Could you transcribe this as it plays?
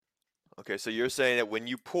Okay, so you're saying that when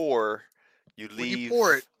you pour, you When you leave.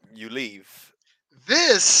 pour it, You leave.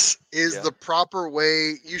 this is Yeah. the proper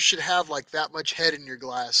way. You should have like that much head in your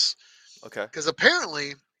glass. Okay. Because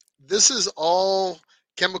apparently, this is all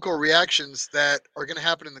chemical reactions that are going to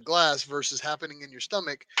happen in the glass versus happening in your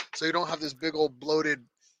stomach. So you don't have this big old bloated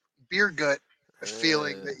beer gut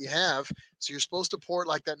feeling Uh, that you have. So you're supposed to pour it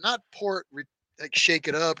like that, not pour it like shake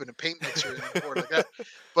it up in a paint mixer and then pour it like that.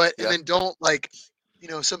 But and yeah. then don't like,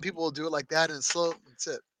 some people will do it like that and slow. That's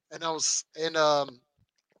it. And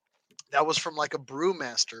that was from like a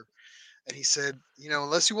brewmaster, and he said,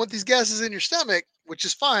 unless you want these gases in your stomach, which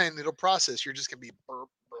is fine, it'll process. You're just gonna be burp,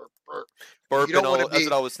 burp, burp. But if you Burp and don't want to all. That's be,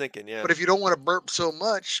 what I was thinking. Yeah. but if you don't want to burp so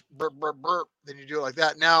much, burp, burp, burp, then you do it like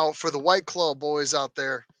that. Now, for the White Claw boys out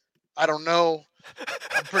there, I don't know.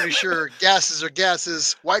 I'm pretty sure gases are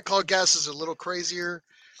gases. White Claw gases are a little crazier.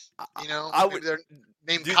 I, I would Maybe they're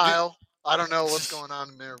named do Kyle. I don't know what's going on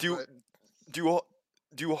in there, do but do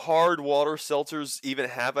do hard water seltzers even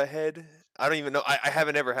have a head? I don't even know. I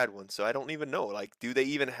haven't ever had one, so I don't even know. Like, do they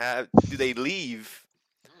even have? Do they leave?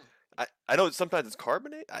 I know sometimes it's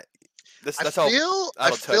carbonate. That's how I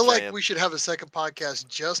out of feel touch I like am. we should have a second podcast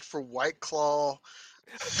just for White Claw.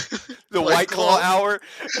 The White Claw hour.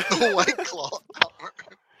 The White Claw hour.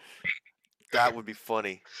 That would be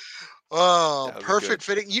funny. Oh, That would be perfect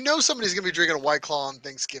good. fitting. Somebody's gonna be drinking a White Claw on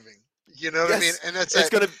Thanksgiving. You know what I mean? Yes, And that's it's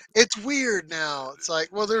it. gonna It's weird now. It's like,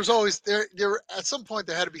 well, there's always there at some point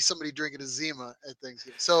there had to be somebody drinking a Zima at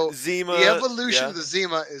Thanksgiving. So the Zima. evolution Yeah. of the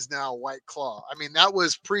Zima is now White Claw. I mean, that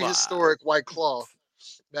was Wow. prehistoric White Claw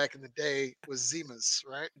back in the day was Zimas,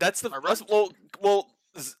 right? That's the Am I right? that's, well.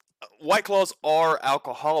 White Claws are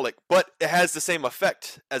alcoholic, but it has the same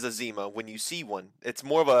effect as a Zima when you see one. It's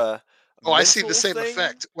more of a Oh, I see the mental same thing.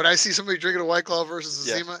 effect. When I see somebody drinking a White Claw versus a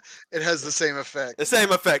Yeah. Zima, it has the same effect. The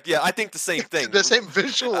same effect. Yeah, I think the same thing. The same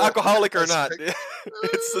visual. Alcoholic or not, aspect.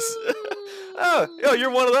 it's this. Oh,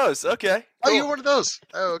 you're one of those. Okay. Oh, Cool. you're one of those.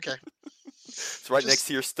 Oh, okay. It's right next Just-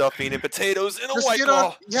 to your stuffing and potatoes and a Just White get Claw.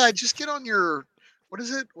 on. Yeah, just get on your. What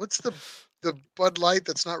is it? What's the Bud Light?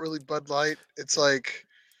 That's not really Bud Light. It's like,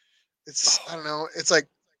 I don't know. It's like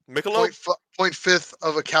Michelob. 0.5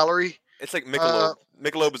 of a calorie. It's like Michelob.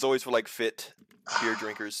 Michelob is always for like fit beer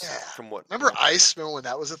drinkers. Yeah. From what? Remember ice? Remember when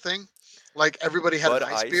that was a thing? Like everybody had Bud an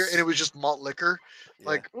ice beer, Ice? and it was just malt liquor. Yeah.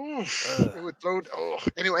 Like, it would throw. Oh,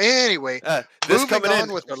 anyway. This Moving coming on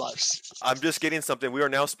in. with our lives. I'm just getting something. We are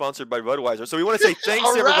now sponsored by Budweiser, so we want to say thanks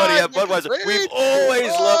All to everybody right, at Budweiser. Nick, We've great.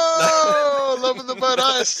 always loving the Bud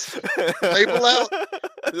Ice. Label out.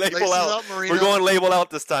 Label Laces out. Marino. We're going label out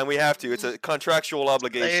this time. We have to. It's a contractual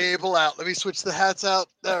obligation. Label out. Let me switch the hats out.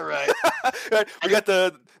 All right. We got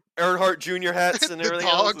the Earnhardt Jr. hats and The everything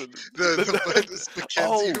dog, else. the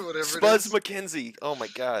Mackenzie or whatever Spuds it is. McKenzie. Oh my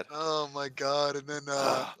God. Oh my God! And then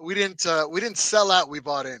we didn't sell out. We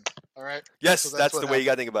bought in. All right. Yes, So that's what the way you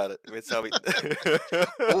got to think about it. It's how we.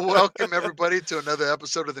 Well, welcome everybody to another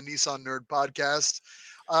episode of the Nissan Nerd Podcast.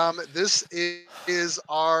 This is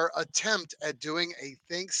our attempt at doing a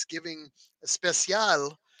Thanksgiving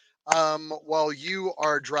special. While you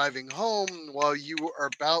are driving home, while you are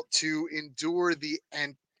about to endure the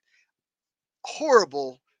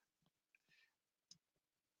horrible.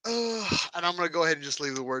 And I'm going to go ahead and just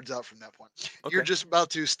leave the words out from that point. Okay. You're just about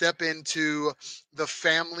to step into the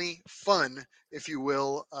family fun, if you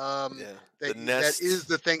will. That is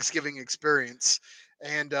the Thanksgiving experience.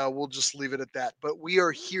 And we'll just leave it at that. But we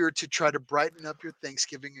are here to try to brighten up your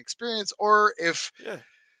Thanksgiving experience. Or if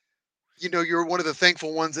you're one of the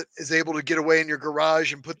thankful ones that is able to get away in your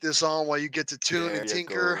garage and put this on while you get to tune and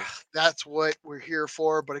tinker. That's what we're here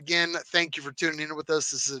for. But again, thank you for tuning in with us.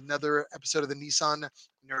 This is another episode of the Nissan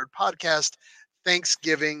Nerd Podcast,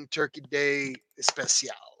 Thanksgiving Turkey Day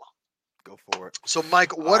Especial. Go for it. So,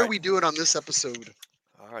 Mike, what are we doing on this episode?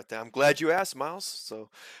 All right, I'm glad you asked, Miles. So,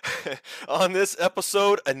 on this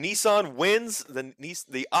episode, a Nissan wins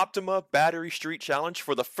the Optima Battery Street Challenge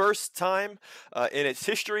for the first time in its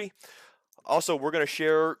history. Also, we're going to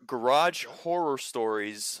share garage horror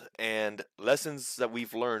stories and lessons that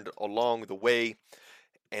we've learned along the way.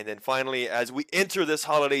 And then finally, as we enter this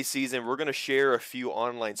holiday season, we're going to share a few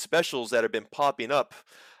online specials that have been popping up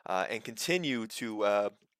and continue to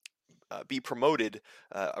be promoted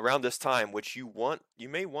around this time, which you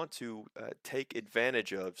may want to take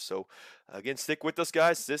advantage of. So again, stick with us,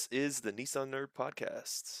 guys. This is the Nissan Nerd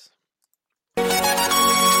Podcast.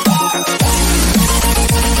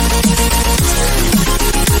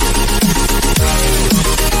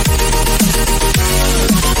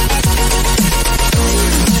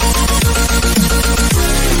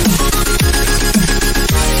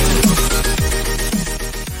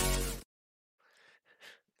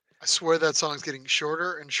 I swear that song's getting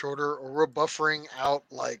shorter and shorter, or we're buffering out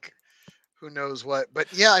like who knows what. But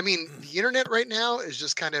yeah, I mean, the internet right now is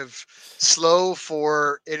just kind of slow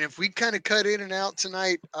and if we kind of cut in and out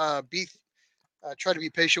tonight, be try to be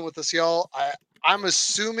patient with us, y'all. I'm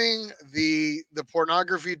assuming the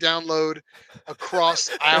pornography download across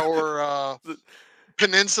our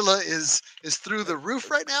peninsula is through the roof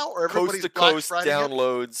right now, or Coast everybody's to Black coast Friday it.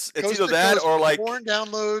 downloads. It's Coast either to that coast or like porn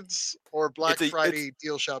downloads or Black Friday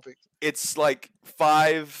deal shopping. It's like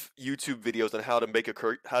 5 YouTube videos on how to make a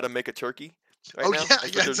turkey. Right now. Yeah,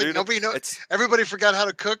 yeah. It's like nobody knows. Everybody forgot how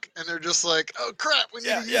to cook, and they're just like, "Oh crap, we need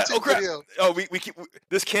a YouTube video." Oh,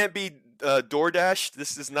 this can't be DoorDash.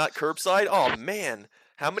 This is not curbside. Oh man,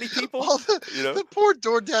 how many people? The poor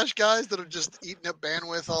DoorDash guys that are just eating up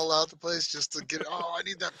bandwidth all out the place just to get. Oh, I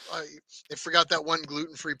need that. They forgot that one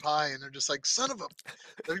gluten-free pie, and they're just like, "Son of a."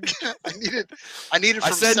 I need it. I need it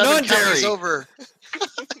from 7 counties over.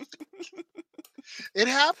 It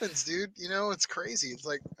happens, dude. It's crazy. It's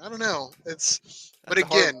like, I don't know. But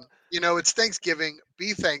again, it's Thanksgiving.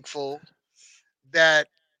 Be thankful that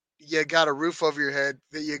you got a roof over your head,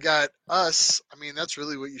 that you got us. I mean, that's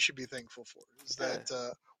really what you should be thankful for, is that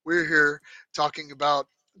we're here talking about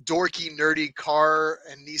dorky, nerdy car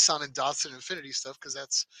and Nissan and Datsun Infiniti stuff, because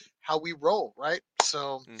that's how we roll, right?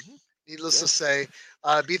 So, needless to say,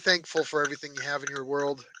 be thankful for everything you have in your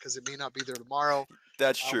world, because it may not be there tomorrow.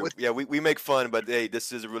 That's true. We make fun, but hey,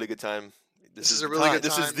 this is a really good time. This is a really good time.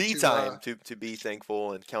 This is the time to be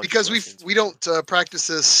thankful and count. Because we don't practice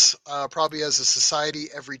this probably as a society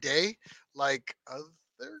every day like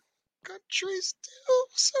other countries do.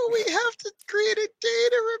 So we have to create a day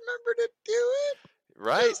to remember to do it.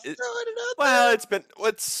 Right. It's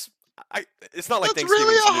not like Thanksgiving. That's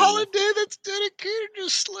really a holiday that's dedicated to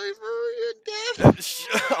slavery and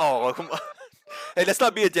death. Oh, come on. Hey, let's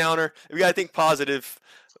not be a downer. We gotta think positive.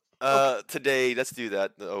 Today, let's do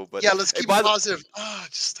that. But yeah, let's keep it positive.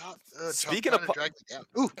 Just stop. Speaking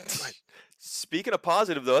of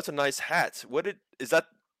positive, though, that's a nice hat. Is that?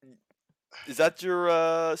 Is that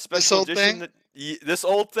your special edition? This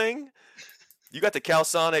old thing? You got the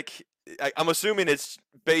Calsonic. I'm assuming it's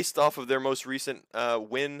based off of their most recent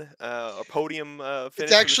win, a podium finish.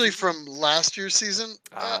 It's actually from last year's season.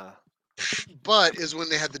 But is when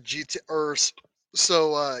they had the GT.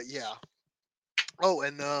 So yeah. Oh,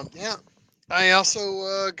 and yeah, I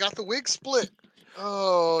also got the wig split.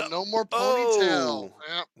 Oh, no more ponytail.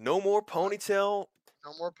 Yep. No more ponytail.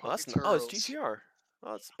 No more ponytail. It's GTR.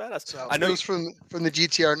 Oh, it's badass. So I know it's from the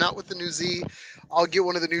GTR, not with the new Z. I'll get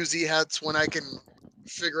one of the new Z hats when I can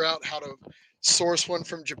figure out how to source one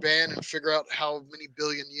from Japan and figure out how many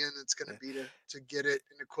billion yen it's going to be to get it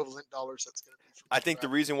in equivalent dollars. That's going to be. I think the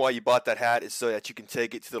reason why you bought that hat is so that you can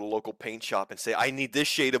take it to the local paint shop and say, "I need this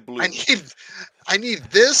shade of blue. I need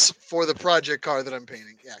this for the project car that I'm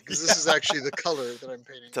painting." Yeah, because this is actually the color that I'm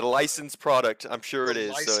painting. It's a licensed product. I'm sure it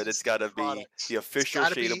is. So it's got to be the official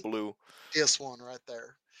shade of blue. This one right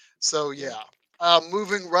there. So yeah.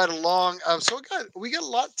 Moving right along. So we got a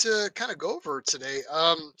lot to kind of go over today.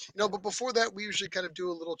 But before that, we usually kind of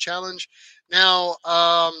do a little challenge. Now,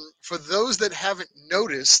 for those that haven't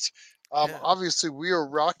noticed, obviously we are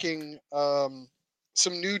rocking some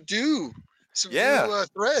new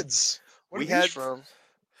threads. What are these from?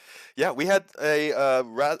 Yeah, we had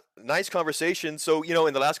a nice conversation. So,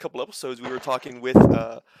 in the last couple episodes, we were talking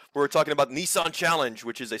about Nissan Challenge,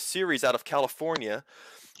 which is a series out of California.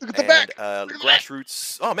 Look at the back.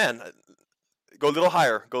 Grassroots. Oh man, go a little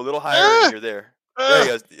higher. And you're there. There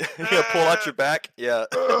you go. You gotta pull out your back. Yeah.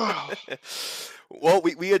 Well,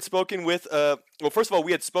 we had spoken with. First of all,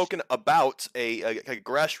 we had spoken about a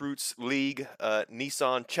grassroots league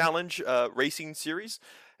Nissan Challenge racing series,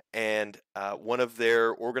 and one of their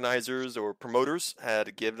organizers or promoters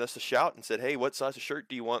had given us a shout and said, "Hey, what size of shirt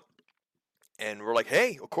do you want?" And we're like,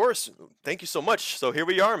 "Hey, of course, thank you so much." So here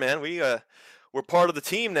we are, man. We're part of the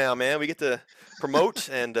team now, man. We get to promote,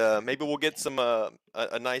 and maybe we'll get some a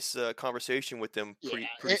nice conversation with them pretty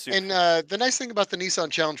soon. And the nice thing about the Nissan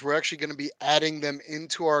Challenge, we're actually going to be adding them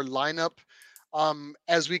into our lineup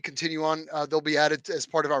as we continue on. They'll be added as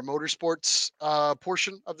part of our motorsports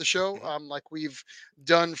portion of the show, like we've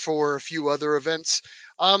done for a few other events,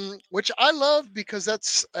 which I love because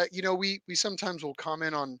that's we sometimes will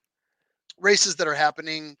comment on races that are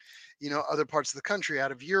happening other parts of the country,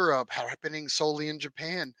 out of Europe, happening solely in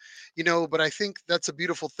Japan, but I think that's a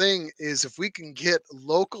beautiful thing is if we can get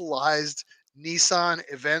localized Nissan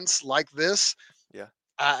events like this. Yeah.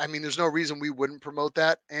 I mean, there's no reason we wouldn't promote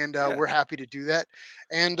that. And we're happy to do that.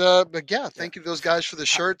 And, but yeah, thank you to those guys for the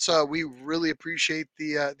shirts. We really appreciate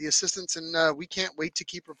the assistance, and we can't wait to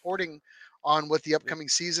keep reporting on what the upcoming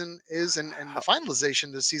season is and the finalization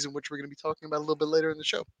of the season, which we're going to be talking about a little bit later in the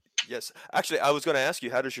show. Yes. Actually, I was going to ask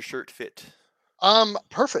you, how does your shirt fit?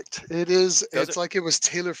 Perfect. It is. It's like it was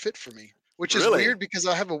tailor fit for me, which is weird because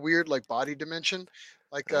I have a weird like body dimension.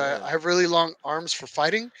 Like I have really long arms for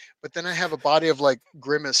fighting, but then I have a body of like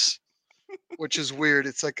Grimace, which is weird.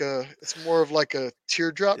 It's like it's more of like a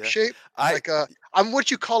teardrop shape. I'm what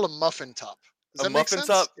you call a muffin top. Does that make sense?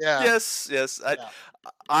 Top? Yeah. Yes, yes.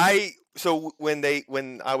 So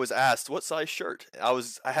when I was asked what size shirt,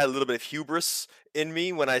 I had a little bit of hubris in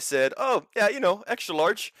me when I said, "Oh, yeah, extra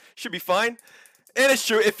large should be fine." And it's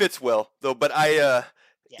true, it fits well though. But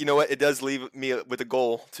you know what? It does leave me with a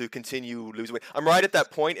goal to continue losing weight. I'm right at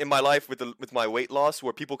that point in my life with my weight loss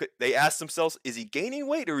where people they ask themselves, "Is he gaining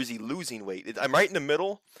weight or is he losing weight?" I'm right in the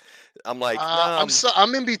middle. I'm like,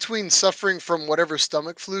 I'm in between suffering from whatever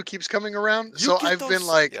stomach flu keeps coming around. So I've been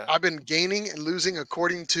like, I've been gaining and losing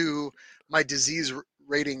according to my disease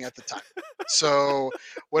rating at the time. So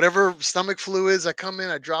whatever stomach flu is, I come in,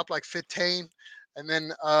 I drop like 15, and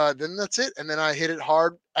then that's it. And then I hit it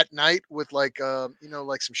hard at night with like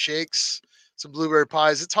like some shakes, some blueberry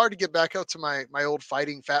pies. It's hard to get back out to my old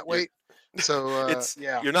fighting fat weight. So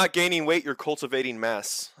you're not gaining weight, you're cultivating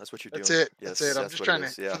mass. That's what you're doing. That's it. Yes, that's it. I'm just trying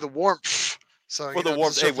to for the warmth. So for the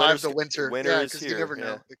warmth, to survive the winter. Winter is because here. You never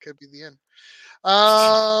know. Yeah. It could be the end.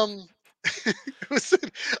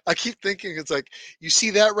 I keep thinking it's like, you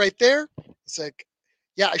see that right there? It's like,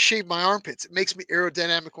 yeah, I shave my armpits. It makes me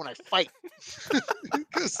aerodynamic when I fight.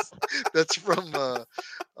 That's from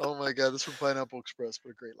oh my god, that's from Pineapple Express.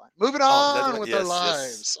 What a great line. Moving on with our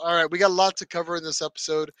lives. All right, we got a lot to cover in this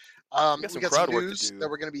episode. We got some news that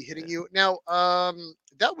we're going to be hitting you now.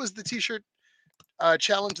 That was the t-shirt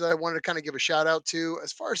challenge that I wanted to kind of give a shout out to.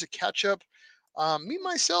 As far as a catch up, me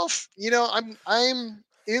myself, I'm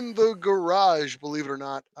in the garage, believe it or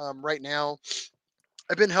not, right now.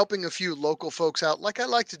 I've been helping a few local folks out, like I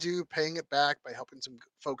like to do, paying it back by helping some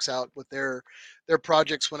folks out with their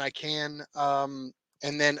projects when I can.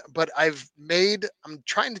 But I'm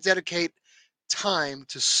trying to dedicate time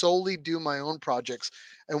to solely do my own projects.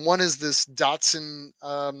 And one is this Datsun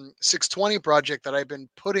 620 project that I've been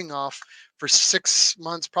putting off for 6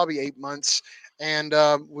 months, probably 8 months. And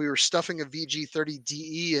we were stuffing a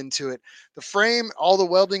VG30DE into it. The frame, all the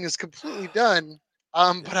welding is completely done.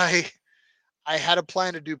 But I had a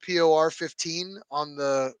plan to do POR 15 on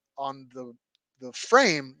the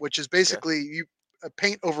frame, which is basically you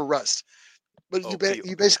paint over rust, but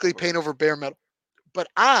you basically paint over bare metal. But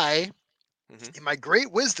in my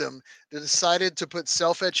great wisdom, decided to put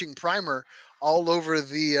self-etching primer all over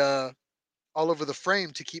the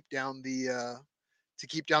frame to keep down the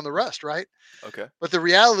rust, right? Okay. But the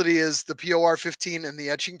reality is the POR 15 and the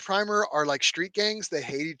etching primer are like street gangs. They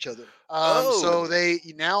hate each other. So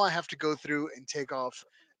now I have to go through and take off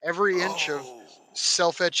every inch of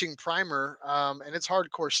self-etching primer. And it's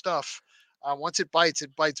hardcore stuff. Once it bites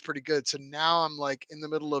pretty good. So now I'm like in the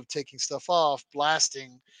middle of taking stuff off,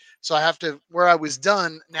 blasting. So I have to, where I was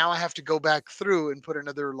done, now I have to go back through and put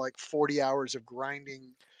another like 40 hours of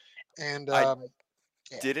grinding. And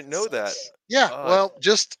didn't know that. Yeah, well,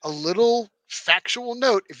 just a little factual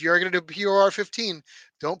note. If you're going to do POR 15,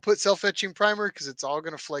 don't put self-etching primer because it's all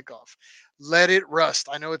going to flake off. Let it rust.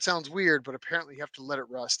 I know it sounds weird, but apparently you have to let it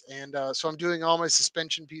rust. And so I'm doing all my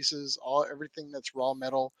suspension pieces, everything that's raw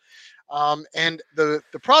metal. And the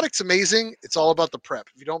product's amazing. It's all about the prep.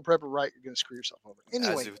 If you don't prep it right, you're going to screw yourself over.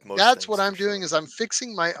 Anyway, that's what I'm doing is I'm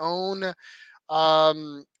fixing my own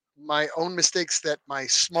mistakes that my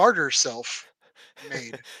smarter self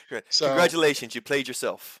made. So, congratulations, you played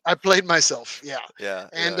yourself. I played myself. Yeah. Yeah.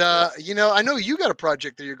 And I know you got a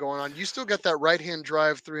project that you're going on. You still got that right-hand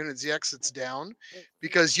drive 300ZX that's down,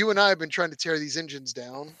 because you and I have been trying to tear these engines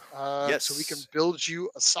down. Yes. So we can build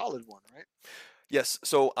you a solid one, right? Yes.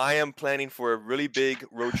 So I am planning for a really big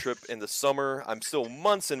road trip in the summer. I'm still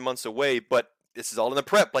months and months away, but this is all in the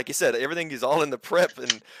prep. Like you said, everything is all in the prep.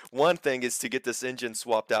 And one thing is to get this engine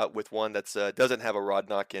swapped out with one that's doesn't have a rod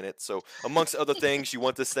knock in it. So amongst other things, you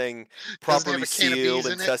want this thing properly sealed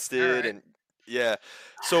and tested. And yeah.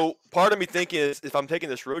 So part of me thinking is, if I'm taking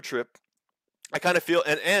this road trip, I kind of feel,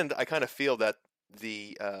 and I kind of feel that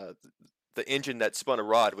the engine that spun a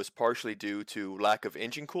rod was partially due to lack of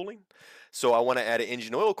engine cooling. So I want to add an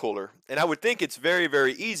engine oil cooler. And I would think it's very,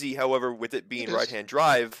 very easy. However, with it being right-hand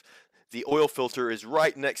drive, the oil filter is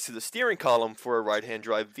right next to the steering column for a right-hand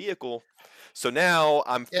drive vehicle. So now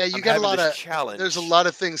I'm got a lot of challenge. There's a lot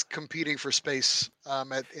of things competing for space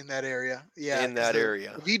in that area. Yeah, in that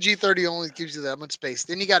area. The VG30 only gives you that much space.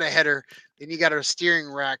 Then you got a header. Then you got a steering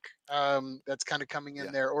rack that's kind of coming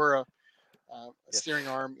in there, or steering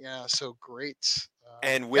arm. Yeah, so great.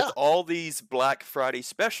 And with all these Black Friday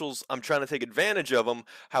specials, I'm trying to take advantage of them.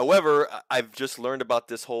 However, I've just learned about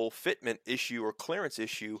this whole fitment issue or clearance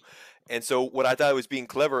issue. And so what I thought was being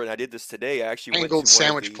clever, and I did this today, I actually went to one of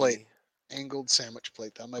the angled sandwich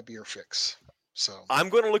plate. That might be your fix. So I'm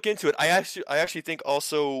going to look into it. I actually think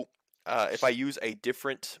also if I use a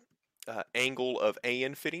different angle of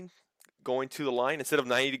AN fitting going to the line, instead of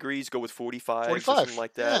 90 degrees, go with 45 or something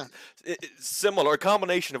like that. Yeah. Similar, a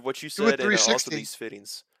combination of what you said and also these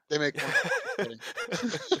fittings. They make one.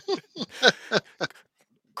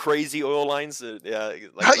 Crazy oil lines.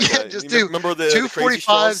 Just do. Remember the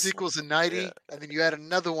 245s equals a 90, and then you add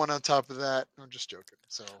another one on top of that. I'm just joking.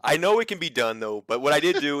 So I know it can be done though, but what I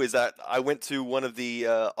did do is that I went to one of the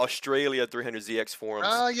Australia 300ZX forums.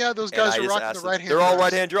 Oh yeah, those guys are rocking the right hand. They're all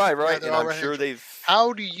right hand drive, right? Yeah, and I'm sure they've.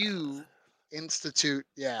 How do you institute?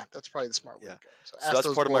 Yeah, that's probably the smart way. Yeah. So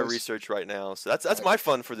that's part of my research right now. So that's my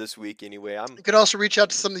fun for this week anyway. You could also reach out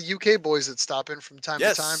to some of the UK boys that stop in from time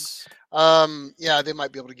to time. Yeah, they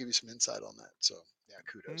might be able to give you some insight on that. So yeah,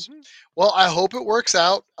 kudos. Mm-hmm. Well, I hope it works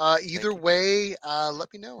out. Either way,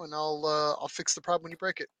 let me know and I'll fix the problem when you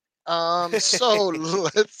break it. So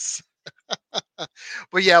let's.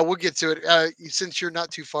 But yeah, we'll get to it. Since you're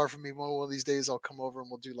not too far from me, one of these days I'll come over and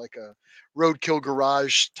we'll do like a roadkill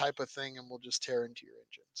garage type of thing, and we'll just tear into your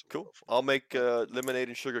engine. So cool. I'll make lemonade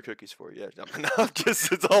and sugar cookies for you. Yeah, no,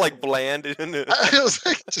 just it's all like bland. It was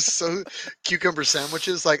like just so cucumber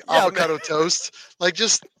sandwiches, like avocado toast, like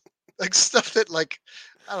just like stuff that like.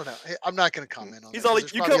 I don't know. Hey, I'm not going to comment on that.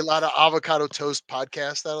 There's probably a lot of avocado toast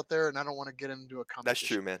podcasts out there, and I don't want to get into a competition. That's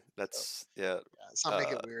true, man. That's yeah. Let's not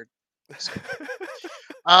make it weird. So.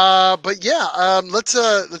 But yeah,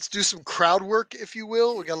 let's do some crowd work, if you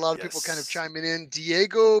will. We got a lot of people kind of chiming in.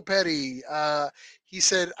 Diego Petty, he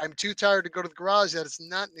said, "I'm too tired to go to the garage." That is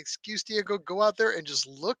not an excuse, Diego. Go out there and just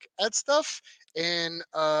look at stuff, and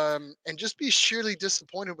just be sheerly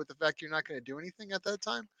disappointed with the fact you're not going to do anything at that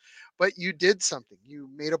time. But you did something. You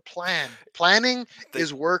made a plan. Planning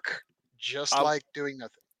is work, just like doing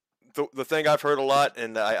nothing. The thing I've heard a lot,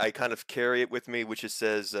 and I kind of carry it with me, which it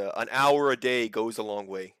says an hour a day goes a long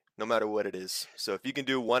way, no matter what it is. So if you can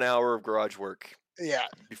do 1 hour of garage work,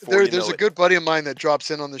 there's a good buddy of mine that drops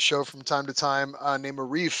in on the show from time to time, named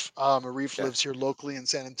Arif. Arif lives here locally in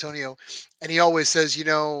San Antonio, and he always says, he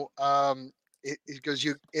goes,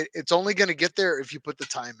 it's only going to get there if you put the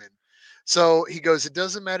time in. So he goes, it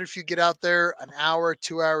doesn't matter if you get out there an hour,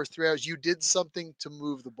 2 hours, 3 hours, you did something to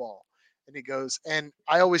move the ball. And he goes, and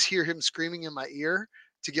I always hear him screaming in my ear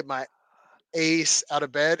to get my ace out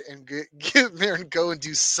of bed and get there and go and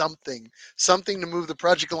do something to move the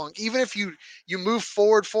project along. Even if you move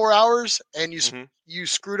forward 4 hours and you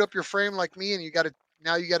screwed up your frame like me, and you got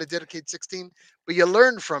to dedicate 16, but you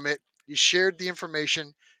learned from it. You shared the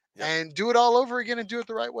information and do it all over again and do it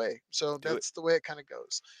the right way. So that's the way it kind of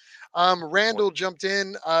goes. Randall jumped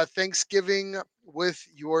in. Thanksgiving with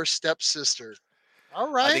your stepsister. All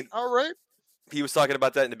right. He was talking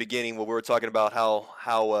about that in the beginning when we were talking about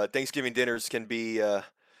how Thanksgiving dinners can be,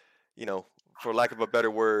 for lack of a better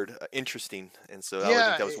word, interesting. And so I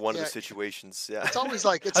think that was one of the situations. Yeah, it's always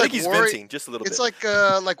like I think he's venting just a little bit. It's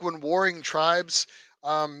like when warring tribes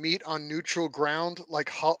meet on neutral ground, like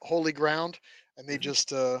holy ground, and they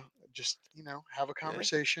just have a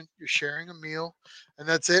conversation. You're sharing a meal, and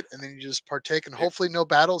that's it. And then you just partake, and hopefully no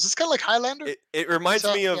battles. It's kind of like Highlander. It reminds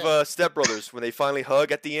me of Step Brothers when they finally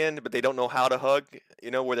hug at the end, but they don't know how to hug.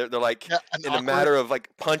 Where they're like in a matter of like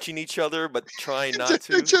punching each other, but trying not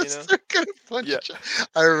to. They're gonna punch each other.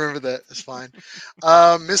 I remember that. It's fine.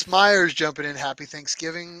 Miss Myers jumping in. Happy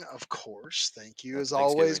Thanksgiving, of course. Thank you as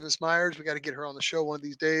always, Miss Myers. We got to get her on the show one of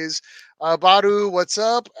these days. Badu, what's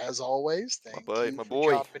up? As always, thank you my for boy.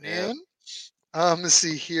 Dropping in. Let's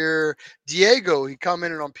see here. Diego, he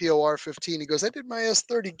commented on POR 15. He goes, I did my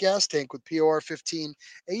S30 gas tank with POR 15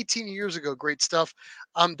 18 years ago. Great stuff.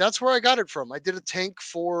 That's where I got it from. I did a tank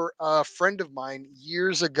for a friend of mine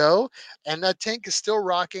years ago, and that tank is still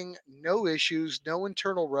rocking. No issues, no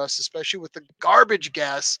internal rust, especially with the garbage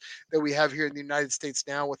gas that we have here in the United States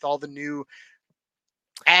now with all the new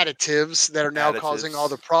additives that are now causing all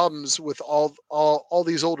the problems with all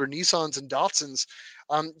these older Nissans and Datsuns.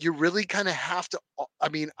 You really kind of have to,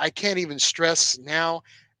 I can't even stress now,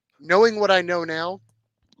 knowing what I know now,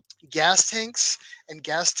 gas tanks and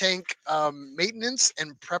gas tank maintenance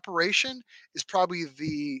and preparation is probably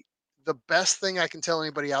the best thing I can tell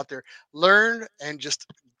anybody out there. Learn and just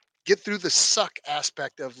get through the suck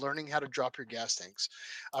aspect of learning how to drop your gas tanks,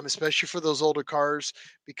 especially for those older cars,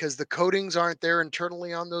 because the coatings aren't there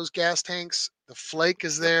internally on those gas tanks. The flake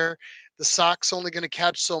is there. The sock's only going to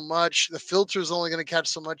catch so much. The filter's only going to catch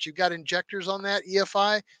so much. You've got injectors on that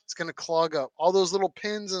EFI. It's going to clog up. All those little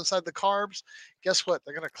pins inside the carbs, guess what?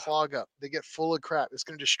 They're going to clog up. They get full of crap. It's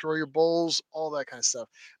going to destroy your bowls, all that kind of stuff.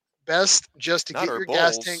 Best just to get your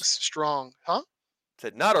gas tanks strong. Huh?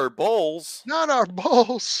 Said not our bowls. Not our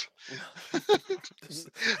bowls.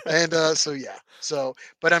 And so, yeah. So,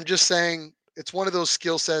 but I'm just saying it's one of those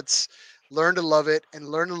skill sets. Learn to love it and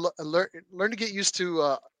learn to get used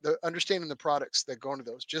to the understanding the products that go into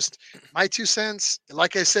those. Just my 2 cents.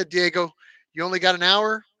 Like I said, Diego, you only got an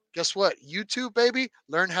hour. Guess what? YouTube, baby.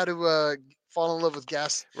 Learn how to fall in love with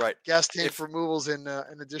gas tank removals and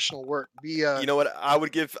additional work. You know what? I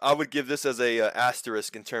would give this as a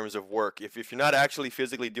asterisk in terms of work. If you're not actually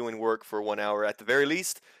physically doing work for 1 hour, at the very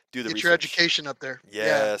least, do the research. Your education up there.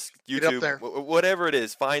 Yes, yeah. YouTube, get up there. Whatever it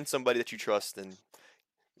is, find somebody that you trust and.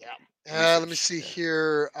 Yeah. Let me see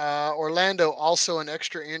here. Orlando, also an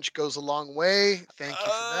extra inch goes a long way. Thank you for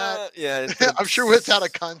that. Yeah. I'm sure it's out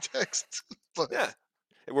of context. But. Yeah.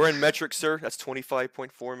 We're in metric, sir. That's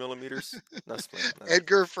 25.4 millimeters.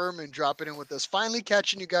 Edgar Furman dropping in with us. Finally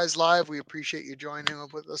catching you guys live. We appreciate you joining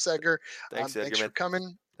up with us, Edgar. Thanks, Edgar, thanks for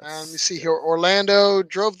coming. Let me see here. Orlando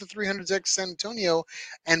drove the 300X San Antonio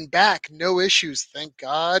and back. No issues. Thank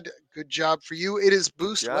God. Good job for you. It is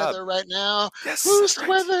boost weather right now. Yes, boost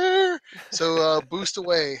weather. So boost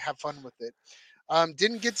away. Have fun with it.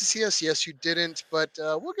 Didn't get to see us. Yes, you didn't. But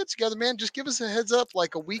we'll get together, man. Just give us a heads up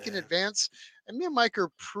like a week in advance. And me and Mike are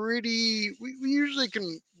pretty. We usually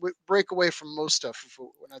can break away from most stuff if we're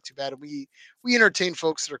not too bad. And we entertain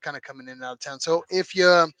folks that are kind of coming in and out of town. So if you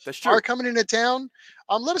are coming into town,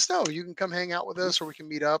 let us know. You can come hang out with us, or we can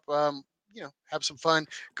meet up. Have some fun.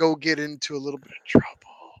 Go get into a little bit of trouble.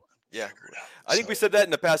 Yeah, I think we said that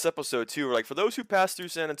in the past episode too. We're like, for those who pass through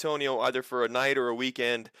San Antonio either for a night or a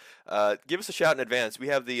weekend, give us a shout in advance. We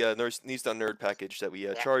have the Nissan Nerd package that we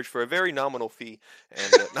charge for a very nominal fee,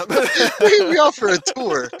 and we offer a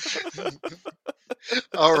tour.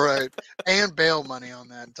 All right, and bail money on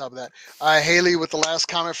that. On top of that, Haley with the last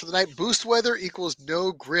comment for the night: boost weather equals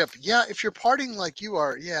no grip. Yeah, if you're partying like you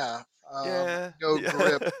are, no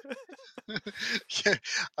grip. Yeah,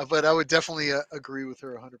 but I would definitely agree with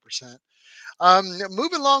her 100%.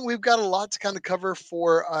 Moving along, we've got a lot to kind of cover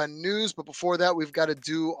for news, but before that, we've got to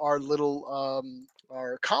do our little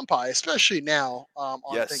our compi, especially now on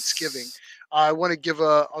Thanksgiving. I want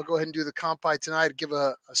to I'll go ahead and do the compi tonight. Give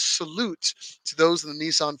a salute to those in the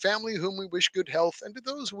Nissan family whom we wish good health, and to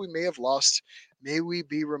those who we may have lost. May we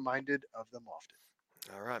be reminded of them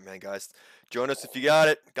often. All right, man, guys. Join us if you got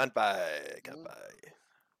it. Kanpai.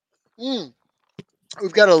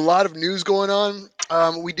 We've got a lot of news going on.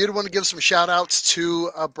 We did want to give some shout outs to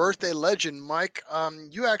a birthday legend, Mike.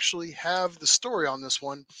 You actually have the story on this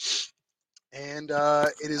one, and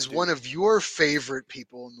it is one of your favorite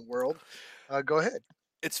people in the world. Go ahead.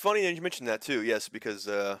 It's funny that you mentioned that too, yes, because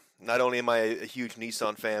not only am I a huge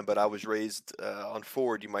Nissan fan, but I was raised on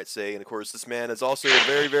Ford, you might say. And of course, this man is also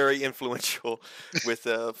very, very influential with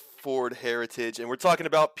Ford heritage. And we're talking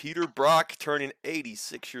about Peter Brock turning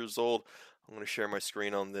 86 years old. I'm going to share my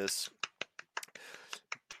screen on this.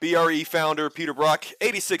 BRE founder Peter Brock,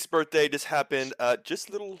 86th birthday just happened just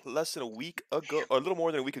a little less than a week ago, or a little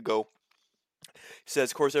more than a week ago. He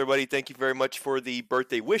says, of course, everybody, thank you very much for the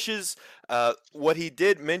birthday wishes. What he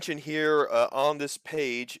did mention here on this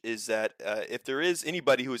page is that if there is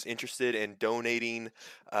anybody who is interested in donating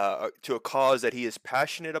to a cause that he is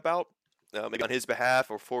passionate about, maybe on his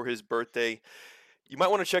behalf or for his birthday, you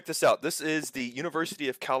might want to check this out. This is the University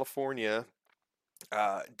of California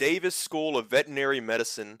Davis School of Veterinary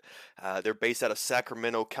Medicine. They're based out of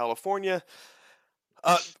Sacramento, California.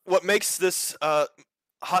 What makes this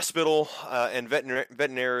hospital and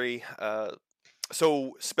veterinary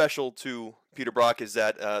so special to Peter Brock is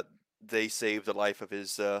that they saved the life of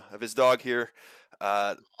his dog here.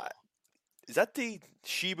 Is that the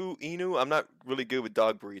Shiba Inu? I'm not really good with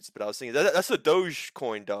dog breeds, but I was thinking that's a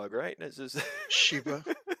Dogecoin dog, right? Shiba.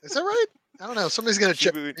 Is that right? I don't know. Somebody's gonna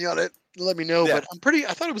check me on it. Let me know. Yeah. But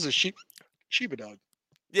I thought it was a Shiba dog.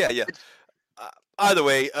 Yeah. Either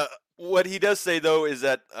way, what he does say though is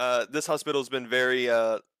that this hospital has been very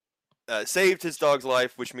saved his dog's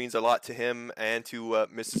life, which means a lot to him and to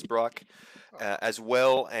Mrs. Brock as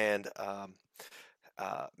well. And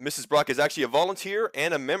Mrs. Brock is actually a volunteer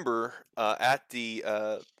and a member at the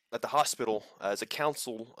hospital as a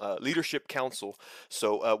council, leadership council.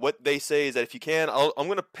 So what they say is that if you can, I'm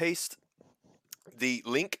going to paste the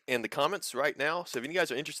link in the comments right now. So if you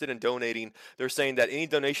guys are interested in donating, they're saying that any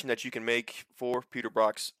donation that you can make for Peter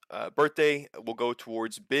Brock's birthday will go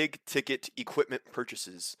towards big ticket equipment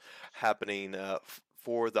purchases happening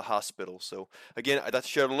for the hospital. So again, that's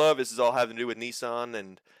Share the Love. This is all having to do with Nissan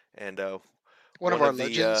and one of our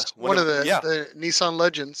legends, one of the Nissan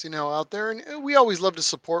legends, out there, and we always love to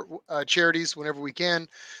support charities whenever we can.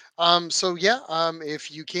 So yeah, if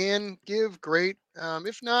you can give, great.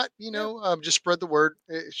 If not, just spread the word.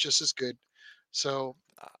 It's just as good. So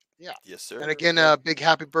yeah. Yes, sir. And again, big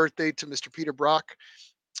happy birthday to Mr. Peter Brock.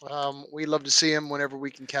 We love to see him whenever we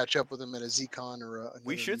can catch up with him at a ZCon or another.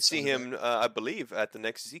 We should Nissan see him, I believe, at the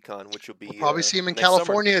next ZCon, which will be. We'll probably see him in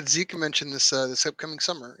California at Z Convention this upcoming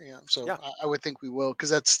summer. Yeah, so yeah. I would think we will, because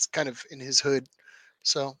that's kind of in his hood.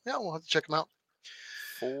 So yeah, we'll have to check him out.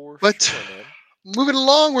 For but sure, man. Moving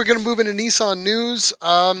along, we're going to move into Nissan news.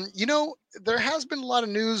 There has been a lot of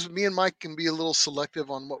news. Me and Mike can be a little selective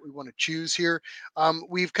on what we want to choose here.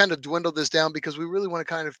 We've kind of dwindled this down because we really want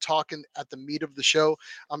to kind of talk at the meat of the show.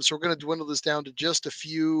 So we're going to dwindle this down to just a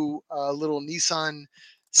few little Nissan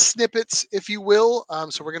snippets, if you will.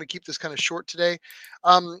 So we're going to keep this kind of short today.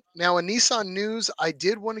 Now, in Nissan news, I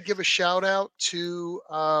did want to give a shout out to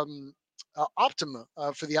Optima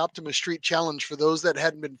for the Optima Street Challenge. For those that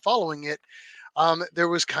hadn't been following it, there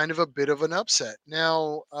was kind of a bit of an upset.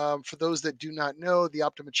 Now, for those that do not know, the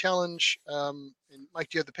Optima Challenge, and Mike,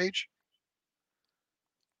 do you have the page?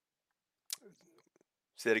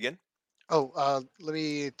 Say it again. Oh, let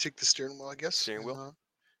me take the steering wheel, I guess. Steering wheel.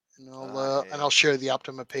 And I'll share the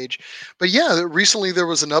Optima page. But yeah, recently there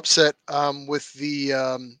was an upset with the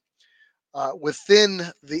within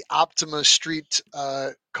the Optima Street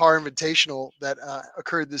Car Invitational that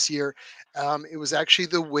occurred this year. It was actually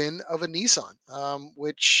the win of a Nissan,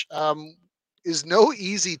 which is no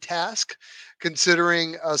easy task,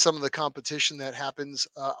 considering some of the competition that happens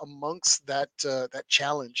amongst that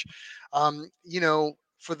challenge.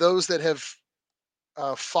 For those that have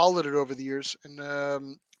followed it over the years,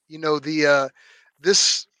 and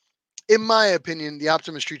this, in my opinion, the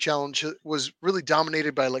Optima Street Challenge was really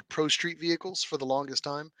dominated by like pro street vehicles for the longest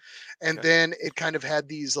time. And then it kind of had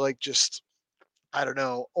these like just, I don't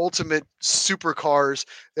know, ultimate supercars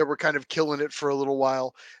that were kind of killing it for a little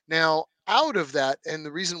while. Now, out of that, and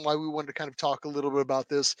the reason why we wanted to kind of talk a little bit about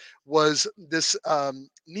this was this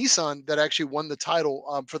Nissan that actually won the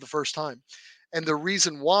title for the first time. And the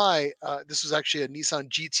reason why this was actually a Nissan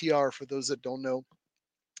GTR, for those that don't know.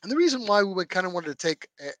 And the reason why we kind of wanted to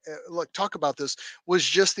talk about this was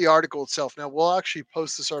just the article itself. Now, we'll actually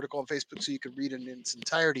post this article on Facebook so you can read it in its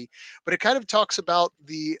entirety. But it kind of talks about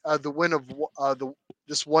the win of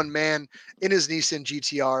this one man in his Nissan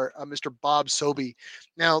GTR, Mr. Bob Sobey.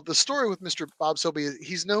 Now, the story with Mr. Bob Sobey is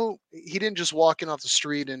he didn't just walk in off the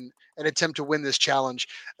street and attempt to win this challenge.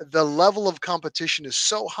 The level of competition is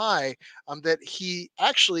so high that he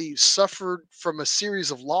actually suffered from a series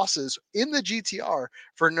of losses in the GTR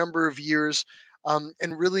for a number of years, and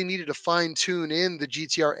really needed to fine tune in the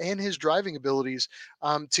GTR and his driving abilities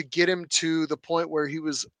to get him to the point where he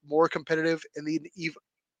was more competitive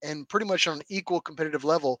and pretty much on an equal competitive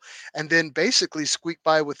level, and then basically squeak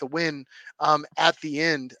by with the win at the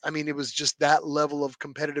end. I mean, it was just that level of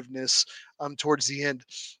competitiveness towards the end.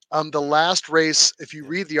 The last race, if you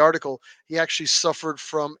read the article, he actually suffered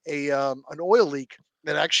from an oil leak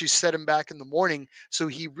that actually set him back in the morning. So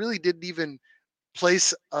he really didn't even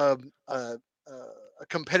place a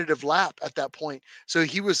competitive lap at that point. So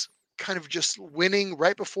he was kind of just winning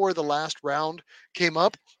right before the last round came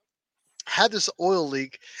up, had this oil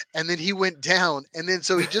leak, and then he went down. And then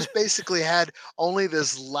so he just basically had only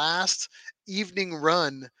this last evening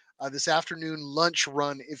run, this afternoon lunch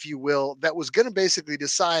run, if you will, that was going to basically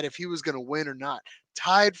decide if he was going to win or not.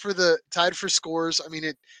 Tied for scores. I mean,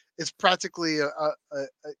 it's practically a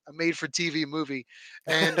made for TV movie.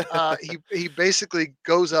 And he basically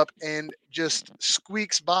goes up and just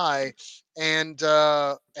squeaks by and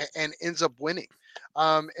ends up winning.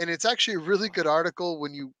 And it's actually a really good article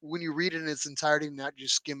when you read it in its entirety, not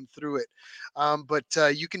just skim through it.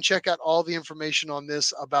 But you can check out all the information on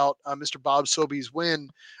this about Mr. Bob Sobey's win.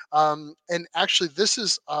 And actually, this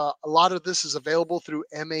is a lot of this is available through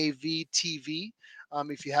MAV TV.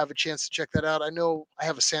 If you have a chance to check that out, I know I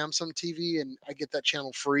have a Samsung TV and I get that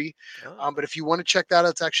channel free. But if you want to check that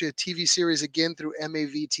out, it's actually a TV series again through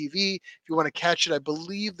MAV TV. If you want to catch it, I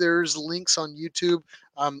believe there's links on YouTube.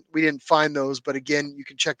 We didn't find those, but again, you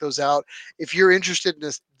can check those out. If you're interested in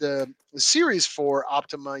the series for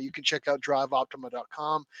Optima, you can check out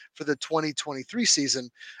driveoptima.com for the 2023 season.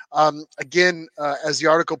 Again, as the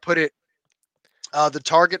article put it, The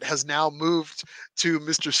target has now moved to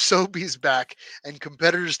Mr. Sobi's back, and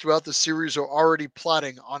competitors throughout the series are already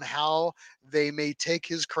plotting on how they may take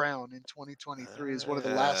his crown in 2023 is one of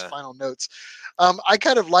the last final notes. I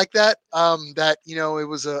kind of like that, that, it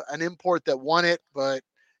was an import that won it, but,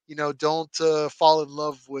 don't fall in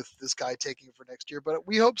love with this guy taking it for next year, but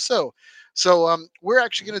we hope so. So we're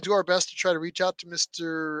actually going to do our best to try to reach out to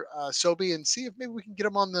Mr. Sobi and see if maybe we can get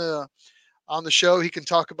him on the show. He can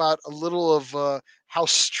talk about a little of how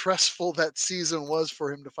stressful that season was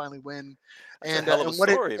for him to finally win, and what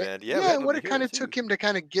story, man. Yeah, what it kind of took him to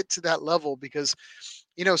kind of get to that level, because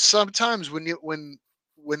sometimes when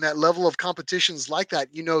that level of competitions like that,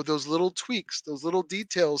 those little tweaks, those little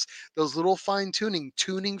details, those little fine tuning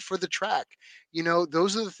for the track,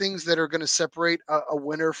 those are the things that are going to separate a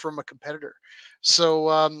winner from a competitor.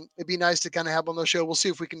 So it'd be nice to kind of have on the show. We'll see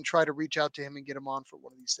if we can try to reach out to him and get him on for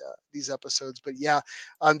one of these episodes. But yeah,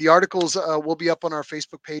 the articles will be up on our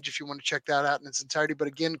Facebook page if you want to check that out in its entirety. But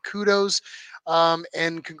again, kudos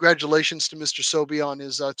and congratulations to Mr. Sobi on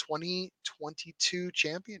his 2022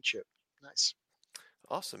 championship. Nice.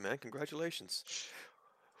 Awesome, man. Congratulations.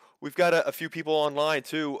 We've got a few people online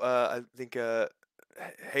too. I think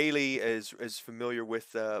Haley is familiar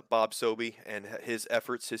with Bob Sobi and his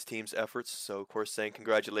team's efforts. So of course, saying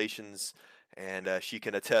congratulations, and she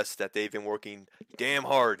can attest that they've been working damn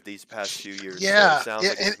hard these past few years. Yeah, so it sounds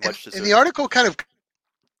like it's much and the article kind of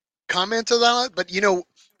commented on it, but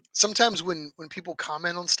sometimes when people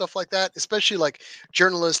comment on stuff like that, especially like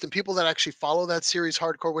journalists and people that actually follow that series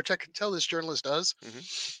hardcore, which I can tell this journalist does,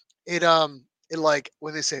 it like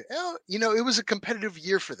when they say, oh, it was a competitive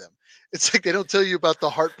year for them. It's like they don't tell you about the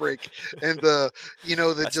heartbreak and the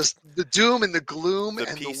the doom and the gloom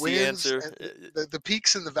and the wins, and the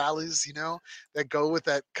peaks and the valleys, that go with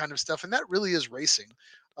that kind of stuff, and that really is racing.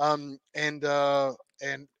 And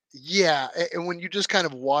yeah, and when you just kind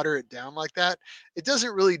of water it down like that, it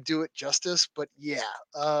doesn't really do it justice. But yeah,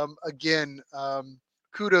 again,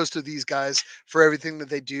 kudos to these guys for everything that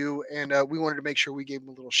they do, and we wanted to make sure we gave them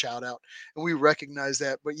a little shout out, and we recognize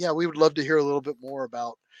that. But yeah, we would love to hear a little bit more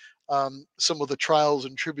about some of the trials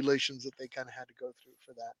and tribulations that they kind of had to go through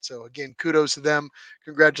for that. So again, kudos to them,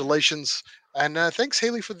 congratulations, and thanks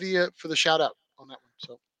Haley for the shout out on that one.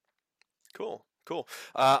 So cool.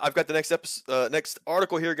 I've got the next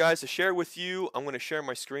article here, guys, to share with you. I'm going to share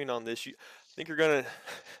my screen on this. I think you're going to...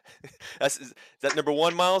 Is that number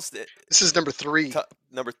 1, Miles? This is number 3.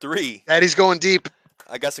 Number 3. Daddy's going deep.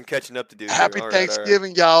 I got some catching up to do. Happy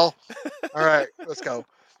Thanksgiving, y'all. All right, let's go.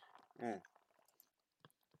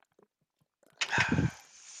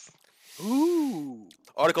 Ooh.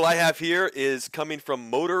 Article I have here is coming from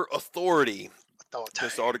Motor Authority.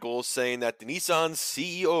 This article is saying that the Nissan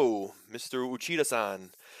CEO, Mr.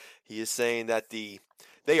 Uchida-san, he is saying that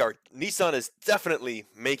Nissan is definitely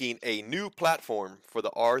making a new platform for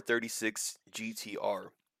the R36 GTR.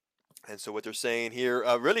 And so what they're saying here,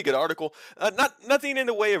 a really good article, nothing in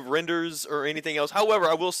the way of renders or anything else. However,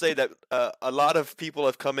 I will say that a lot of people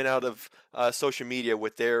have come in out of social media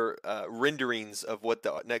with their renderings of what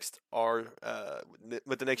the next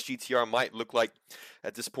GTR might look like.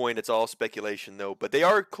 At this point, it's all speculation though, but they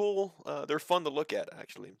are cool. They're fun to look at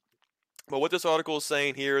actually. But what this article is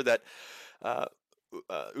saying here that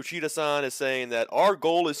Uchida-san is saying that our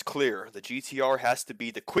goal is clear. The GTR has to be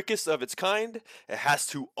the quickest of its kind, it has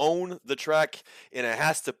to own the track, and it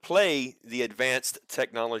has to play the advanced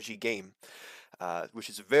technology game, which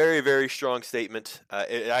is a very, very strong statement.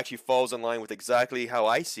 It actually falls in line with exactly how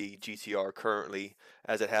I see GTR currently,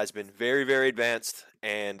 as it has been very, very advanced,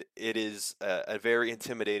 and it is a very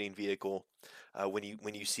intimidating vehicle when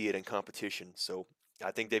you see it in competition. So I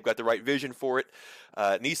think they've got the right vision for it.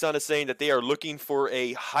 Nissan is saying that they are looking for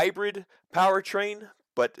a hybrid powertrain,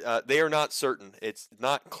 but they are not certain. It's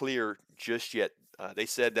not clear just yet. They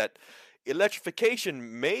said that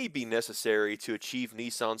electrification may be necessary to achieve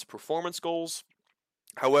Nissan's performance goals.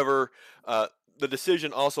 However, the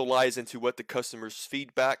decision also lies into what the customers'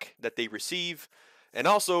 feedback that they receive, and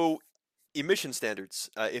also emission standards,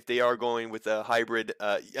 if they are going with a hybrid.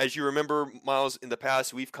 As you remember, Miles, in the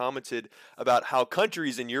past we've commented about how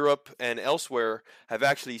countries in Europe and elsewhere have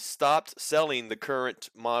actually stopped selling the current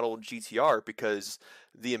model GTR because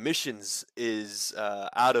the emissions is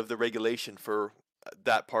out of the regulation for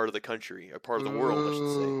that part of the country, or part of the world, I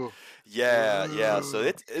should say. Yeah. So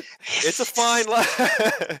it's a fine line.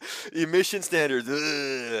 Emission standards.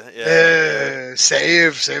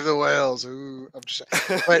 Save the whales. Ooh, I'm just.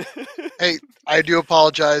 But hey, I do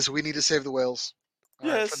apologize. We need to save the whales.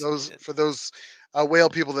 Yes. For those whale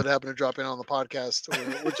people that happen to drop in on the podcast.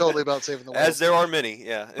 We're totally about saving the whales. As there are many,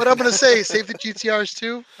 yeah. But I'm going to say save the GTRs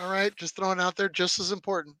too. All right, just throwing out there, just as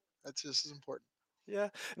important. That's just as important. Yeah.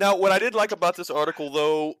 Now, what I did like about this article,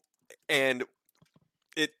 though, and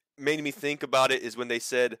it made me think about it, is when they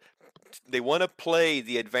said they want to play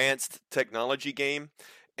the advanced technology game,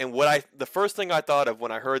 and the first thing I thought of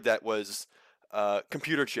when I heard that was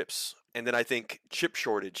computer chips, and then I think chip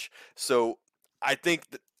shortage. So I think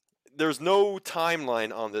there's no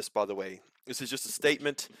timeline on this, by the way. This is just a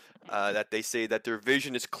statement that they say that their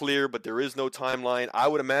vision is clear, but there is no timeline. I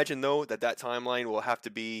would imagine, though, that timeline will have to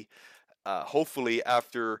be hopefully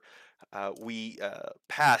after we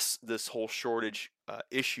pass this whole shortage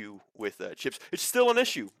issue with chips. It's still an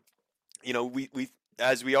issue. You know, we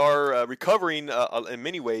as we are recovering in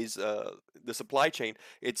many ways the supply chain,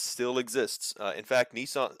 it still exists. In fact,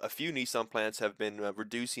 a few Nissan plants have been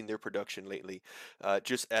reducing their production lately,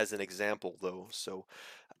 just as an example, though. So.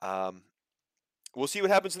 We'll see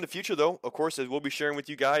what happens in the future, though. Of course, as we'll be sharing with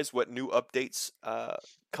you guys what new updates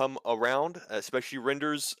come around, especially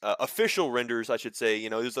renders, official renders, I should say. You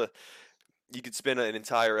know, you could spend an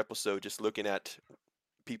entire episode just looking at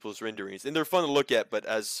people's renderings, and they're fun to look at. But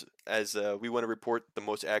as we want to report the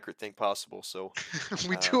most accurate thing possible, so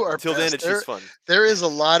we do our until best. Then, it's just fun. There is a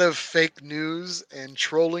lot of fake news and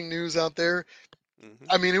trolling news out there. Mm-hmm.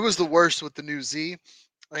 I mean, it was the worst with the new Z.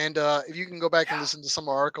 And if you can go back and listen to some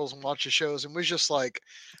articles and watch the shows, and it was just like,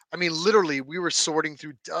 I mean, literally, we were sorting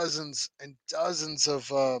through dozens and dozens of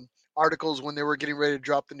articles when they were getting ready to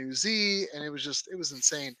drop the new Z, and it was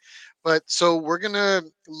insane. But so we're gonna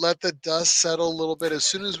let the dust settle a little bit. As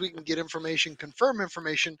soon as we can get confirm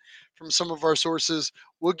information from some of our sources,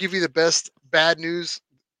 we'll give you the best bad news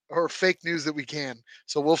or fake news that we can.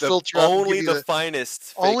 So we'll filter out only the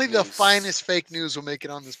finest. Only the finest fake news will make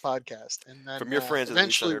it on this podcast, and then from your friends.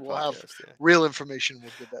 Eventually, we'll have real information.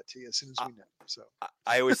 We'll give that to you as soon as we know. So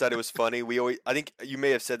I always thought it was funny. I think you may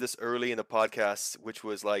have said this early in the podcast, which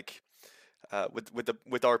was like.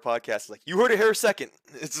 With our podcast, like you heard it here second.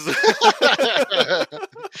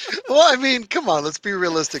 Well, I mean, come on, let's be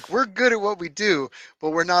realistic. We're good at what we do, but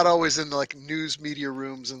we're not always in like news media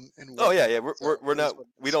rooms and oh yeah, we're not.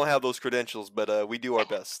 We don't have those credentials, but we do our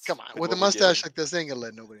best. Come on, with a mustache like this, they ain't gonna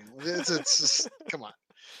let nobody. It's just come on.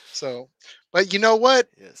 So, but you know what?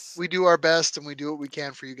 Yes. We do our best and we do what we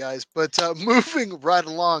can for you guys. But moving right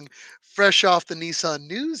along, fresh off the Nissan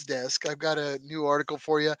news desk, I've got a new article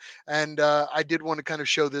for you. And I did want to kind of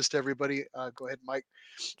show this to everybody. Go ahead, Mike.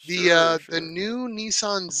 The new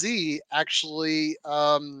Nissan Z actually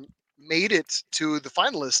made it to the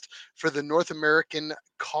finalist for the North American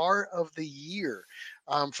Car of the Year.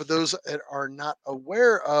 For those that are not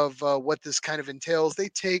aware of what this kind of entails, they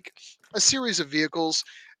take a series of vehicles,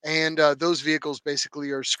 and those vehicles basically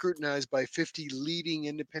are scrutinized by 50 leading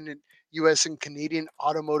independent U.S. and Canadian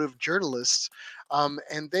automotive journalists,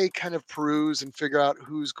 and they kind of peruse and figure out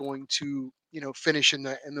who's going to finish in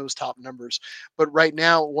those top numbers. But right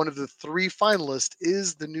now, one of the 3 finalists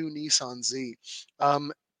is the new Nissan Z.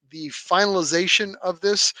 The finalization of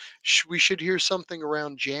this, we should hear something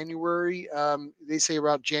around January. They say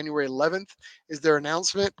around January 11th is their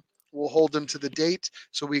announcement. We'll hold them to the date.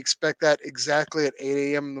 So we expect that exactly at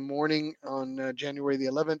 8 a.m. in the morning on January the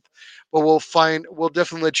 11th. But we'll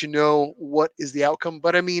definitely let you know what is the outcome.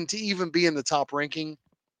 But I mean, to even be in the top ranking,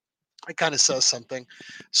 it kind of says something.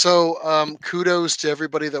 So kudos to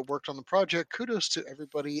everybody that worked on the project. Kudos to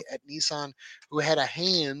everybody at Nissan who had a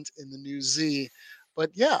hand in the new Z.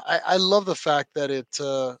 But yeah, I love the fact that it's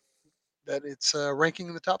ranking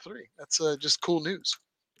in the top 3. That's just cool news.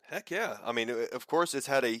 Heck yeah! I mean, of course, it's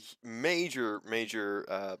had a major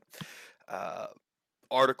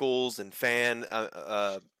articles and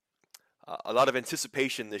a lot of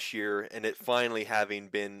anticipation this year, and it finally having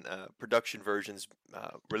been production versions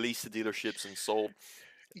released to dealerships and sold.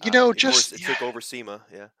 Of course, it took over SEMA.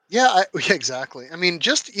 Yeah, exactly. I mean,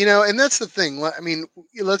 and that's the thing. I mean,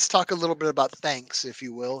 let's talk a little bit about thanks, if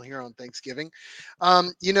you will, here on Thanksgiving.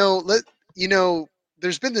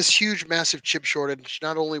 There's been this huge, massive chip shortage,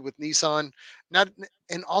 not only with Nissan,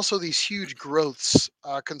 and also these huge growths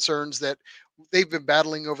concerns that they've been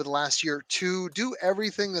battling over the last year to do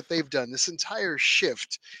everything that they've done. This entire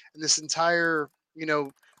shift and this entire,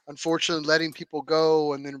 unfortunately letting people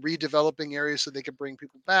go and then redeveloping areas so they can bring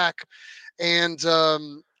people back, and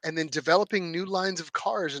then developing new lines of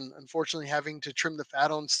cars, and unfortunately having to trim the fat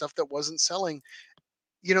on stuff that wasn't selling.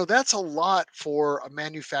 That's a lot for a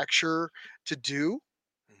manufacturer to do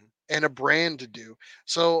and a brand to do.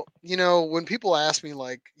 So, when people ask me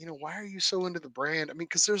like, why are you so into the brand? I mean,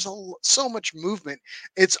 because there's so much movement.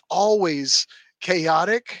 It's always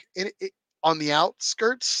chaotic. And on the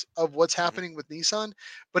outskirts of what's happening with Nissan,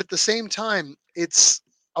 but at the same time, it's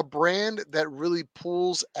a brand that really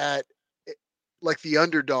pulls at like the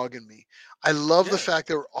underdog in me. I love the fact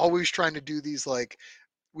that we're always trying to do these like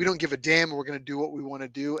we don't give a damn. We're going to do what we want to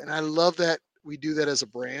do, and I love that we do that as a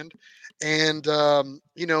brand. And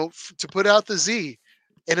to put out the Z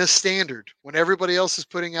in a standard when everybody else is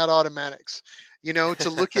putting out automatics, to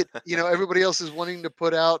look at everybody else is wanting to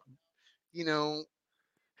put out you know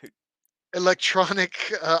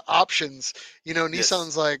electronic options.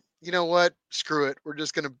 Nissan's like, you know what? Screw it. We're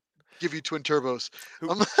just gonna give you twin turbos.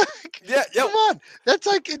 I'm like, come on. That's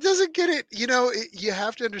like it doesn't get it. You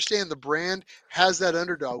have to understand the brand has that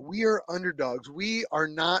underdog. We are underdogs. We are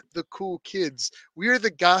not the cool kids. We are the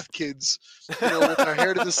goth kids. With our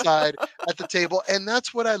hair to the side at the table, and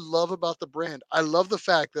that's what I love about the brand. I love the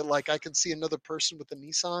fact that like I can see another person with a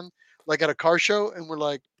Nissan like at a car show, and we're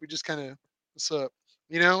like, we just kind of, what's up?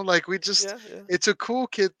 Like we just it's a cool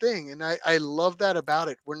kid thing, and I love that about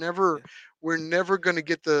it. We're never going to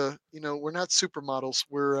get the, we're not supermodels.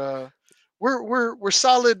 We're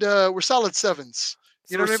solid sevens.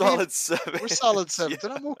 You know what I mean? We're solid sevens,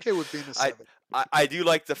 and I'm okay with being a seven. I do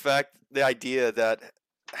like the idea that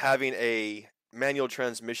having a manual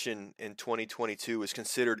transmission in 2022 is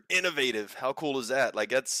considered innovative. How cool is that? Like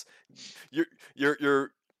that's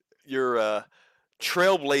you're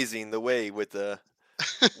trailblazing the way with the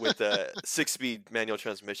 6-speed manual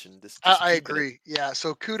transmission. I agree. Yeah.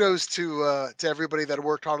 So kudos to everybody that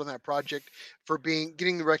worked hard on that project for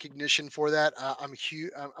getting the recognition for that. I'm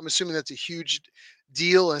assuming that's a huge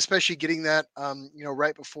deal, and especially getting that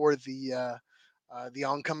right before the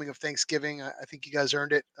oncoming of Thanksgiving. I think you guys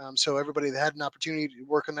earned it. So everybody that had an opportunity to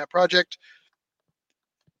work on that project,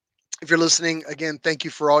 if you're listening again, thank you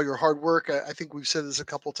for all your hard work. I think we've said this a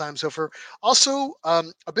couple times so far. Also,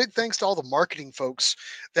 a big thanks to all the marketing folks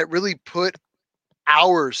that really put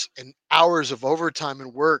hours and hours of overtime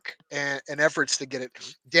and work and efforts to get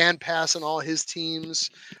it. Dan Pass and all his teams,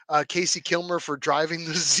 Casey Kilmer for driving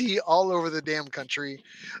the Z all over the damn country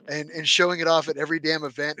and showing it off at every damn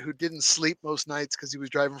event, who didn't sleep most nights because he was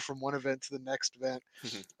driving from one event to the next event.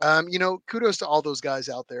 Kudos to all those guys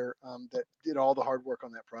out there that did all the hard work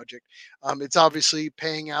on that project. It's obviously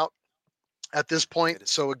paying out at this point.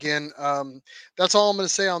 So again, that's all I'm going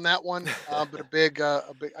to say on that one. But a big, I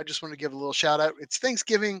just want to give a little shout out. It's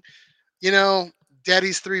Thanksgiving,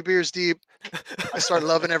 Daddy's 3 beers deep. I start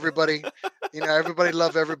loving everybody. Everybody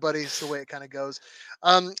love everybody. It's the way it kind of goes.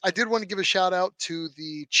 I did want to give a shout out to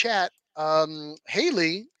the chat.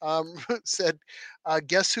 Haley said,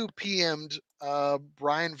 guess who PM'd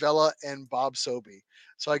Brian Vella and Bob Sobey?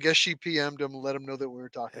 So I guess she PM'd him and let him know that we were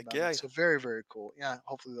talking about it. So very, very cool. Yeah,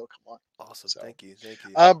 hopefully they'll come on. Awesome. So, thank you.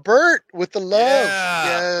 Bert with the love.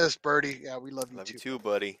 Yes, Bertie. Yeah, we love you too. Love you too,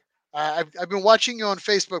 buddy. I've been watching you on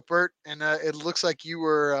Facebook, Bert, and it looks like you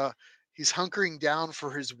were he's hunkering down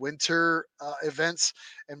for his winter events,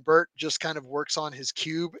 and Bert just kind of works on his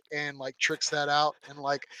cube and like tricks that out. And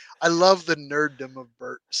like I love the nerddom of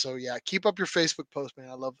Bert. So yeah, keep up your Facebook post, man.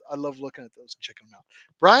 I love looking at those and checking them out.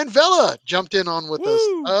 Brian Vella jumped in on with us.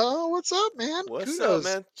 Oh, what's up, man? What's up,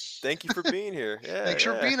 man? Thank you for being here. Yeah, thanks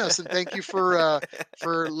for being us, and thank you for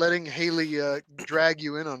letting Haley drag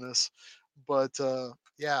you in on this. But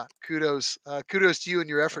yeah, kudos to you and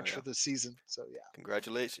your efforts for the season. So yeah,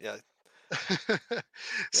 congratulations. Yeah.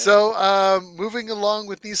 So moving along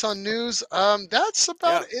with Nissan news, that's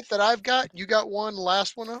about it that I've got. You got one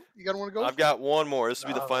last one up? You got one to go? I've got one more. This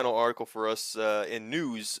will be the final article for us in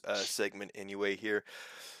news segment anyway here.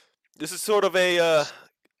 This is sort of a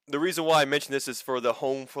the reason why I mentioned this is for the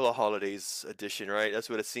Home for the Holidays edition, right? That's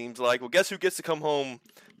what it seems like. Well, guess who gets to come home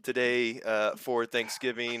today for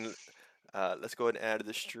Thanksgiving? Let's go ahead and add to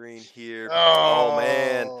the stream here. Oh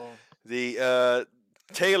man, the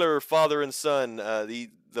Taylor father and son, the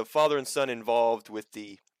father and son involved with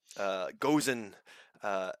the Gozen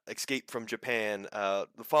escape from Japan.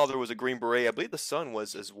 The father was a Green Beret. I believe the son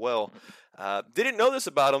was as well. Didn't know this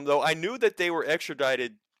about him though. I knew that they were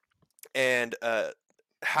extradited and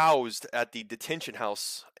housed at the detention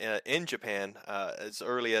house in Japan as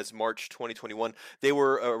early as March 2021. They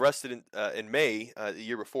were arrested in May the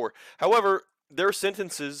year before. However, their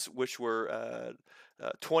sentences, which were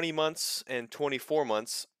 20 months and 24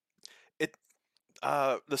 months,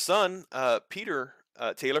 the son, Peter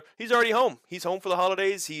Taylor, he's already home. He's home for the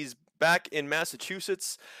holidays. He's back in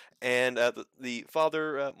Massachusetts. And the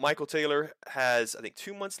father, Michael Taylor, has, I think,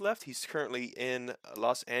 2 months left. He's currently in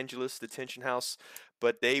Los Angeles detention house.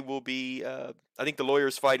 But they will be, I think the lawyer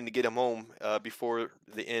is fighting to get him home before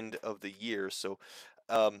the end of the year. So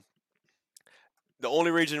The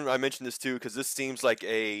only reason I mentioned this too, because this seems like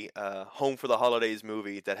a Home for the Holidays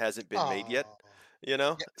movie that hasn't been made yet. Oh. You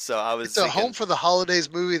know, Yeah. so I was It's a Home thinking, for the Holidays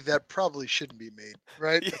movie that probably shouldn't be made,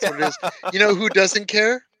 right? That's what it is. yeah, You know who doesn't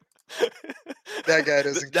care? That guy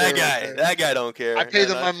doesn't care right there. that guy don't I care. pay No,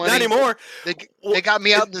 them my not money. anymore. Well, They got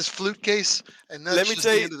me out in this flute case, and let that's me just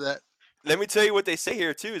tell the you, end of that. let me tell you what they say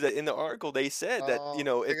here too. That in the article they said that They're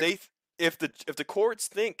gonna, if the courts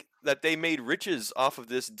think that they made riches off of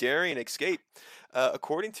this daring escape,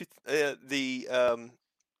 according to the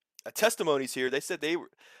testimonies here, they said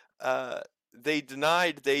they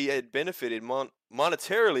denied they had benefited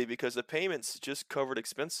monetarily because the payments just covered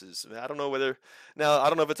expenses. I don't know whether now I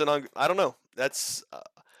don't know if it's I don't know. That's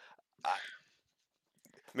I-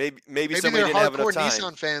 maybe maybe somebody they're didn't have enough hardcore time.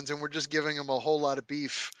 Nissan fans, and we're just giving them a whole lot of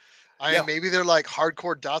beef. Yeah, Maybe they're like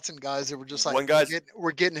hardcore Datsun guys that were just like, one guy's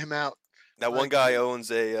we're getting him out. that one Like, guy owns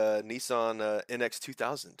a Nissan NX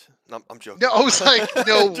 2000. No, I'm no, joking. I was like,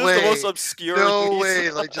 no Just the most way, obscure no Nissan. way,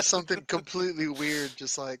 like just something completely weird,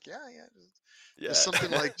 just like just Yeah. something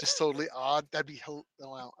like just totally odd. That'd be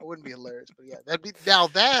well, I wouldn't be hilarious, but yeah, that'd be now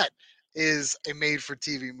that is a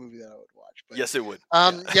made-for-TV movie that I would watch. But Yes, it would.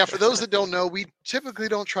 Yeah. yeah, for those that don't know, we typically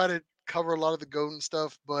don't try to cover a lot of the Golden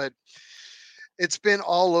stuff, but it's been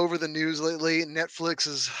all over the news lately.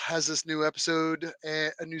 Netflix has this new episode,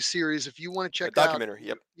 a new series. If you want to A check out documentary.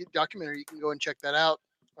 Yep. documentary, you can go and check that out.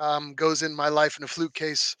 Goes in My Life in a Flute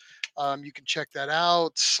Case. You can check that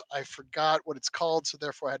out. I forgot what it's called, so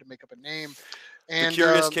therefore I had to make up a name. The And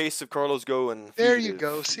Curious Case of Carlos Ghosn, there you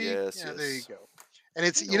go. Fugitive. See, Yes, yeah, there you yes. go. And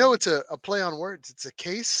it's You know. it's a play on words. It's a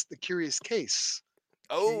case, the curious case.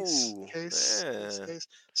 Oh, Case, yeah. case.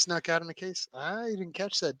 Snuck out in a case. Ah, you didn't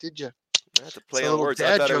catch that, did you? I have to It's play a on little words. I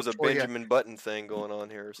dad thought it joke was a for you. Benjamin Button thing going on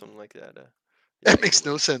here or something like that. Yeah, That yeah. makes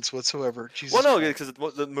no sense whatsoever. Well, Jesus no, Christ. because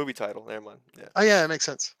it's the movie title. Never mind. Yeah. Oh yeah, it makes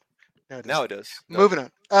sense. Yeah, it Now does. it does. Moving Okay.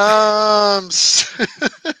 on.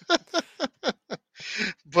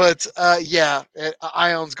 But yeah,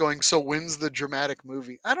 Ion's going. So when's the dramatic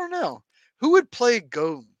movie? I don't know. Who would play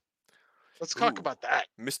Gone? Let's talk Ooh, about that.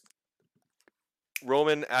 Miss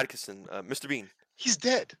Roman Atkinson, Mr. Bean. He's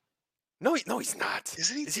dead. No, he's not.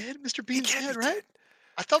 Isn't he Is dead? Mr. He Bean's can't dead, be right? dead.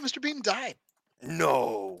 I thought Mr. Bean died.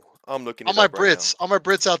 No, I'm looking All it my up right now. Brits, all my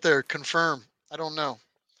Brits out there, confirm. I don't know.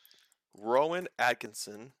 Rowan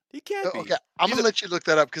Atkinson. He can't Okay, be. I'm gonna let you look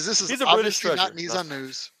that up because this is He's a British obviously not treasure. Nissan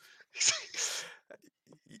News.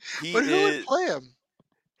 He But who would is. play him? I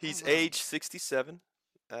He's don't know. age 67.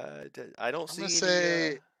 I don't I'm gonna see any.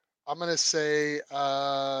 say I'm gonna say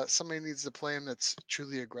somebody needs to play him that's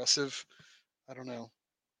truly aggressive. I don't know.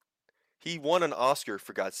 He won an Oscar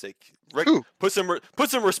for God's sake. Who? Put some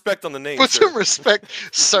respect on the name, Put sir. some respect,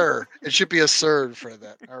 sir. It should be a sir in front of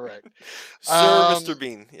that. All right. Sir Mr.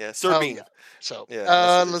 Bean. Yeah, Sir Bean. Yeah. So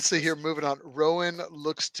Yeah, let's see here. Moving on. Rowan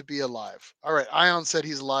looks to be alive. All right. Ion said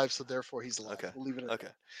he's alive, so therefore he's alive. Okay. We'll leave it at Okay.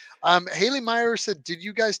 that. Haley Meyer said, "Did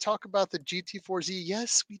you guys talk about the GT4Z?"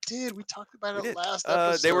 Yes, we did. We talked about it last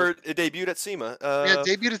episode. It debuted at SEMA. Yeah,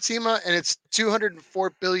 debuted at SEMA, and it's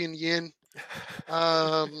 204 billion yen.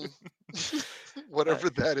 Whatever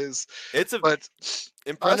that is. It's but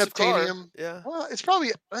impressive car. Yeah. Well, it's probably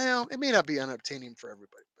it may not be unobtainium for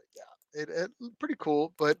everybody, but yeah, it pretty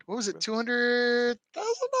cool. But what was it? $200,000.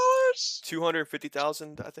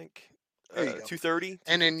 $250,000, I think. There you go. 230.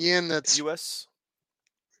 And in yen, that's US.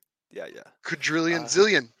 Yeah. Quadrillion,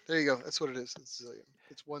 zillion. There you go. That's what it is. It's zillion.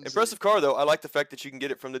 It's one. Impressive car though. I like the fact that you can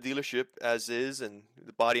get it from the dealership as is, and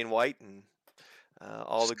the body in white, and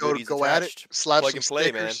all the goodies go attached. At it. Slap Plug some and play,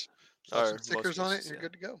 stickers. man. Slap some stickers on it, and you're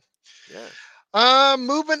good to go. Yeah.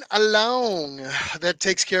 Moving along, that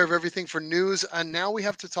takes care of everything for news. And now we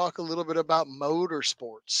have to talk a little bit about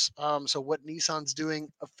motorsports. So what Nissan's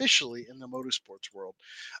doing officially in the motorsports world.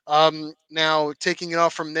 Now taking it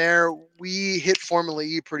off from there, we hit Formula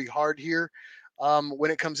E pretty hard here when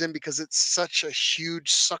it comes in because it's such a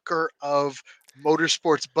huge sucker of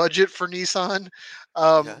motorsports budget for Nissan.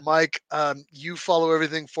 Mike, you follow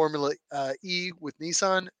everything Formula E with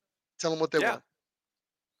Nissan. Tell them what they want.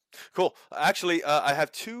 Cool. Actually, I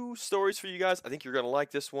have two stories for you guys. I think you're going to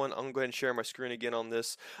like this one. I'm going to go ahead and share my screen again on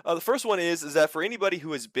this. The first one is that for anybody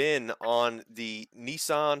who has been on the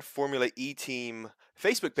Nissan Formula E team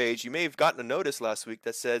Facebook page, you may have gotten a notice last week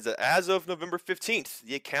that says that as of November 15th,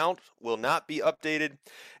 the account will not be updated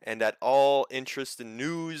and that all interest and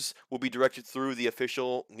news will be directed through the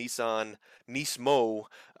official Nissan Nismo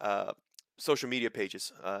social media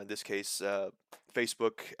pages. In this case,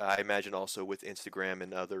 Facebook, I imagine also with Instagram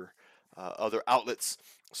and other outlets.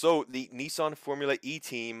 So the Nissan Formula E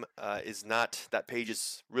team is not, that page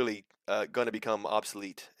is really going to become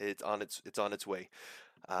obsolete. It's on its way.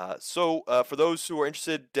 So for those who are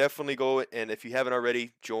interested, definitely go, and if you haven't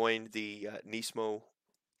already, join the Nismo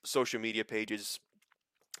social media pages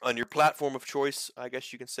on your platform of choice, I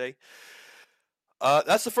guess you can say.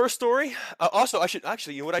 That's the first story. Also, I should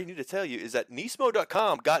actually, what I need to tell you is that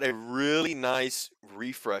Nismo.com got a really nice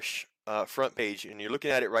refresh front page, and you're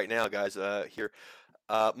looking at it right now, guys. Here,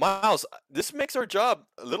 Miles, this makes our job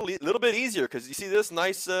a little bit easier because you see this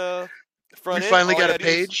nice We front end. finally All you got a gotta do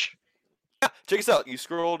is, page yeah, check this out. You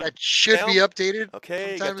scroll that should be down. updated from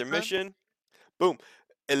Okay, you got time to their time. mission. Boom.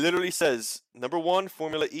 It literally says number 1,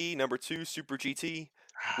 Formula E, number 2, Super GT,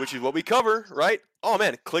 which is what we cover, right? Oh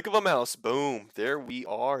man, click of a mouse. Boom. There we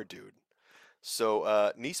are, dude. So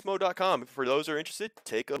Nismo.com, for those who are interested,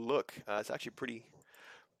 take a look. It's actually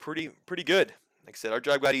pretty good. Like I said, our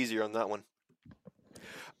job got easier on that one.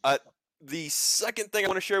 The second thing I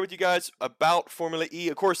want to share with you guys about Formula E,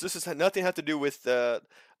 of course, this has nothing to do with,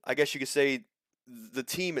 I guess you could say, the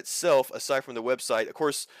team itself, aside from the website. Of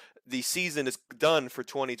course, the season is done for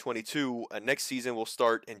 2022. Next season will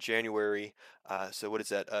start in January. So what is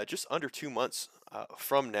that? Just under 2 months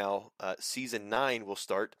from now, season 9 will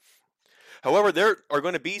start. However, there are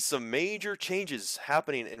going to be some major changes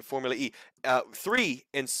happening in Formula E. Three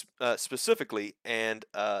in specifically, and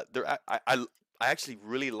I actually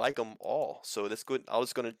really like them all. So that's good. I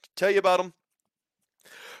was going to tell you about them.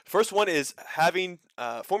 First one is having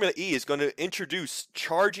Formula E is going to introduce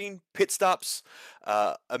charging pit stops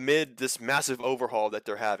amid this massive overhaul that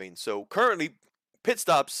they're having. So currently, pit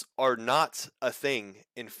stops are not a thing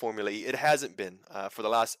in Formula E. It hasn't been for the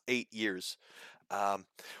last 8 years.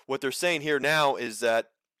 What they're saying here now is that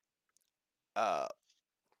uh,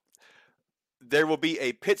 there will be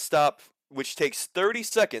a pit stop which takes 30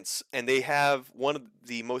 seconds, and they have one of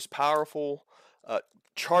the most powerful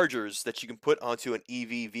chargers that you can put onto an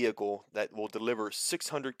EV vehicle that will deliver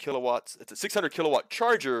 600 kilowatts. It's a 600 kilowatt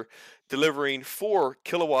charger delivering 4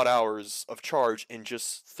 kilowatt hours of charge in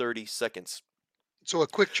just 30 seconds. So a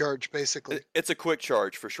quick charge, basically. It's a quick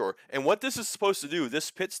charge for sure. And what this is supposed to do,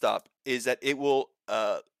 this pit stop, is that it will,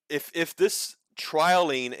 if this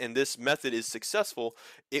trialing and this method is successful,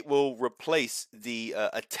 it will replace the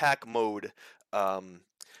attack mode.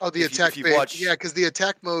 Oh, the attack mode. Yeah, because the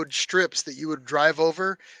attack mode strips that you would drive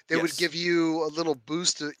over, they would give you a little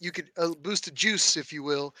boost. You could boost of juice, if you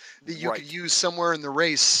will, that you could use somewhere in the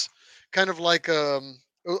race. Kind of like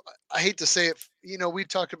I hate to say it. You know, we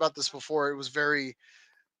talked about this before. It was very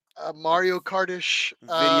Mario Kartish,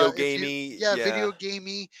 video gamey. Yeah, video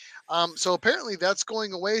gamey. So apparently that's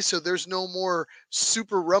going away. So there's no more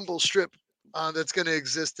Super Rumble strip that's going to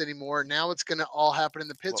exist anymore. Now it's going to all happen in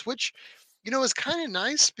the pits, which you know is kind of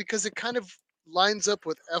nice because it kind of lines up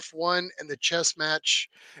with F1 and the chess match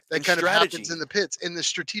that kind of happens in the pits in the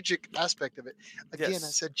strategic aspect of it. Again, I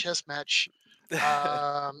said chess match.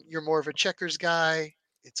 You're more of a checkers guy.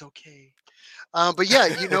 It's okay. But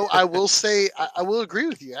yeah, you know, I will say I will agree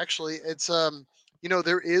with you. Actually, it's you know,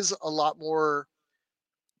 there is a lot more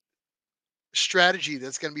strategy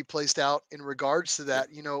that's going to be placed out in regards to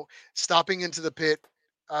that. You know, stopping into the pit,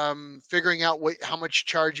 figuring out how much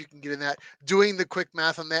charge you can get in that, doing the quick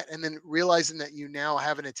math on that, and then realizing that you now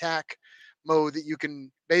have an attack mode that you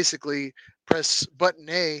can basically press button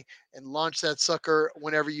A and launch that sucker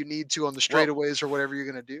whenever you need to on the straightaways or whatever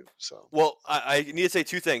you're going to do. So, well, I need to say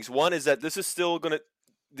two things. One is that this is still going to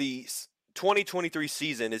the 2023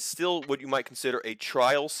 season is still what you might consider a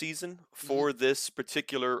trial season for this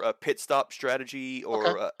particular pit stop strategy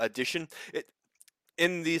or addition.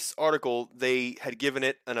 In this article, they had given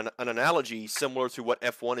it an analogy similar to what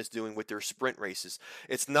F1 is doing with their sprint races.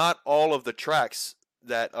 It's not all of the tracks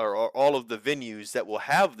that are all of the venues that will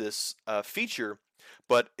have this feature,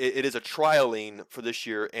 but it is a trialing for this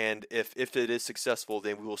year, and if it is successful,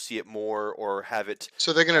 then we will see it more or have it.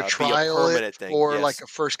 So they're going to trial it for like a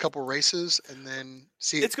first couple races, and then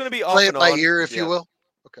see. It's going to be play off it by ear, if you will.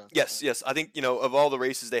 Okay. Yes. I think, you know, of all the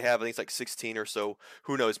races they have, I think it's like 16 or so.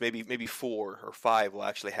 Who knows? Maybe 4 or 5 will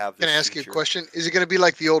actually have this. Can I ask you a question? Is it going to be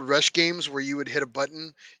like the old Rush games where you would hit a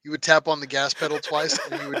button, you would tap on the gas pedal twice,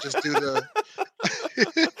 and you would just do the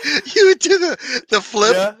you would do the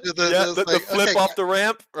flip, the flip off the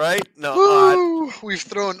ramp, right? No, woo, we've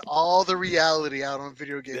thrown all the reality out on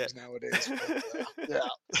video games nowadays.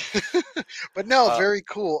 But no, very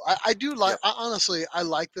cool. I do like. Honestly, I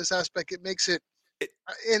like this aspect. It makes it,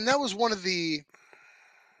 and that was one of the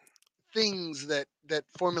things that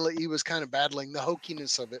Formula E was kind of battling, the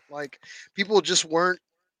hokiness of it. Like people just weren't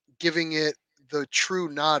giving it the true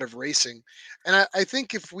nod of racing. And I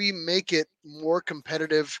think if we make it more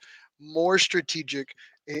competitive, more strategic,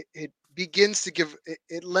 it begins to give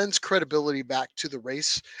it lends credibility back to the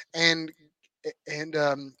race and and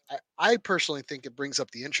I personally think it brings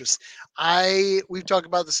up the interest. We've talked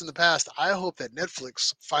about this in the past. I hope that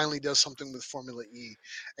Netflix finally does something with Formula E,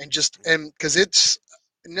 and because it's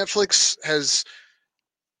Netflix has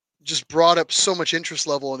just brought up so much interest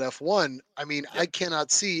level in F1. I mean, Yep. I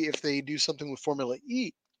cannot see if they do something with Formula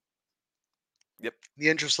E. Yep. The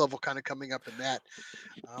interest level kind of coming up in that.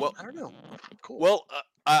 Well, I don't know. Cool. Well,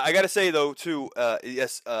 I got to say though too.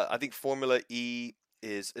 Yes, I think Formula E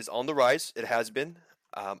is on the rise. It has been.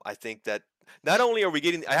 I think that not only are we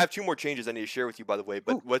getting, I have two more changes I need to share with you, by the way.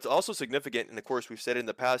 But Ooh. what's also significant, and of course we've said it in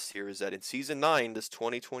the past here, is that in season 9, this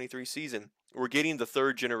 2023 season, we're getting the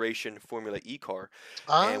third generation Formula E car,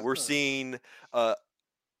 and we're seeing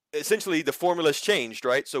essentially the formula's changed,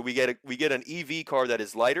 right? So we get an EV car that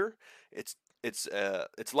is lighter. It's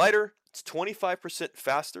lighter. It's 25%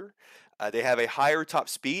 faster. They have a higher top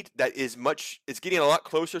speed that is much. It's getting a lot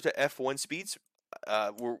closer to F1 speeds.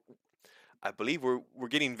 I believe we're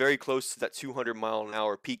getting very close to that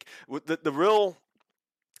 200-mile-an-hour peak. The real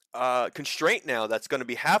constraint now that's going to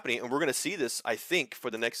be happening, and we're going to see this, I think,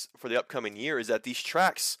 for the upcoming year, is that these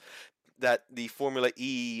tracks that the Formula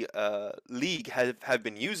E league have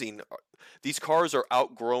been using, these cars are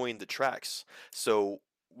outgrowing the tracks. So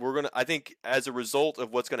I think as a result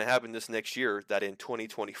of what's going to happen this next year, that in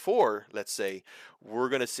 2024, let's say, we're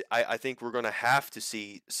going to see, I think we're going to have to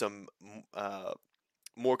see some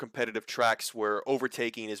more competitive tracks where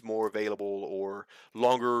overtaking is more available, or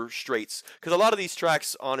longer straights, because a lot of these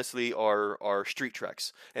tracks honestly are street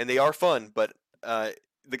tracks, and they are fun, but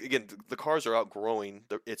again, the cars are outgrowing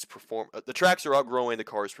the tracks are outgrowing the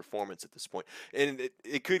car's performance at this point, and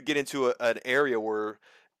it could get into an area where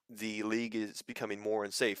the league is becoming more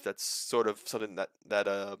unsafe. That's sort of something that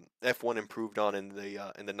F1 improved on in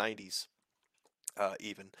the 90s,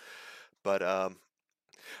 even. But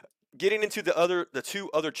getting into the two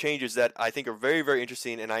other changes that I think are very, very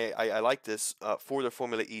interesting, and I like this for the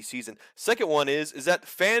Formula E season. Second one is that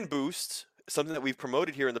Fan Boost, something that we've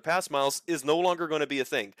promoted here in the past, Miles, is no longer going to be a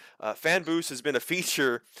thing. Fan Boost has been a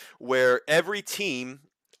feature where every team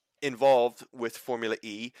involved with Formula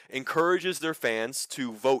E encourages their fans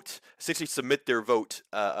to vote, essentially submit their vote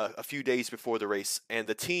a few days before the race, and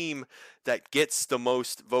the team that gets the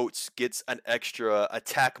most votes gets an extra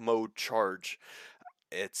attack mode charge.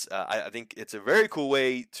 I think it's a very cool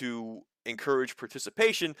way to encourage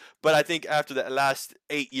participation, but I think after the last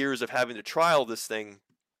 8 years of having to trial this thing,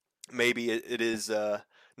 maybe it is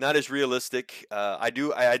not as realistic. I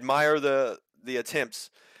admire the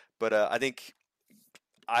attempts, but I think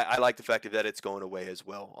I like the fact that it's going away as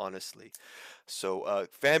well, honestly. So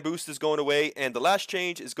Fan Boost is going away, and the last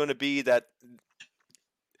change is going to be that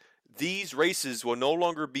these races will no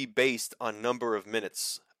longer be based on number of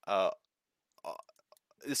minutes.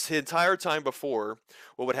 This entire time before,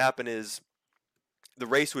 what would happen is the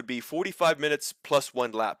race would be 45 minutes plus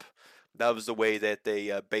one lap. That was the way that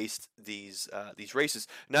they based these races.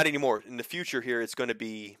 Not anymore. In the future here, it's going to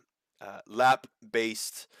be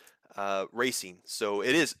lap-based racing. So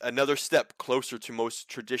it is another step closer to most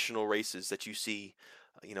traditional races that you see,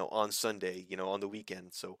 on Sunday, on the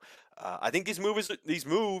weekend. So I think these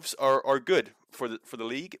moves are good for the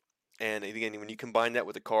league. And again, when you combine that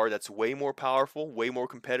with a car that's way more powerful, way more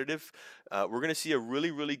competitive, we're going to see a really,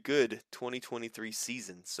 really good 2023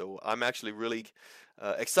 season. So I'm actually really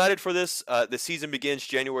excited for this. The season begins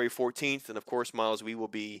January 14th. And of course, Miles, we will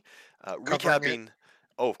be recapping.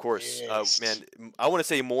 Oh, of course. Yes. Man, I want to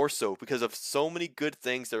say more so because of so many good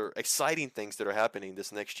things that are exciting things that are happening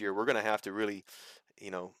this next year. We're going to have to really,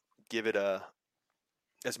 give it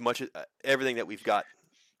as much everything that we've got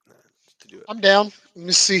to do it. I'm down. Let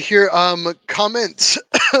me see here. Comments.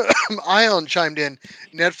 Ion chimed in.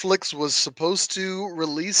 Netflix was supposed to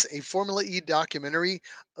release a Formula E documentary,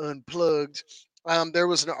 Unplugged. There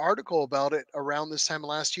was an article about it around this time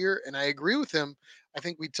last year, and I agree with him. I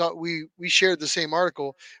think we shared the same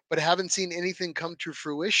article, but haven't seen anything come to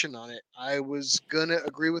fruition on it. I was gonna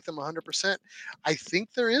agree with him 100%. I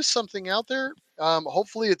think there is something out there.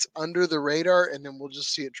 Hopefully, it's under the radar, and then we'll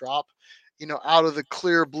just see it drop, out of the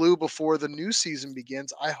clear blue before the new season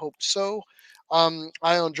begins. I hope so.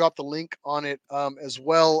 Ion dropped the link on it as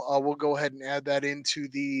well. We'll go ahead and add that into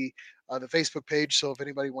the Facebook page. So if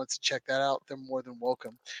anybody wants to check that out, they're more than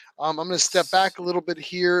welcome. I'm going to step back a little bit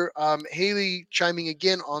here. Haley chiming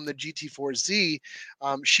again on the GT4Z.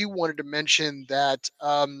 She wanted to mention that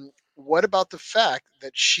what about the fact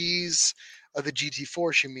that she's the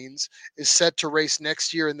GT4, she means, is set to race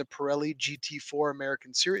next year in the Pirelli GT4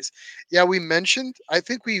 American Series. Yeah, we mentioned, I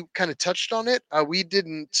think we kind of touched on it. We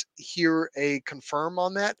didn't hear a confirm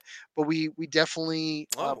on that, but we definitely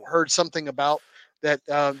heard something about that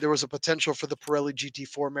there was a potential for the Pirelli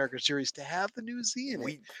GT4 American Series to have the new Z in it.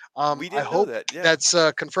 We I didn't know hope that. Yeah, that's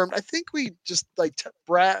confirmed. I think we just like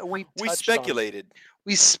we we touched on it. speculated.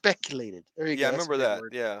 We speculated. There you Yeah, I go. That's a remember good that.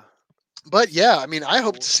 word. Yeah. But yeah, I mean, I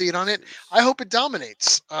hope to see it on it. I 400 hope it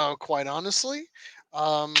dominates. Quite honestly.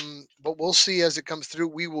 But we'll see as it comes through.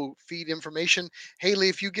 We will feed information. Haley,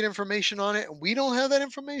 if you get information on it and we don't have that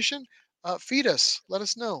information, feed us. Let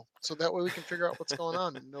us know so that way we can figure out what's going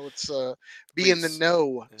on and know it's be in the Please.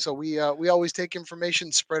 know. Yeah. So we always take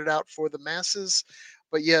information, spread it out for the masses.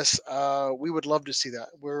 But yes, we would love to see that.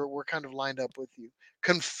 We're kind of lined up with you.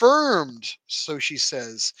 Confirmed, so she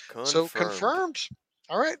says. So Confirmed. confirmed.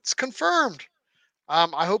 All right, it's confirmed.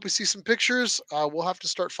 I hope we see some pictures. We'll have to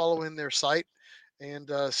start following their site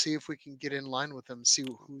and see if we can get in line with them. See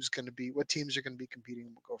who's going to be, what teams are going to be competing.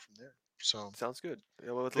 And we'll go from there. So Sounds good.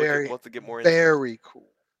 Yeah, we'll have to look at. very, We'll have to get more into it. very cool.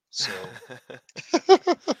 So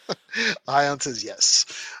Ion says yes.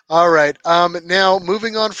 All right. Now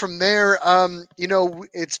moving on from there.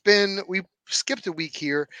 It's been we skipped a week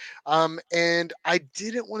here, and I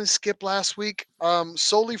didn't want to skip last week,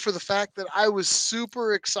 solely for the fact that I was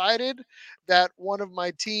super excited that one of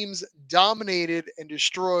my teams dominated and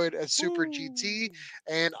destroyed at Super GT,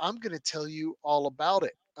 and I'm going to tell you all about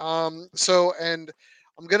it. And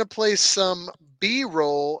I'm gonna play some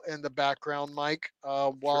B-roll in the background, Mike,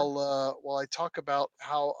 Sure. while I talk about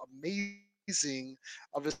how amazing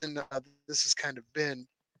of a season this has kind of been.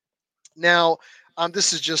 Now,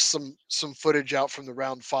 this is just some footage out from the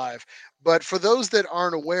round five. But for those that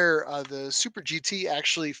aren't aware, the Super GT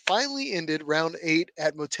actually finally ended round 8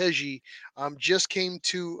 at Motegi. Just came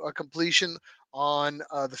to a completion on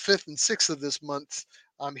the 5th and 6th of this month,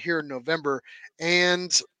 here in November,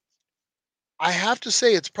 and I have to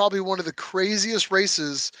say it's probably one of the craziest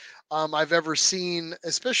races I've ever seen,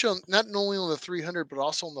 especially not only on the 300 but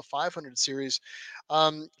also on the 500 series.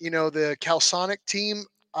 The Calsonic team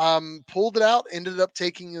pulled it out, ended up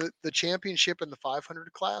taking the championship in the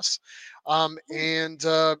 500 class, and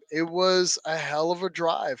it was a hell of a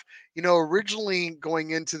drive. Originally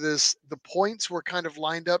going into this, the points were kind of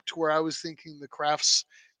lined up to where I was thinking the Craft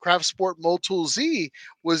Sport Motul Z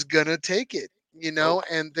was gonna take it. Oh,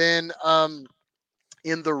 And then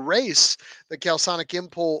in the race, the Calsonic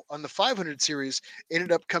Impul on the 500 series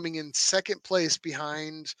ended up coming in second place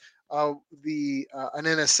behind the an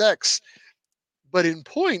NSX, but in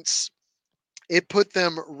points, it put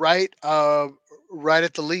them right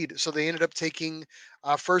at the lead. So they ended up taking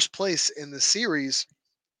first place in the series,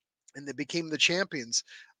 and they became the champions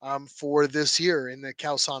for this year in the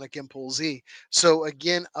Calsonic Impulse Z. So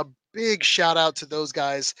again, a big shout out to those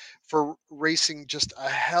guys for racing just a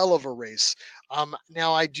hell of a race.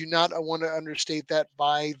 Now, I do not want to understate that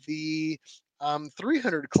by the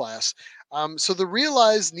 300 class. So the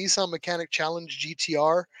Realized Nissan Mechanic Challenge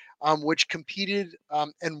GTR, which competed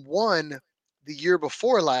and won the year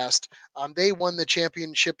before last, they won the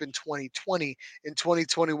championship in 2020. In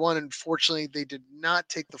 2021, unfortunately, they did not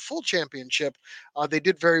take the full championship. They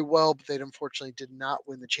did very well, but they unfortunately did not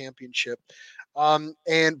win the championship.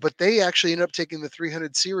 But they actually ended up taking the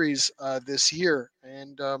 300 series this year.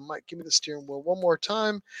 And Mike, give me the steering wheel one more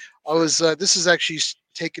time. I sure. was This is actually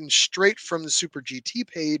taken straight from the Super GT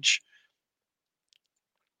page,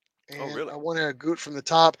 Oh, and really? I want to go it from the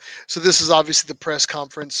top. So this is obviously the press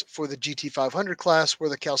conference for the GT500 class, where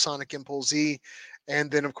the Calsonic Impulse Z, and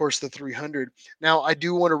then of course the 300. Now I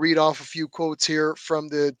do want to read off a few quotes here from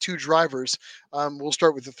the two drivers. We'll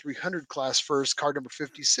start with the 300 class first. Car number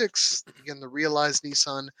 56, again the Realized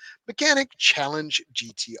Nissan Mechanic Challenge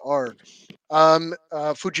GTR.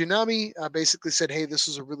 Fujinami basically said, "Hey, this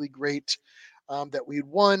is a really great." That we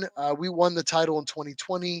won. We won the title in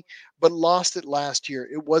 2020, but lost it last year.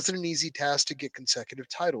 It wasn't an easy task to get consecutive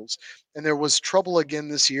titles, and there was trouble again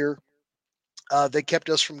this year. They kept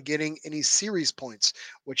us from getting any series points,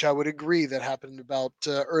 which I would agree that happened about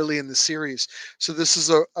early in the series. So this is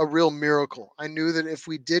a real miracle. I knew that if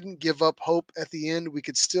we didn't give up hope at the end, we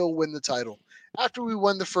could still win the title. After we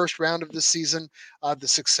won the first round of the season, the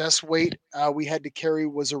success weight we had to carry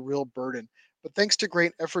was a real burden. But thanks to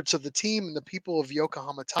great efforts of the team and the people of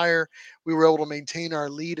Yokohama Tire, we were able to maintain our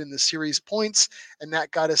lead in the series points, and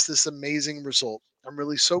that got us this amazing result. I'm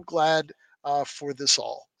really so glad for this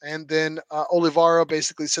all. And then Olivara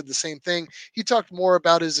basically said the same thing. He talked more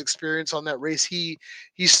about his experience on that race. He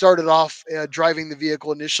started off driving the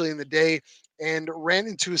vehicle initially in the day and ran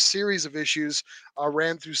into a series of issues.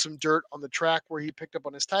 Ran through some dirt on the track where he picked up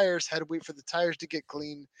on his tires. Had to wait for the tires to get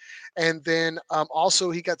clean, and then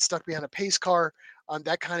also he got stuck behind a pace car.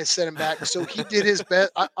 That kind of set him back. So he did his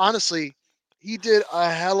best. Honestly, He did a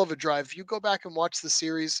hell of a drive. If you go back and watch the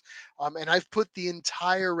series, and I've put the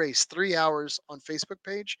entire race, 3 hours, on Facebook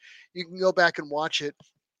page. You can go back and watch it.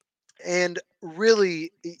 And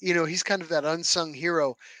really, he's kind of that unsung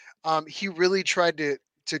hero. He really tried to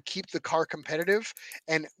keep the car competitive,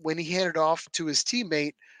 and when he handed off to his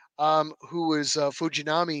teammate, who was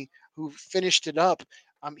Fujinami, who finished it up,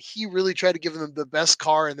 he really tried to give him the best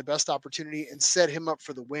car and the best opportunity and set him up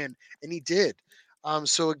for the win, and he did.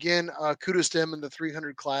 So again, kudos to him in the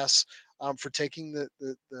 300 class, for taking the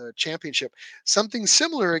championship. Something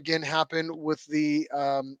similar again happened with the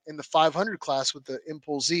in the 500 class with the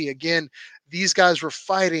Impulse Z. Again, these guys were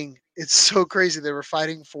fighting. It's so crazy. They were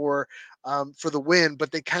fighting for the win,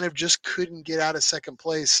 but they kind of just couldn't get out of second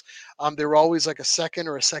place. They were always like a second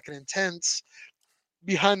or a second and tenths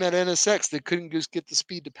behind that NSX. They couldn't just get the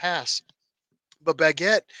speed to pass. But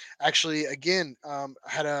Baguette actually, again,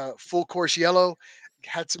 had a full course yellow,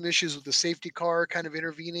 had some issues with the safety car kind of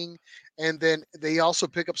intervening. And then they also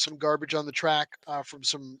pick up some garbage on the track from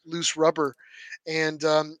some loose rubber. And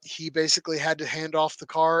he basically had to hand off the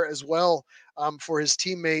car as well, for his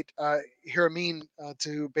teammate, Hiramin,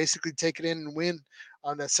 to basically take it in and win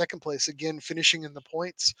on that second place, again, finishing in the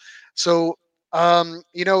points. So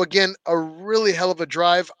again, a really hell of a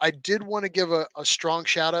drive. I did want to give a strong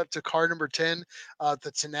shout out to car number 10,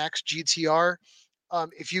 the Tenax GTR.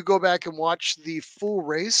 If you go back and watch the full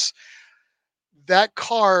race, that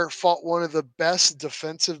car fought one of the best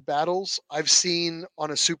defensive battles I've seen on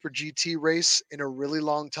a Super GT race in a really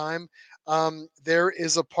long time. There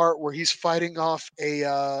is a part where he's fighting off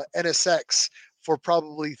a NSX for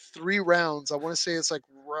probably 3 rounds. I want to say it's like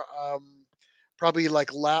probably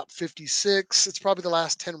like lap 56. It's probably the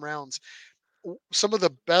last 10 rounds. Some of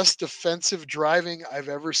the best defensive driving I've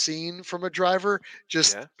ever seen from a driver,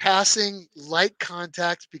 just passing light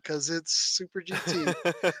contact because it's Super GT.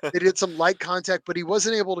 They did some light contact, but he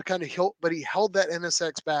wasn't able to kind of but he held that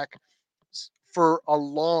NSX back for a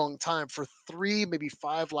long time, for 3, maybe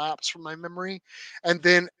 5 laps from my memory. And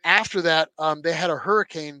then after that, they had a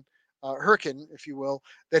hurricane, if you will,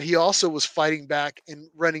 that he also was fighting back and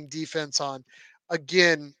running defense on.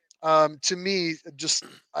 Again, to me, just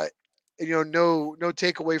no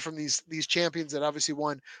takeaway from these champions that obviously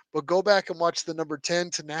won, but go back and watch the number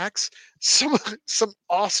 10 to Nax. Some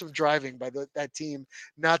awesome driving by that team,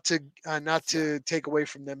 not to take away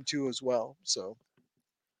from them too as well. So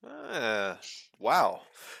wow.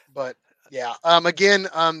 But yeah, again,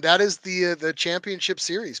 that is the championship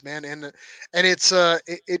series, man, and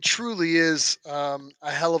it truly is a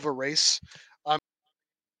hell of a race.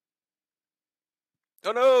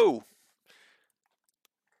 Oh no,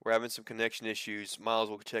 we're having some connection issues. Miles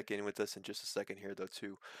will check in with us in just a second here, though,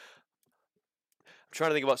 too. I'm trying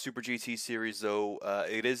to think about Super GT Series, though.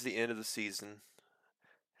 It is the end of the season,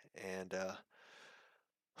 and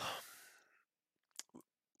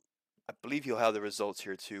I believe you'll have the results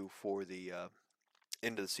here too for the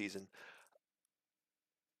end of the season.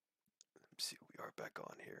 Let's see, we are back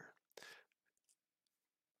on here.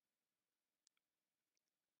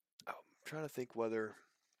 Oh, I'm trying to think whether.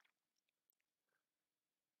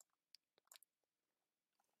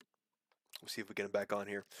 We'll see if we get him back on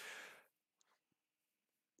here.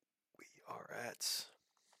 We are at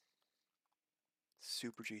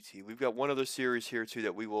Super GT. We've got one other series here too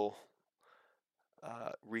that we will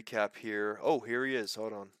recap here. Oh, here he is.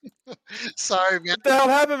 Hold on. Sorry, man. What the hell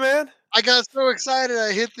happened, man? I got so excited.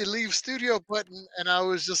 I hit the leave studio button, and I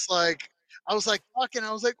was talking. I was like,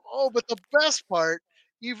 oh, but the best part,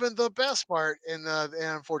 even the best part, and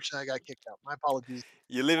unfortunately, I got kicked out. My apologies.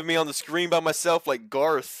 You're leaving me on the screen by myself like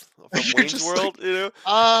Garth from Wayne's World, like, you know?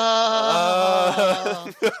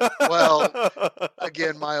 Well,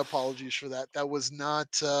 again, my apologies for that. That was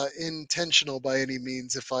not intentional by any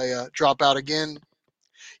means. If I drop out again,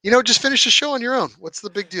 just finish the show on your own. What's the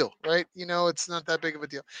big deal, right? It's not that big of a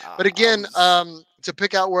deal. But again, to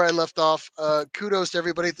pick out where I left off, kudos to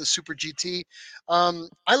everybody at the Super GT.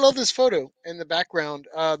 I love this photo in the background.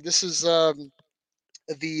 This is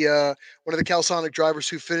the one of the Calsonic drivers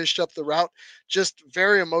who finished up the route. Just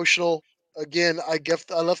very emotional. Again, I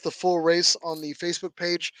left the full race on the Facebook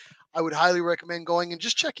page. I would highly recommend going and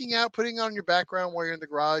just checking out, putting on your background while you're in the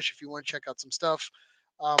garage if you want to check out some stuff.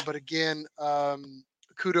 But again,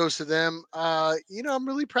 kudos to them. I'm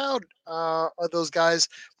really proud of those guys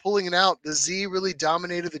pulling it out. The Z really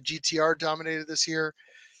dominated. The GTR dominated this year.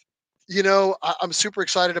 I'm super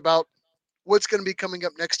excited about what's going to be coming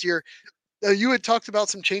up next year. You had talked about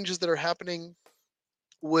some changes that are happening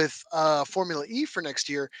with Formula E for next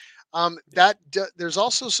year. There's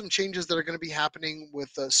also some changes that are going to be happening with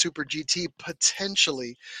Super GT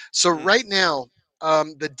potentially. So right now,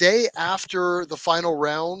 the day after the final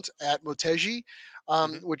round at Motegi,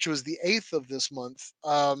 which was the 8th of this month,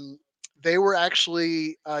 they were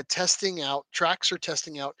actually testing out, tracks are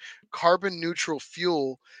testing out carbon neutral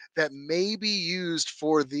fuel that may be used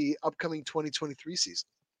for the upcoming 2023 season.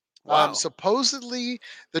 Wow. Supposedly,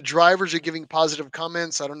 the drivers are giving positive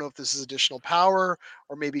comments. I don't know if this is additional power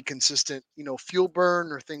or maybe consistent, fuel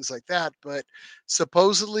burn or things like that. But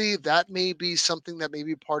supposedly, that may be something that may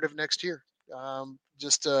be part of next year,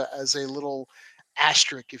 just as a little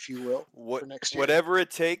asterisk, if you will, for next year. Whatever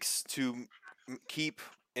it takes to keep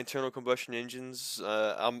internal combustion engines,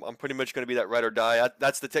 I'm pretty much going to be that ride or die.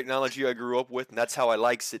 That's the technology I grew up with, and that's how I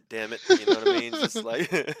likes it. Damn it, you know what I mean? Just like,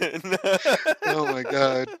 oh my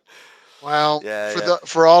god, wow. Yeah,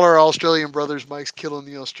 for all our Australian brothers, Mike's killing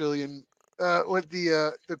the Australian with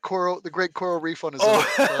the Great Coral Reef on his own.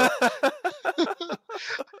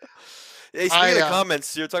 Hey, speaking of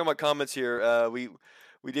comments, you're talking about comments here.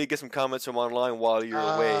 We did get some comments from online while you were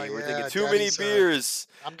away. We're thinking too many beers.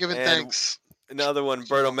 I'm giving thanks. Another one,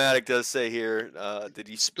 Bertomatic does say here, did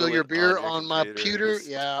you spill your beer on my pewter?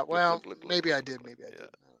 Yeah, well, maybe I did.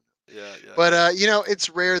 Yeah. But it's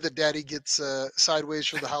rare that Daddy gets sideways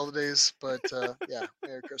for the holidays. But yeah,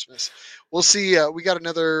 Merry Christmas. We'll see. We got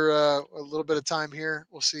another a little bit of time here.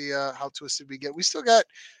 We'll see how twisted we get.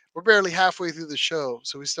 We're barely halfway through the show,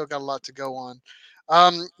 so we still got a lot to go on.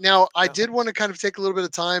 Now, I did want to kind of take a little bit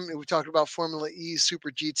of time, and we talked about Formula E, Super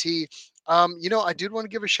GT. I did want to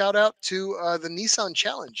give a shout out to the Nissan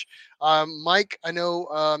Challenge. Mike, I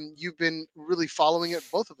know you've been really following it.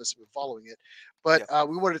 Both of us have been following it. But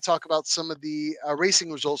we wanted to talk about some of the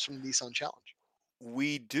racing results from the Nissan Challenge.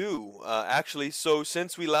 We do, actually. So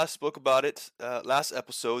since we last spoke about it last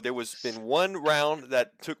episode, there was been one round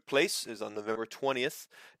that took place. Is on November 20th.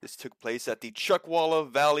 This took place at the Chuckwalla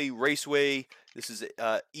Valley Raceway. This is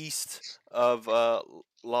east of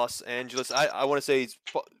Los Angeles. I want to say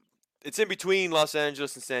it's in between Los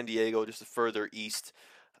Angeles and San Diego, just further east.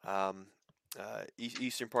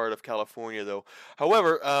 Eastern part of California, though.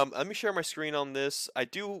 However, let me share my screen on this.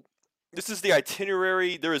 This is the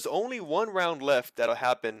itinerary. There is only one round left that'll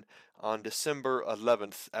happen on December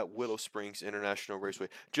 11th at Willow Springs International Raceway.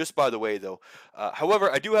 Just by the way, though.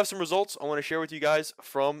 However, I do have some results I want to share with you guys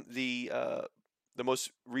from the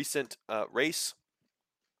most recent race.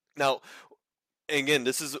 Now, again,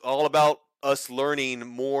 this is all about us learning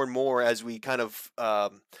more and more as we kind of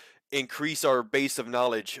increase our base of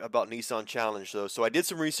knowledge about Nissan Challenge, though. So I did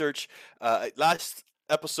some research. Last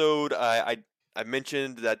episode, I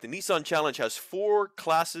mentioned that the Nissan Challenge has four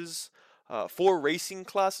racing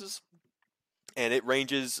classes, and it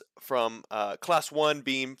ranges from Class 1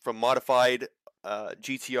 being from modified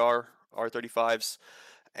GTR R35s,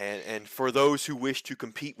 and for those who wish to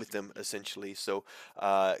compete with them, essentially. So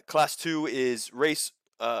Class 2 is race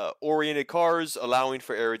oriented cars, allowing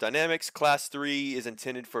for aerodynamics. Class 3 is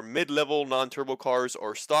intended for mid-level non-turbo cars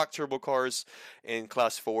or stock turbo cars, and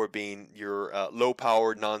Class 4 being your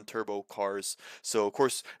low-powered non-turbo cars. So, of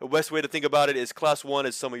course, the best way to think about it is Class 1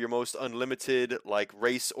 is some of your most unlimited, like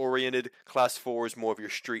race-oriented. Class 4 is more of your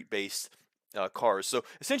street-based cars. So,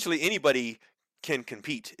 essentially, anybody can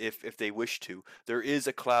compete if they wish to. There is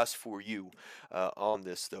a class for you on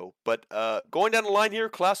this, though. But going down the line here,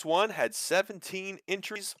 Class 1 had 17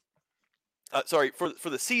 entries. For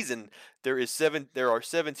the season, there are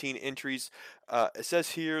 17 entries. It says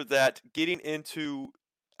here that getting into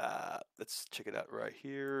let's check it out right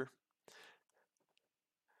here.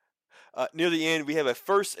 Near the end, we have a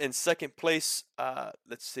first and second place.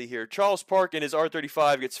 Let's see here. Charles Park in his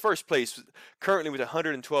R35 gets first place, currently with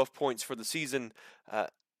 112 points for the season.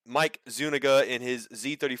 Mike Zuniga in his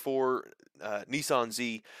Z34 Nissan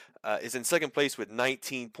Z is in second place with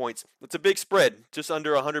 19 points. It's a big spread, just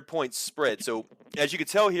under 100 points spread. So as you can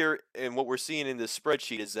tell here, and what we're seeing in this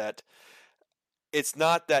spreadsheet is that it's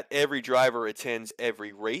not that every driver attends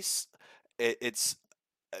every race. It's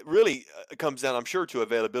really comes down, I'm sure, to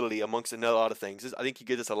availability amongst a lot of things. I think you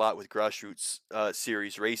get this a lot with grassroots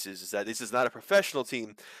series races, is that this is not a professional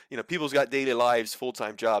team. People's got daily lives,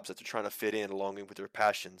 full-time jobs that they're trying to fit in along with their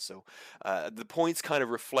passion. So the points kind of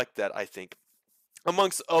reflect that, I think,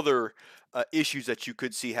 amongst other issues that you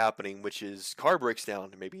could see happening, which is car breaks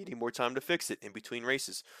down, maybe you need more time to fix it in between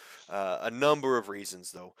races. A number of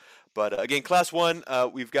reasons, though. But again, Class 1,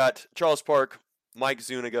 we've got Charles Park, Mike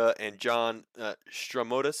Zuniga, and John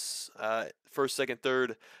Stramotis, first, second,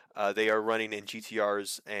 third. They are running in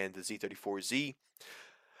GTRs and the Z34Z.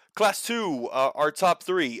 Class 2, our top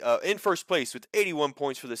three. In first place with 81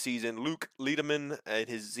 points for the season, Luke Lederman and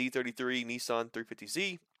his Z33 Nissan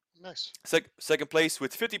 350Z. Nice. Second place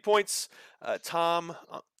with 50 points, Tom.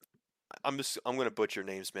 I'm going to butcher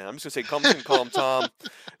names, man. I'm just going to call him Tom.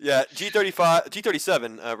 Yeah,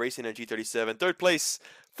 G37 racing at G37. Third place,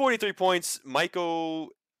 43 points. Michael,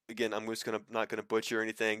 again, I'm just not going to butcher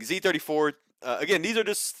anything. Z34. Again, these are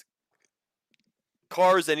just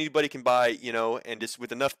cars that anybody can buy, and just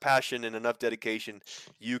with enough passion and enough dedication,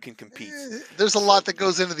 you can compete. There's a lot that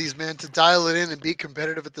goes into these, man, to dial it in and be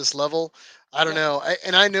competitive at this level. I don't know.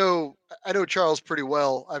 I know Charles pretty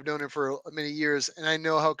well. I've known him for many years, and I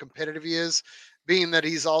know how competitive he is, being that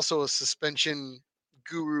he's also a suspension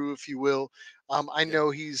guru, if you will. I know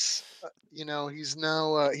he's he's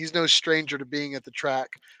no stranger to being at the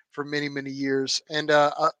track for many years, and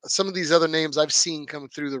some of these other names I've seen come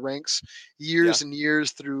through the ranks years and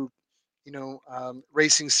years through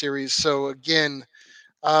racing series. So again,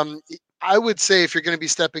 I would say if you're going to be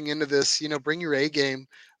stepping into this, bring your A game.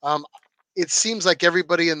 It seems like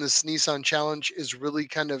everybody in this Nissan Challenge is really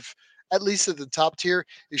kind of, at least at the top tier,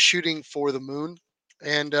 is shooting for the moon.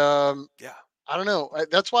 And I don't know.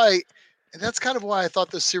 That's why, and that's kind of why I thought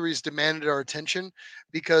this series demanded our attention,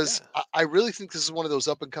 because I really think this is one of those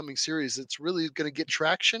up and coming series that's really going to get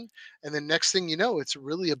traction. And then next thing you know, it's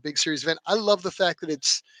really a big series event. I love the fact that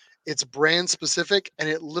it's brand specific, and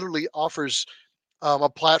it literally offers a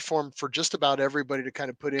platform for just about everybody to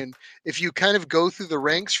kind of put in. If you kind of go through the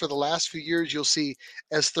ranks for the last few years, you'll see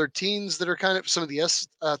S13s that are kind of some of the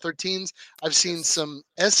S13s. I've seen some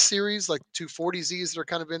S series like 240Zs that are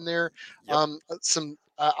kind of in there. Some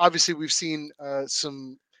obviously we've seen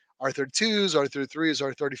some R32s,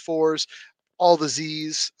 R33s, R34s, all the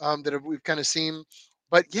Z's that we've kind of seen.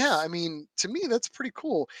 But yeah, I mean, to me, that's pretty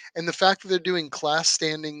cool. And the fact that they're doing class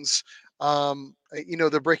standings,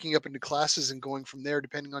 they're breaking up into classes and going from there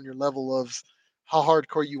depending on your level of how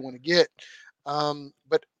hardcore you want to get.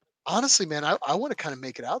 But honestly, man, I want to kind of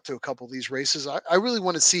make it out to a couple of these races. I really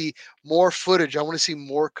want to see more footage. I want to see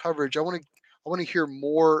more coverage. I want to hear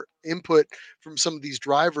more input from some of these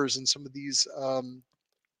drivers and some of these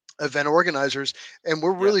event organizers, and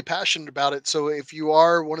we're really passionate about it. So if you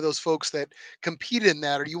are one of those folks that compete in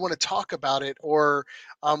that, or you want to talk about it, or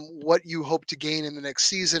what you hope to gain in the next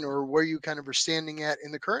season, or where you kind of are standing at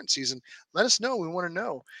in the current season, let us know. We want to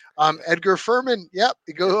know. Edgar Furman,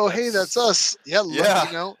 oh, hey, that's us.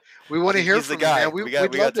 We want to hear from you, man.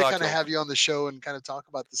 We'd love to kind of have you on the show and kind of talk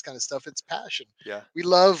about this kind of stuff. It's passion. We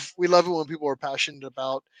love it when people are passionate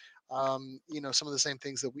about some of the same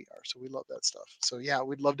things that we are. So we love that stuff. So yeah,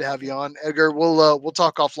 we'd love to have you on, Edgar. We'll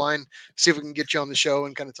talk offline, see if we can get you on the show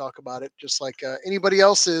and kind of talk about it, just like anybody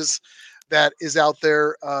else that is out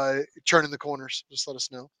there turning the corners. Just let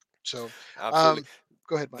us know. So absolutely.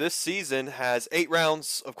 Go ahead, Mike. This season has 8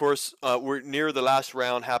 rounds. Of course, we're near the last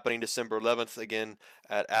round happening December 11th again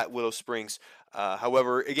at Willow Springs.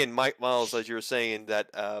 However, again, Miles, as you were saying,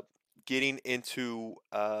 that getting into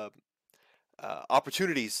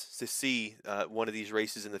opportunities to see one of these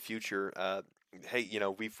races in the future. Hey,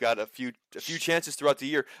 we've got a few chances throughout the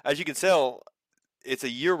year. As you can tell, it's a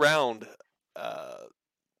year-round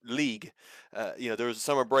league. There was a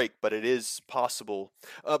summer break, but it is possible.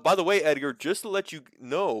 By the way, Edgar, just to let you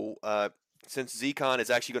know, since ZCon is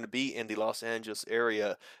actually going to be in the Los Angeles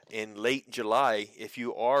area in late July, if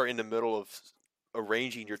you are in the middle of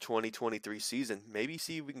arranging your 2023 season, maybe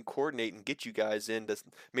see if we can coordinate and get you guys in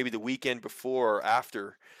maybe the weekend before or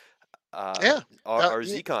after our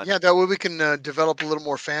ZCon. Yeah, that way we can develop a little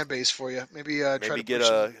more fan base for you. Maybe try to get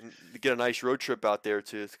a nice road trip out there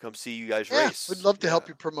to come see you guys race. We'd love to help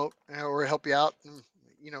you promote or help you out. And,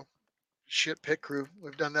 shit pit crew.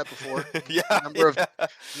 We've done that before.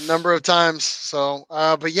 Number of times. So,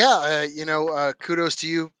 but yeah, kudos to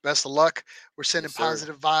you. Best of luck. We're sending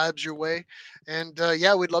positive vibes your way. And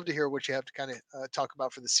we'd love to hear what you have to kind of talk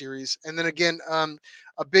about for the series. And then again,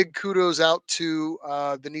 a big kudos out to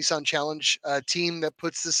the Nissan Challenge team that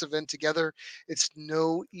puts this event together. It's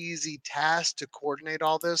no easy task to coordinate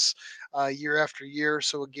all this year after year.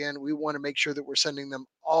 So again, we want to make sure that we're sending them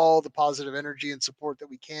all the positive energy and support that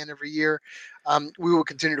we can every year. We will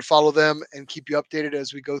continue to follow them and keep you updated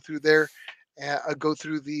as we go through there. Go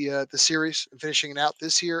through the series, finishing it out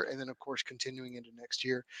this year, and then of course continuing into next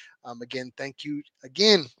year. Again, thank you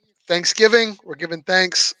again. Thanksgiving, we're giving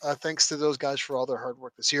thanks. Thanks to those guys for all their hard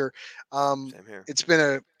work this year. Same here. It's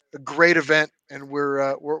been a great event, and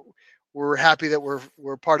we're happy that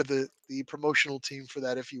we're part of the promotional team for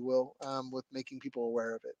that, if you will, with making people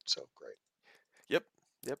aware of it. So great.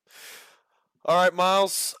 Yep. All right,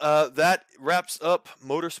 Miles. That wraps up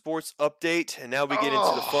Motorsports Update, and now we get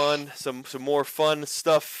into the fun, some more fun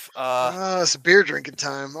stuff. It's beer drinking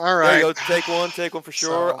time. All right, there you go. Take one for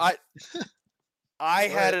sure. I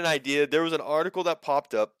had an idea. There was an article that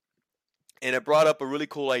popped up and it brought up a really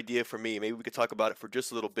cool idea for me. Maybe we could talk about it for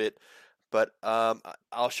just a little bit. But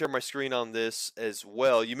I'll share my screen on this as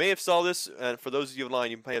well. You may have saw this, and for those of you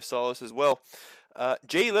online, you may have saw this as well.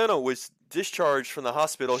 Jay Leno was discharged from the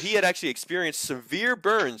hospital. He had actually experienced severe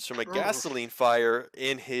burns from a gasoline fire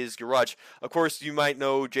in his garage. Of course, you might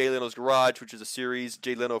know Jay Leno's Garage, which is a series.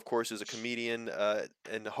 Jay Leno, of course, is a comedian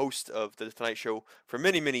and host of the Tonight Show for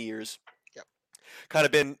many, many years. Yep. Kind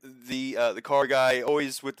of been the car guy,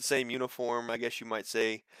 always with the same uniform, I guess you might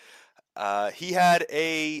say. He had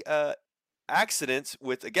a accident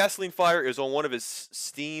with a gasoline fire. It was on one of his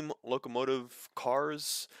steam locomotive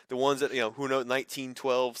cars, the ones that, who knows,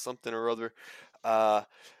 1912 something or other.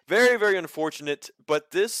 Very, very unfortunate.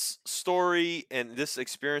 But this story and this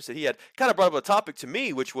experience that he had kind of brought up a topic to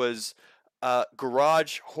me, which was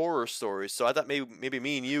garage horror stories. So I thought maybe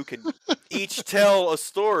me and you could each tell a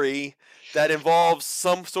story that involves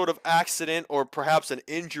some sort of accident or perhaps an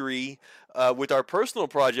injury with our personal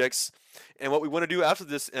projects. And what we want to do after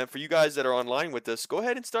this, and for you guys that are online with us, go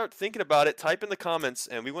ahead and start thinking about it. Type in the comments,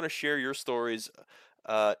 and we want to share your stories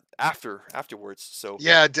afterwards. So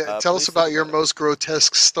yeah, tell us about your most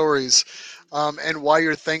grotesque stories, and why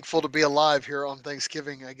you're thankful to be alive here on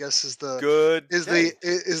Thanksgiving. I guess is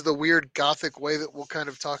the weird Gothic way that we'll kind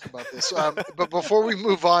of talk about this. But before we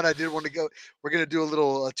move on, I did want to go. We're going to do a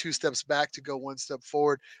little 2 steps back to go 1 step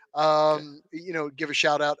forward. Give a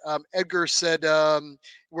shout out. Edgar said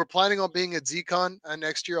we're planning on being at ZCon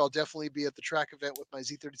next year. I'll definitely be at the track event with my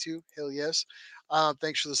Z32. Hell yes.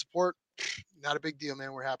 Thanks for the support. Not a big deal,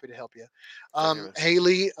 man. We're happy to help you.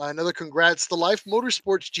 Haley, another congrats. The Life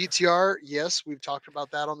Motorsports GTR. Yes, we've talked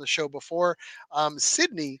about that on the show before.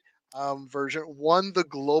 Sydney version won the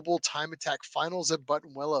Global Time Attack Finals at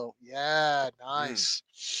Buttonwillow. Yeah, nice.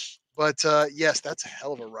 But yes, that's a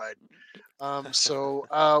hell of a ride.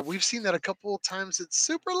 So we've seen that a couple of times at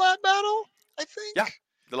Super Lap Battle, I think. Yeah,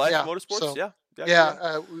 the Life Motorsports.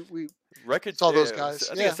 So, we records. Saw those guys.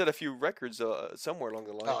 I think I set a few records somewhere along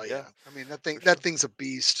the line. Oh yeah. I mean that thing's a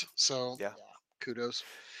beast. So yeah, kudos.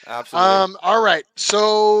 Absolutely. All right.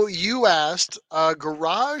 So you asked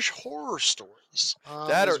garage horror stories.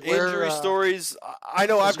 That are injury stories. I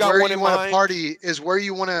know I've got one in mind. Where you want to party is where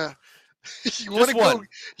you want to.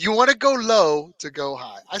 You want to go low to go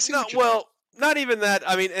high. I see. Not even that.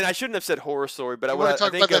 I mean, and I shouldn't have said horror story, but I want to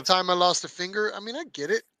talk about that time I lost a finger. I mean, I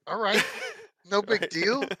get it. All right. No big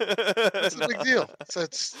deal. It's a big deal. So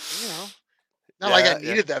it's not like I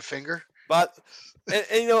needed that finger. But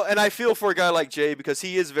and I feel for a guy like Jay because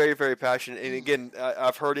he is very, very passionate. And again,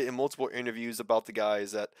 I've heard it in multiple interviews about the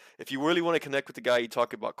guys that if you really want to connect with the guy, you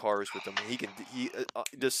talk about cars with him. He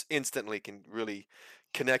just instantly can really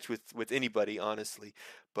connect with anybody, honestly.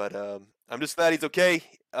 But I'm just glad he's okay.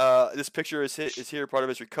 This picture is here, part of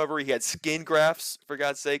his recovery. He had skin grafts, for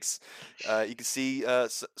God's sakes. You can see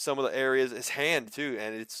some of the areas, his hand too,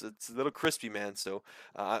 and it's a little crispy, man. So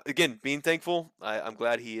again, being thankful. I'm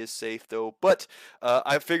glad he is safe though. But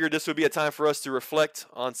I figured this would be a time for us to reflect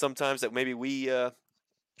on sometimes that maybe we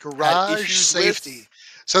garage safety.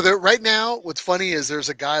 So that right now, what's funny is there's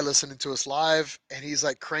a guy listening to us live, and he's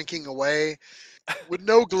like cranking away with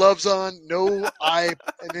no gloves on, no eye,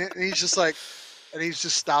 and he's just like, and he's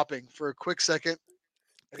just stopping for a quick second.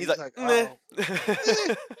 He's like oh.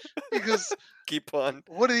 Because keep on.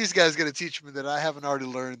 What are these guys going to teach me that I haven't already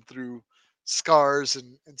learned through scars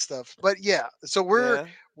and stuff? But yeah, so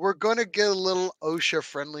we're going to get a little OSHA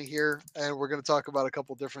friendly here, and we're going to talk about a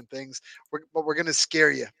couple different things. But we're going to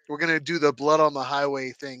scare you. We're going to do the blood on the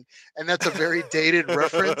highway thing, and that's a very dated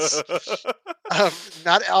reference.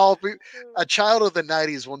 Not all a child of the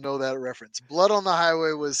 '90s will know that reference. Blood on the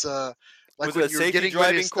Highway was like when you were getting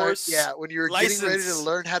ready to start. Yeah, when you were getting ready to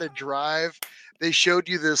learn how to drive, they showed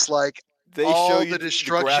you this like all the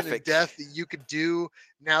destruction and death that you could do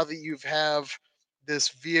now that you have this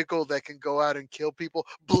vehicle that can go out and kill people.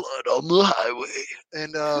 Blood on the highway,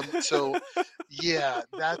 and so yeah,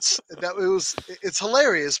 it's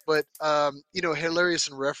hilarious, but hilarious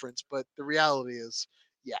in reference. But the reality is.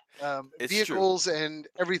 Yeah, vehicles true. And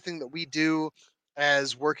everything that we do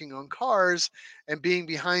as working on cars and being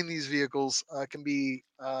behind these vehicles can be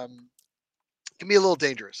a little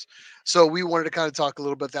dangerous. So we wanted to kind of talk a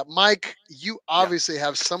little bit that. Mike, you obviously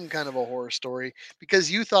have some kind of a horror story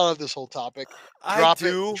because you thought of this whole topic.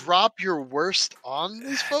 Drop your worst on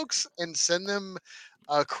these folks and send them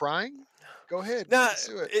crying. Go ahead. Let's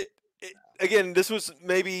do it. Again, this was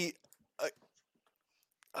maybe.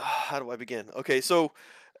 How do I begin? Okay, so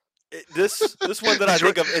this one that I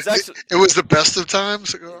think of is actually it was the best of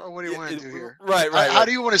times. What do you want to do here? Right. How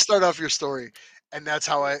do you want to start off your story? And that's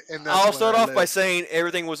how I'll start off by saying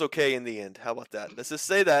everything was okay in the end. How about that? Let's just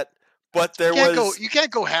say that. But there was you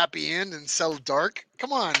can't go happy end and sell dark.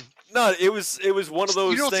 Come on. No, it was one of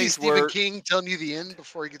those you don't things see Stephen where King telling you the end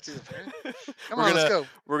before he gets to the end. Come on, let's go.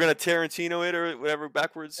 We're gonna Tarantino it or whatever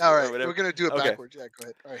backwards. All right, whatever. we're gonna do it backwards. Yeah, go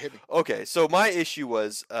ahead. All right, hit me. Okay, so my issue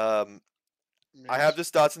was I have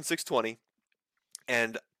this Datsun 620,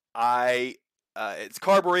 and it's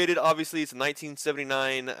carbureted. Obviously, it's a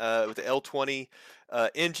 1979 with the L20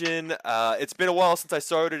 engine. It's been a while since I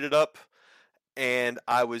started it up. And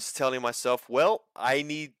I was telling myself, well, I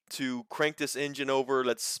need to crank this engine over.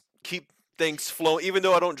 Let's keep things flowing. Even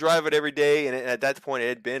though I don't drive it every day, and at that point it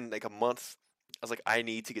had been like a month, I was like, I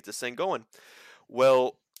need to get this thing going.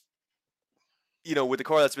 Well, with the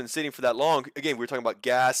car that's been sitting for that long, again, we were talking about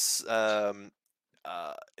gas.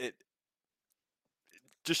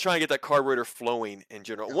 Just trying to get that carburetor flowing in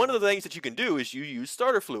general. One of the things that you can do is you use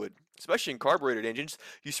starter fluid, especially in carbureted engines.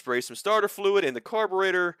 You spray some starter fluid in the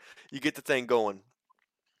carburetor, you get the thing going.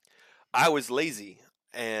 I was lazy,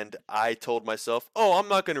 and I told myself, "Oh, I'm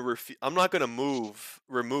not going to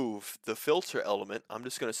remove the filter element. I'm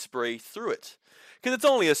just going to spray through it, because it's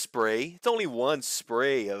only a spray. It's only one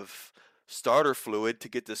spray of starter fluid to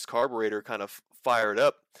get this carburetor kind of fired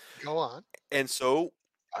up." Go on. And so.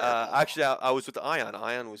 Actually, I was with Ion.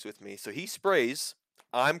 Ion was with me. So he sprays.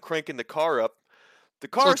 I'm cranking the car up. The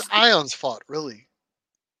car. So it's Ion's fault, really.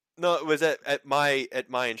 No, it was at my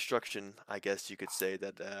instruction. I guess you could say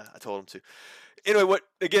that I told him to. Anyway,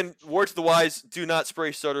 words of the wise: do not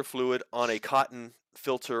spray starter fluid on a cotton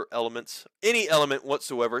filter element, any element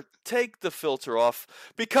whatsoever. Take the filter off,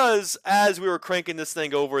 because as we were cranking this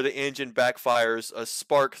thing over, the engine backfires. A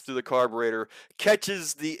spark through the carburetor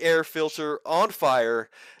catches the air filter on fire.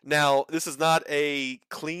 Now, this is not a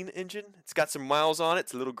clean engine. It's got some miles on it.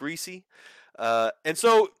 It's a little greasy, and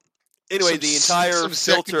so anyway, the entire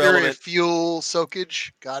filter element, fuel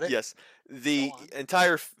soakage. Got it. Yes, the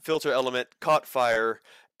entire filter element caught fire.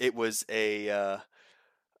 It was it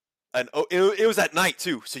was at night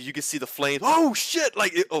too, so you could see the flames. Oh shit!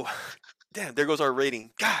 Damn! There goes our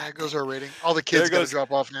rating. God, there goes our rating. All the kids gotta drop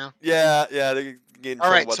off now. Yeah. They're getting all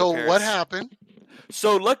right. So what happened?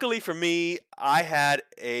 So luckily for me, I had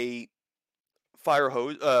a fire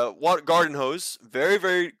hose, garden hose, very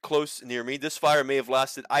very close near me. This fire may have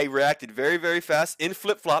lasted. I reacted very very fast in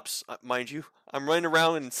flip flops, mind you. I'm running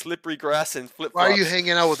around in slippery grass and flip flops. Why are you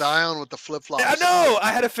hanging out with Ion with the flip flops? I know.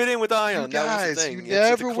 I had to fit in with Ion. You guys, you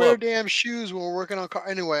never wear damn shoes when we're working on car.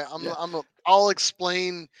 Anyway, I'll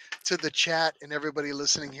explain to the chat and everybody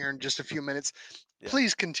listening here in just a few minutes. Yeah.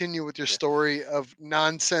 Please continue with your story of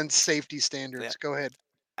nonsense safety standards. Yeah. Go ahead.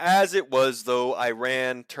 As it was, though, I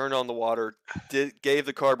ran, turned on the water, gave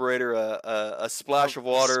the carburetor a splash of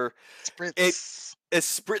water. A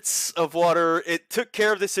spritz of water. It took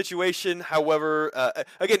care of the situation. However,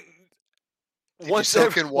 again, once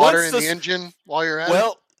soak in water in the engine while you're at it.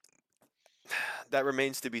 Well, that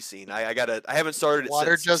remains to be seen. I haven't started it.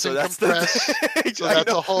 Water since, doesn't compress. So that's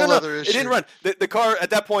a whole other issue. It didn't run. The car at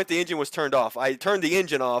that point, the engine was turned off. I turned the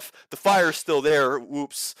engine off. The fire's still there.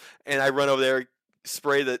 Whoops! And I run over there,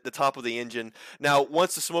 spray the top of the engine. Now,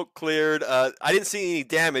 once the smoke cleared, I didn't see any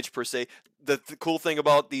damage per se. The cool thing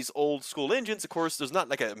about these old school engines, of course, there's not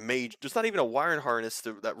like there's not even a wiring harness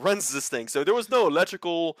that runs this thing. So there was no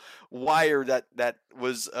electrical wire that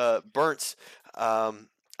was burnt.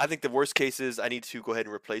 I think the worst case is I need to go ahead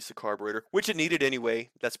and replace the carburetor, which it needed anyway.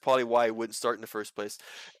 That's probably why it wouldn't start in the first place.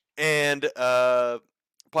 And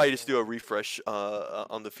probably just do a refresh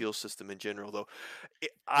on the fuel system in general, though.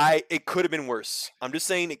 It could have been worse. I'm just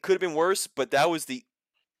saying it could have been worse, but that was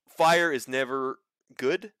fire is never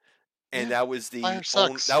good. And that was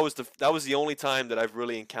the only time that I've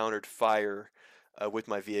really encountered fire with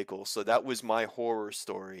my vehicle. So that was my horror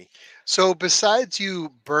story. So besides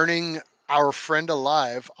you burning our friend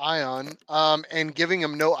alive, Ion, and giving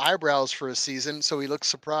him no eyebrows for a season, so he looks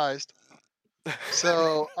surprised.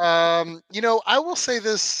 So I will say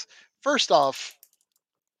this first off,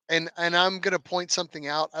 and I'm gonna point something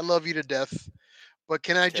out. I love you to death, but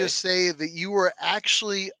can I just say that you were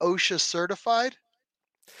actually OSHA certified?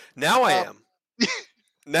 Now I am.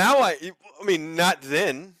 Now I mean, not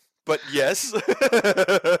then, but yes.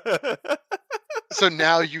 So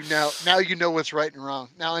now you know what's right and wrong.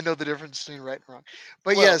 Now I know the difference between right and wrong.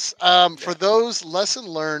 But yes, for those, lesson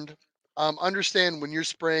learned, understand when you're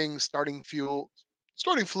spraying starting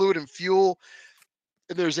fluid and fuel,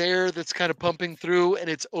 and there's air that's kind of pumping through, and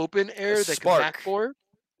it's open air that can backbore.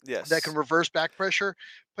 Yes. That can reverse back pressure.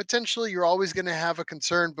 Potentially, you're always going to have a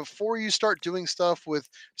concern before you start doing stuff with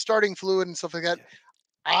starting fluid and stuff like that.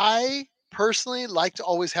 I personally like to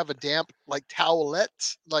always have a damp like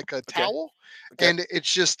towelette, like a towel. And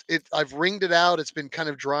it's just I've wringed it out. It's been kind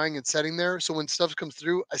of drying and setting there. So when stuff comes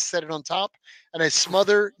through, I set it on top and I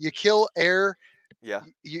smother. You kill air, Yeah.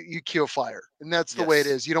 you kill fire, and that's the way it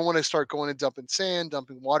is. You don't want to start going and dumping sand,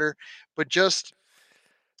 dumping water, but just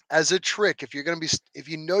as a trick, if you're going to be, if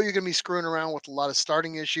you know you're going to be screwing around with a lot of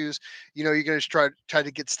starting issues, you know you're going to try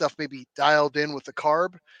to get stuff maybe dialed in with the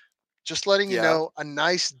carb. Just letting you Yeah. know, a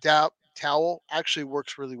nice dap towel actually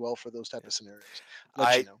works really well for those type of scenarios.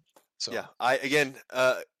 Let you know. So Yeah, I again,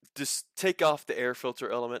 just take off the air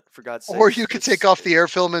filter element for God's or sakes. you could take off the air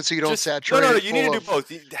filament so you don't Just no, saturate no, no. it You need to full do of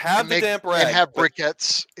both. Have the damp and rag, have but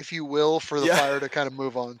briquettes, if you will, for the yeah. fire to kind of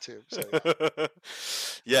move on to. So yeah. But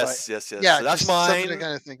Yes, yes, yes. yeah, So that's just something to mine.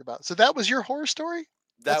 kind of think about. So that was your horror story?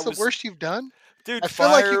 That's That the was, worst you've done? dude. I feel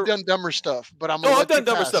like you've Fire. done dumber stuff, but I'm No, gonna I've let you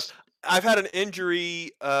done dumber stuff. pass. I've had an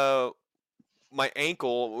injury. My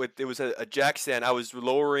ankle with it was a jack stand. I was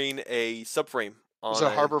lowering a subframe Was on it a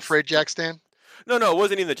a. Harbor Freight jack stand? No, no, it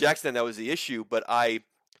wasn't even the jack stand that was the issue. But I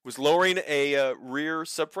was lowering a rear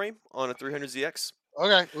subframe on a 300ZX.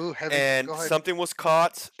 Okay. Ooh, heavy. And Go ahead. something was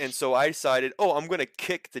caught, and so I decided, oh, I'm gonna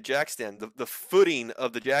kick the jack stand, the footing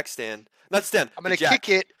of the jack stand, not stand, I'm the gonna kick jack.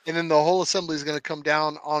 it, and then the whole assembly is gonna come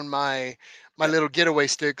down on my Yeah, little getaway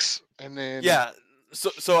sticks, and then yeah.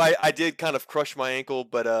 So I did kind of crush my ankle,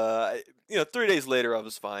 but 3 days later I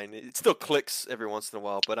was fine. It still clicks every once in a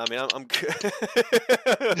while, but I mean I'm good.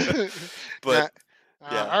 But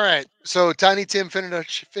nah, yeah, all right. So Tiny Tim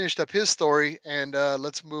finished up his story, and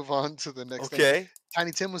let's move on to the next thing. okay,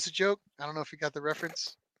 Tiny Tim was a joke. I don't know if you got the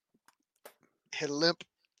reference. Hit a limp.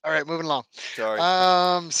 All right, moving along. sorry.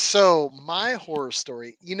 So my horror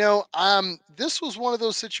story. This was one of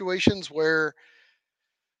those situations where,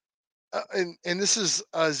 and this is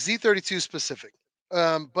Z32 specific.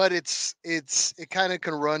 But it kind of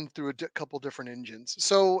can run through a couple different engines.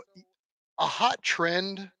 So a hot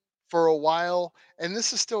trend for a while, and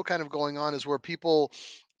this is still kind of going on, is where people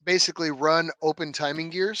basically run open timing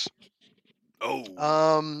gears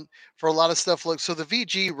Oh, for a lot of stuff. Like, so the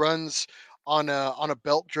VG runs on a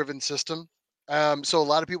belt driven system. So a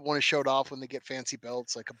lot of people want to show it off when they get fancy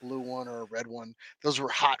belts, like a blue one or a red one. Those were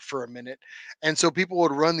hot for a minute, and so people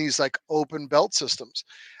would run these like open belt systems.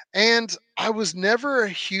 And I was never a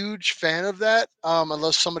huge fan of that,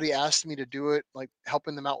 unless somebody asked me to do it, like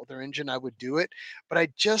helping them out with their engine. I would do it, but I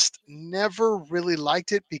just never really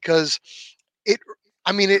liked it because it.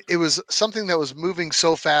 I mean, it was something that was moving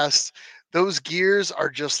so fast. Those gears are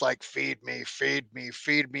just like, feed me, feed me,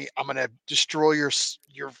 feed me. I'm gonna destroy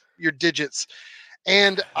your digits.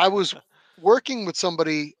 And I was working with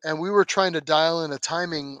somebody, and we were trying to dial in a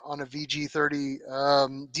timing on a VG30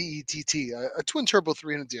 DETT, a twin turbo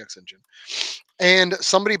 300DX engine. And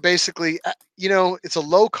somebody basically, it's a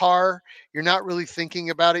low car. You're not really thinking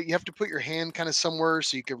about it. You have to put your hand kind of somewhere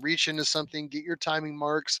so you can reach into something, get your timing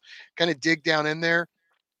marks, kind of dig down in there.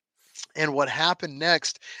 And what happened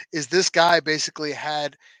next is this guy basically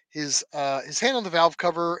had his hand on the valve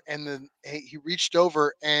cover, and then he reached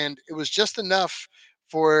over, and it was just enough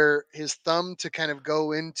for his thumb to kind of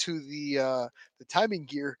go into the timing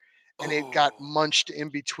gear, and it got oh munched in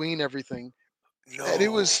between everything. And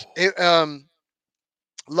no.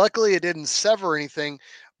 luckily it didn't sever anything,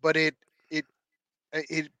 but it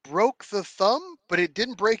it broke the thumb, but it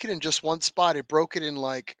didn't break it in just one spot. It broke it in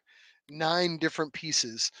like 9 different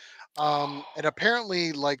pieces. And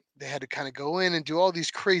apparently, like, they had to kind of go in and do all these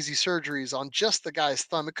crazy surgeries on just the guy's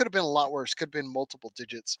thumb. It could have been a lot worse. Could have been multiple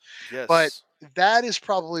digits. But Yes. that is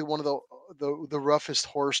probably one of the roughest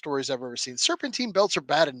horror stories I've ever seen. Serpentine belts are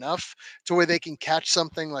bad enough to where they can catch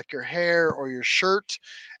something like your hair or your shirt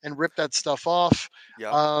and rip that stuff off.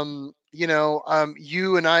 Yeah.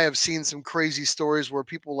 You and I have seen some crazy stories where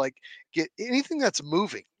people like get anything that's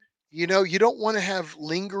moving. You don't want to have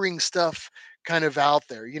lingering stuff kind of out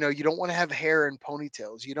there. You don't want to have hair and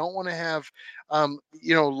ponytails. You don't want to have,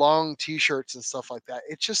 long t-shirts and stuff like that.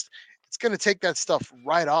 It's going to take that stuff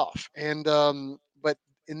right off. And, but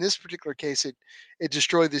in this particular case, it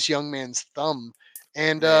destroyed this young man's thumb.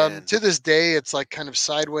 And Man. to this day, it's like kind of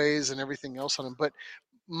sideways and everything else on him. But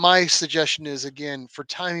my suggestion is, again, for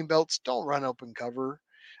timing belts, don't run open cover.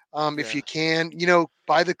 If Yeah. you can,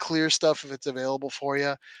 buy the clear stuff if it's available for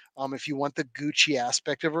you. If you want the Gucci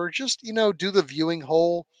aspect of it, just, do the viewing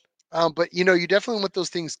hole. But you definitely want those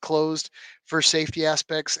things closed for safety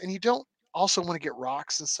aspects, and you don't also want to get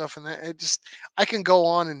rocks and stuff. And that I can go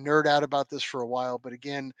on and nerd out about this for a while, but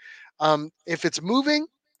again, if it's moving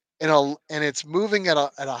and it's moving at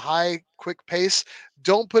a high, quick pace,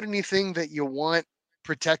 don't put anything that you want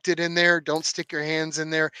protected in there. Don't stick your hands in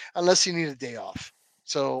there unless you need a day off.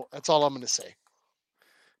 So that's all I'm going to say.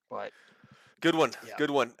 But good one, yeah.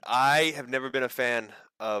 good one. I have never been a fan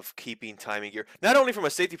of keeping timing gear, not only from a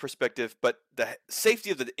safety perspective, but the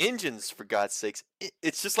safety of the engines. For God's sakes,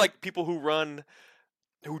 it's just like people who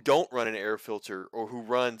don't run an air filter or who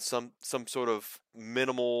run some sort of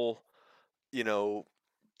minimal, you know,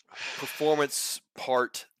 performance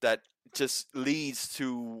part that just leads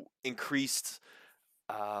to increased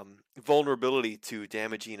vulnerability to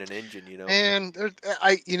damaging an engine. And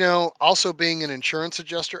also being an insurance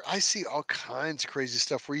adjuster, I see all kinds of crazy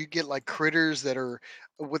stuff where you get like critters that are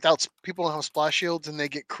without people don't have splash shields and they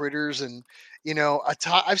get critters and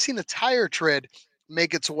I've seen a tire tread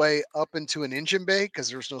make its way up into an engine bay because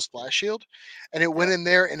there's no splash shield, and it went in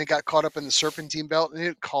there and it got caught up in the serpentine belt and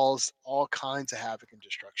it caused all kinds of havoc and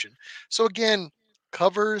destruction. So again,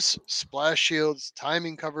 covers, splash shields,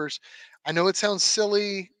 timing covers. I know it sounds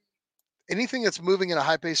silly, anything that's moving at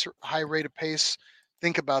a high rate of pace,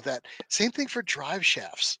 think about that. Same thing for drive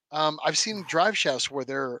shafts. I've seen drive shafts where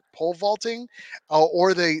they're pole vaulting,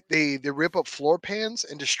 or they rip up floor pans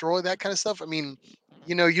and destroy that kind of stuff. I mean,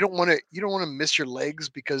 you don't want to miss your legs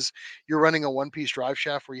because you're running a one piece drive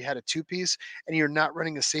shaft where you had a two piece and you're not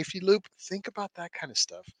running a safety loop. Think about that kind of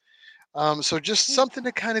stuff. So just something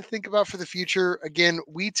to kind of think about for the future. Again,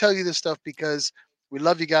 we tell you this stuff because we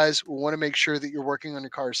love you guys. We want to make sure that you're working on your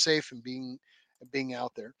car safe and being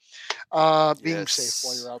out there, being safe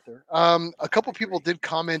while you're out there. A couple people did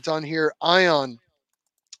comment on here. Ion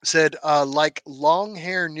said, like long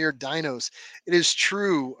hair near dynos. It is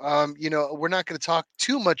true. We're not going to talk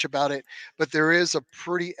too much about it, but there is a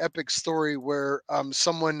pretty epic story where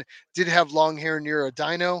someone did have long hair near a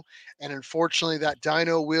dyno, and unfortunately, that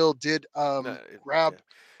dyno wheel did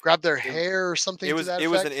grab their hair or something to that It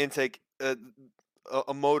was effect. an intake.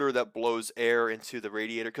 A motor that blows air into the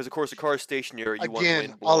radiator because of course the car is stationary, you want Again,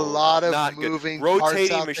 wind a blown, lot of not good. moving parts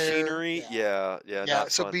Rotating out there. machinery, yeah, Yeah, not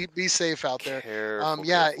so fun. be safe out there. Careful,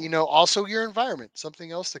 Yeah, careful. also your environment,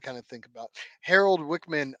 something else to kind of think about. Harold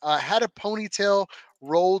Wickman had a ponytail,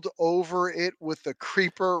 rolled over it with a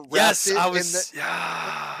creeper, wrapped Yes, it I in the. was.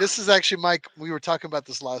 Yeah. This is actually Mike. We were talking about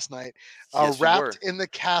this last night. Yes, you Wrapped were. in the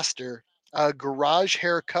caster, a garage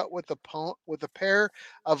haircut with with a pair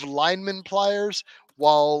of lineman pliers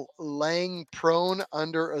while laying prone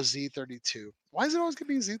under a Z32. Why is it always going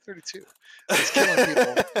to be a Z32? It's killing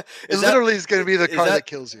people. It is that literally is going to be the is car that that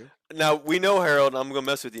kills you. now we know Harold? I'm gonna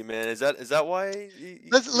mess with you, man. Is that why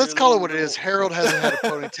Let's you're a call it little what it is. little? Harold hasn't had a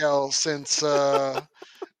ponytail since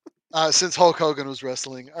Hulk Hogan was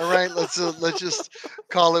wrestling. All right, let's just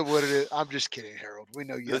call it what it is. I'm just kidding, Harold. We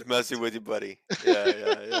know you had a Just messing ponytail. with you, buddy.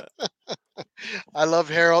 Yeah. I love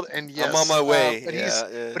Harold, and I'm on yes, my way. but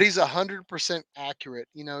he's Yeah. 100% accurate.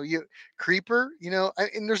 You creeper.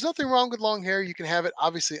 And there's nothing wrong with long hair. You can have it.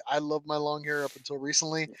 Obviously, I love my long hair up until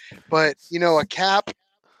recently, but a cap.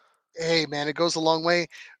 Hey man, it goes a long way.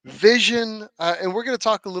 Vision, and we're going to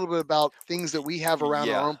talk a little bit about things that we have around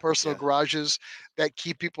our Yeah, own personal yeah. garages that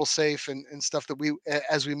keep people safe and stuff that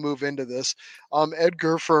as we move into this.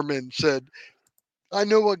 Edgar Furman said, "I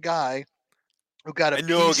know a guy who got a I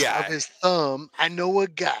know a piece of guy. his thumb. I know a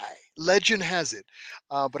guy. Legend has it,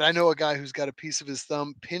 but I know a guy who's got a piece of his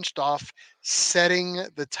thumb pinched off, setting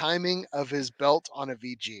the timing of his belt on a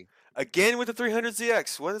VG." Again with the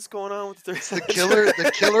 300ZX. What is going on with the It's the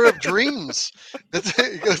 300? killer of dreams. That's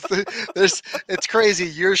it. He goes, it's crazy.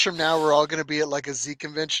 Years from now, we're all going to be at like a Z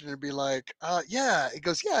convention and be like, yeah. He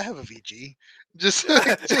goes, yeah, I have a VG. Just,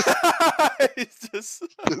 just, It's just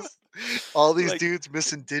just all these like dudes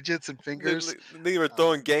missing digits and fingers. they were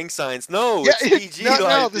throwing gang signs. No, Yeah, it's VG no.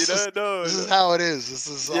 life. This is No, this is no. how it is. This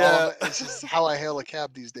is Yeah. this is how I hail a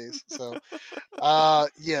cab these days. So,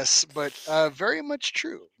 yes, but very much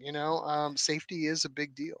true. Safety is a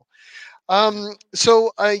big deal.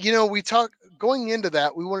 So we talk going into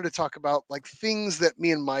that, we wanted to talk about like things that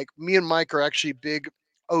me and Mike are actually big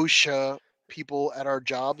OSHA people at our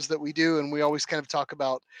jobs that we do, and we always kind of talk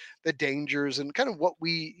about the dangers and kind of what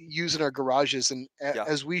we use in our garages. And Yeah.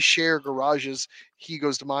 as we share garages, he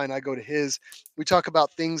goes to mine, I go to his. We talk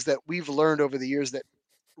about things that we've learned over the years that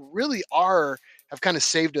really have kind of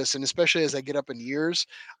saved us, and especially as I get up in years,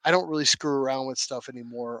 I don't really screw around with stuff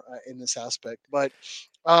anymore in this aspect. But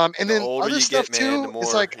and The then older other you stuff get, man, the too, it's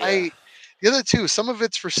more, like yeah. the other two, some of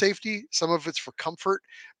it's for safety, some of it's for comfort,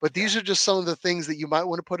 but Yeah. these are just some of the things that you might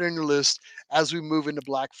want to put on your list as we move into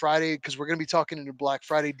Black Friday, because we're going to be talking into Black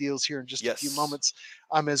Friday deals here in just a few Yes. moments,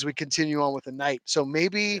 as we continue on with the night. So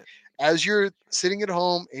maybe Yeah. as you're sitting at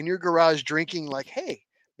home in your garage drinking, like, hey,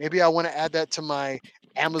 maybe I want to add that to my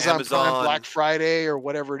Amazon Prime Black Amazon. Friday or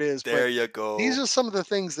whatever it is. But There you these go. are some of the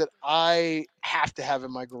things that I have to have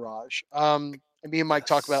in my garage. and me and Mike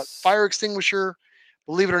talk about fire extinguisher.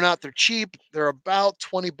 Believe it or not, they're cheap. They're about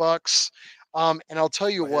 $20. And I'll tell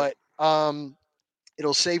you what,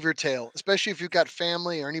 it'll save your tail, especially if you've got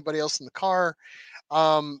family or anybody else in the car.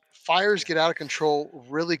 Fires get out of control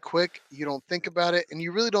really quick. You don't think about it, and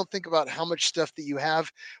you really don't think about how much stuff that you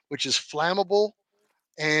have, which is flammable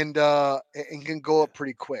and can go up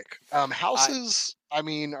pretty quick. Houses, I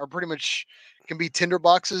mean, are pretty much can be tinder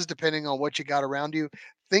boxes depending on what you got around you.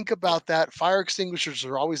 Think about that. Fire extinguishers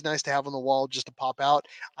are always nice to have on the wall just to pop out.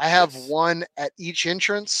 I have one at each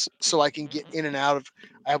entrance so I can get in and out of.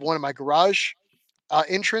 I have one in my garage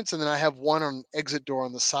entrance, and then I have one on exit door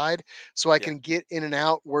on the side, so I can get in and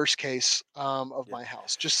out. Worst case of my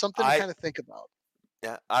house, just something to kind of think about.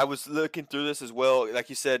 Yeah, I was looking through this as well. Like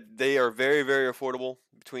you said, they are very, very affordable,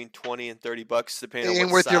 between $20 and $30, depending on It what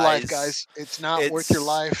ain't worth size. your life, guys. It's not worth your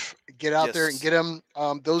life. Get out there and get them.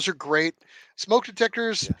 Those are great. Smoke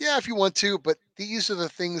detectors, yeah, if you want to, but these are the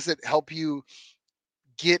things that help you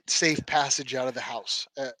get safe passage out of the house,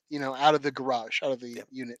 out of the garage, out of the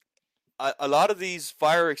unit. A lot of these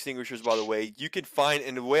fire extinguishers, by the way, you can find,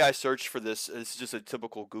 and the way I search for this is just a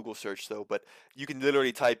typical Google search, though, but you can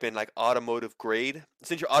literally type in like automotive grade,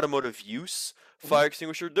 essentially automotive use fire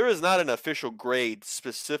extinguisher. There is not an official grade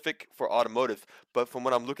specific for automotive, but from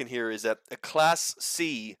what I'm looking here is that a Class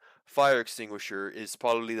C fire extinguisher is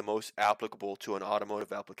probably the most applicable to an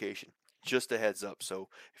automotive application. Just a heads up. So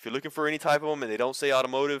if you're looking for any type of them and they don't say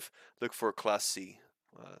automotive, look for a Class C.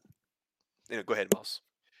 Go ahead, Miles.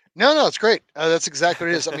 No, it's great. That's exactly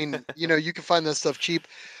what it is. I mean, you can find that stuff cheap.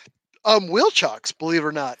 Wheel chocks, believe it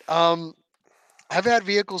or not. I've had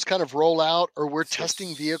vehicles kind of roll out, or we're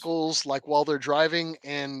testing vehicles like while they're driving,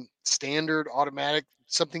 and standard automatic,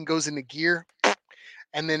 something goes into gear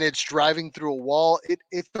and then it's driving through a wall.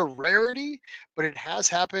 It's a rarity, but it has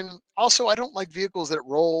happened. Also, I don't like vehicles that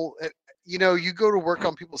roll. You go to work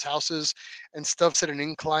on people's houses and stuff's at an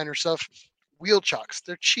incline or stuff. Wheel chocks,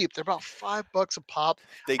 they're cheap. They're about $5 a pop.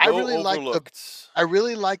 They go overlooked. I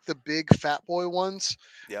really like the big fat boy ones.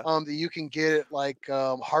 Yeah. That you can get at like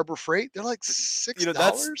Harbor Freight. They're like $6.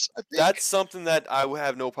 I think that's something that I would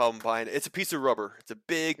have no problem buying. It's a piece of rubber. It's a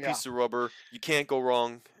big piece of rubber. You can't go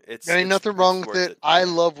wrong. There ain't nothing wrong with it. I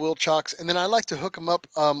love wheel chocks, and then I like to hook them up,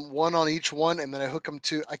 one on each one, and then I hook them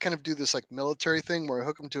to. I kind of do this like military thing where I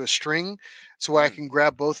hook them to a string, so I can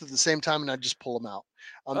grab both at the same time, and I just pull them out.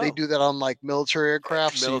 They do that on like military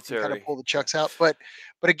aircraft, so you can kind of pull the chucks out. But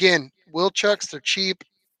again, wheel chucks, they're cheap,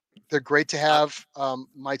 they're great to have.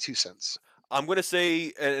 My 2 cents. I'm gonna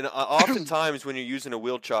say, and oftentimes when you're using a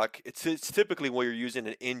wheel chock, it's typically where you're using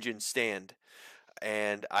an engine stand.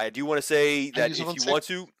 And I do want to say that if you want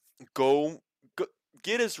to go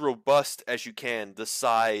get as robust as you can, the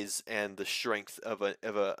size and the strength of an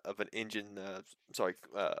engine,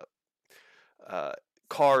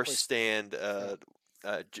 car stand,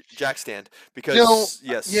 jack stand, because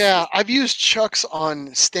I've used chucks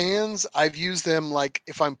on stands. I've used them like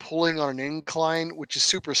if I'm pulling on an incline, which is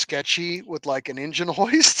super sketchy with like an engine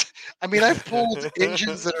hoist. I mean, I've pulled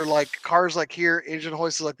engines that are like cars like here, engine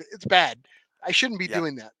hoists like it's bad. I shouldn't be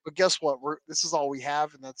doing that. But guess what? This is all we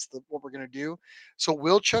have, and that's what we're gonna do. So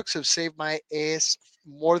wheel chucks have saved my ass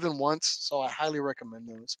more than once, so I highly recommend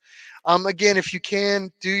those. Again, if you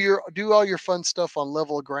can do all your fun stuff on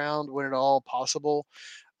level ground when at all possible.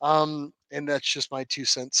 And that's just my 2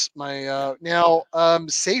 cents. My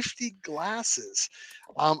safety glasses.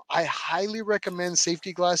 I highly recommend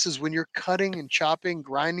safety glasses when you're cutting and chopping,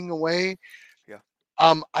 grinding away.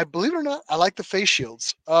 I believe it or not, I like the face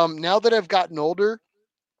shields. Now that I've gotten older,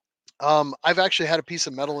 I've actually had a piece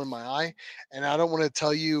of metal in my eye, and I don't want to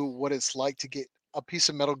tell you what it's like to get a piece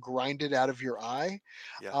of metal grinded out of your eye.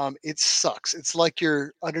 It sucks. It's like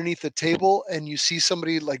you're underneath the table and you see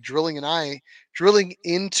somebody like drilling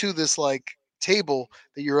into this like table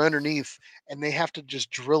that you're underneath, and they have to just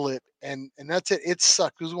drill it, and that's it. It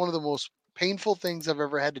sucked. It was one of the most painful things I've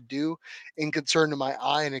ever had to do in concern to my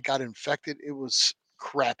eye, and it got infected. It was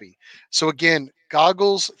crappy. So again,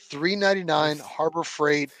 goggles, $3.99, Harbor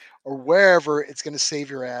Freight, or wherever, it's going to save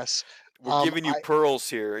your ass. We're giving you pearls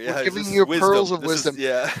here. Yeah, we're giving you pearls of wisdom.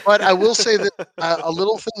 But I will say that a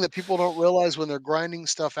little thing that people don't realize when they're grinding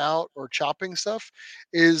stuff out or chopping stuff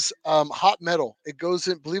is hot metal. It goes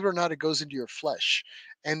in, believe it or not, it goes into your flesh.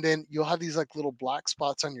 And then you'll have these like little black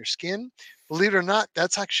spots on your skin. Believe it or not,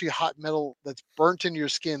 that's actually hot metal that's burnt into your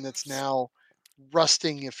skin that's now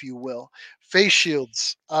rusting, if you will. Face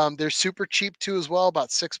shields, they're super cheap too as well, about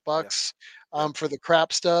 $6 for the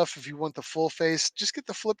crap stuff. If you want the full face, just get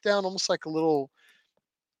the flip down, almost like a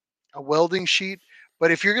welding sheet.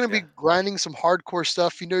 But if you're going to be grinding some hardcore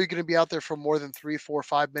stuff, you're going to be out there for more than 3, 4,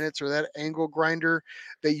 5 minutes, or that angle grinder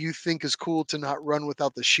that you think is cool to not run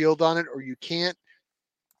without the shield on it, or you can't.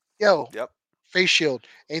 Yep. Face shield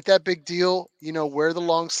ain't that big deal. Wear the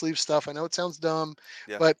long sleeve stuff. I know it sounds dumb,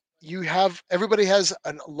 but everybody has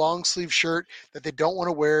a long sleeve shirt that they don't want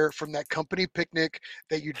to wear from that company picnic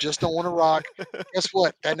that you just don't want to rock. Guess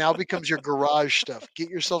what? That now becomes your garage stuff. Get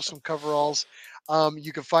yourself some coveralls.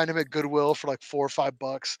 You can find them at Goodwill for like $4 or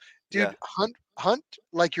 $5. Dude, hunt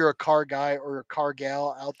like you're a car guy or a car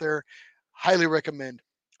gal out there. Highly recommend.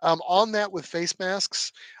 On that with face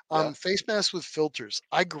masks, face masks with filters.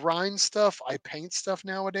 I grind stuff, I paint stuff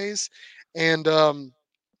nowadays, and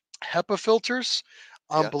HEPA filters,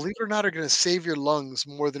 believe it or not, are going to save your lungs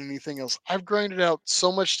more than anything else. I've grinded out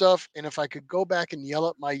so much stuff, and if I could go back and yell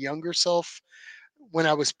at my younger self when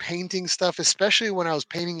I was painting stuff, especially when I was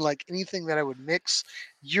painting like anything that I would mix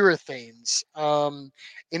urethanes,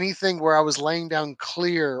 anything where I was laying down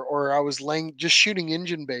clear or I was just shooting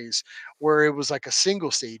engine bays where it was like a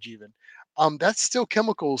single stage even. That's still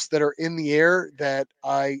chemicals that are in the air that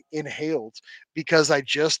I inhaled because I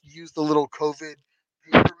just used the little COVID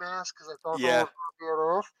paper mask because I thought that was get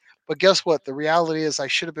off. But guess what? The reality is I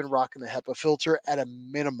should have been rocking the HEPA filter at a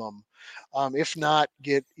minimum. If not,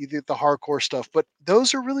 get either the hardcore stuff. But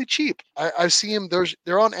those are really cheap. I see them.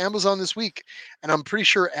 They're on Amazon this week, and I'm pretty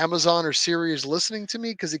sure Amazon or Siri is listening to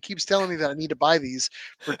me because it keeps telling me that I need to buy these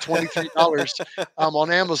for $23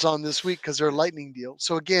 on Amazon this week because they're a lightning deal.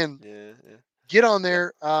 So again, get on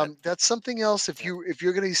there. That's something else. If you're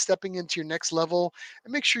going to be stepping into your next level,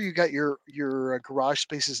 and make sure you got your garage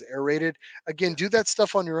spaces aerated. Again, do that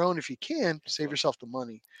stuff on your own if you can. Save yourself the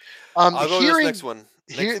money. I'll go to this next one.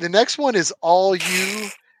 The next one is all you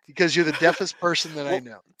because you're the deafest person that I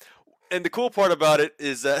know. And the cool part about it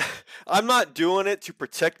is that I'm not doing it to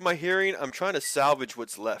protect my hearing. I'm trying to salvage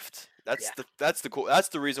what's left. That's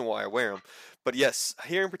the reason why I wear them. But yes,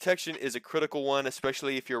 hearing protection is a critical one,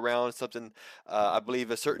 especially if you're around something. I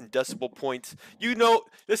believe a certain decibel point.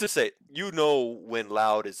 Let's just say it. You know when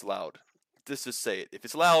loud is loud. Let's just say it. If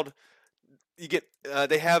it's loud, you get.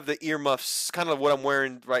 They have the earmuffs, kind of what I'm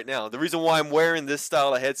wearing right now. The reason why I'm wearing this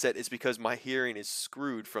style of headset is because my hearing is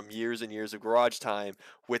screwed from years and years of garage time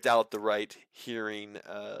without the right hearing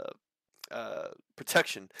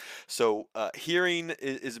protection. So hearing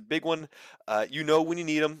is a big one. When you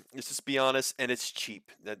need them. Let's just be honest, and it's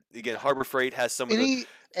cheap. Again, Harbor Freight has some of the.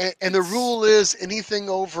 And the rule is anything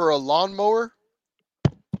over a lawnmower.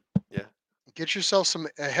 Yeah. Get yourself some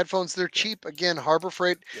headphones. They're cheap. Again, Harbor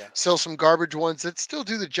Freight sells some garbage ones that still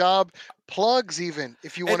do the job. Plugs, even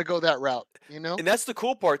if you want to go that route. And that's the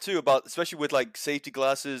cool part too about, especially with like safety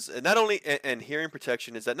glasses and not only and hearing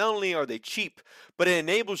protection, is that not only are they cheap, but it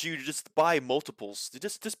enables you to just buy multiples.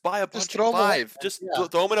 Just buy a bunch of 5. Just throw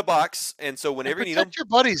them in a box, and so whenever you need them, protect your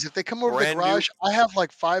buddies. If they come over to the garage, I have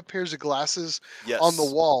like 5 pairs of glasses on the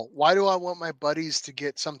wall. Why do I want my buddies to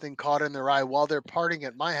get something caught in their eye while they're partying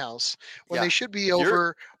at my house when they should be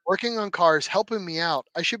over working on cars, helping me out?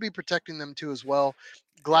 I should be protecting them too as well.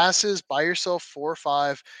 Glasses, buy yourself 4 or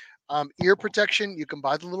 5. Ear protection, you can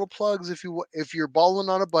buy the little plugs if you're balling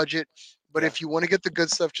on a budget. But if you want to get the good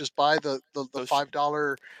stuff, just buy the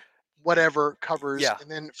 $5 whatever covers, and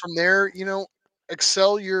then from there,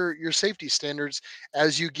 excel your safety standards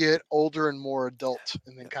as you get older and more adult,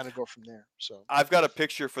 and then kind of go from there. So I've got a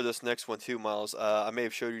picture for this next one too, Miles. I may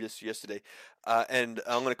have showed you this yesterday, and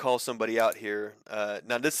I'm going to call somebody out here.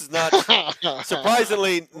 Now this is not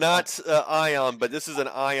surprisingly not Ion, but this is an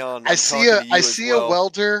Ion. I see a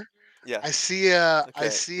welder. Yeah. I see an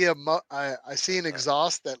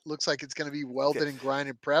exhaust that looks like it's going to be welded and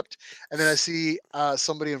grinded, prepped, and then I see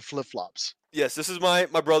somebody in flip flops. Yes, this is my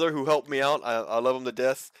brother who helped me out. I love him to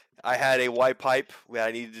death. I had a Y pipe where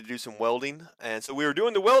I needed to do some welding, and so we were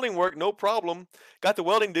doing the welding work, no problem. Got the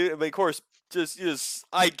welding dude, but of course, just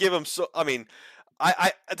I give him so. I mean,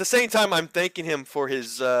 I at the same time I'm thanking him for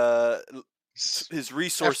his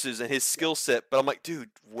resources and his skill set, but I'm like, dude,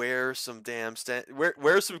 wear some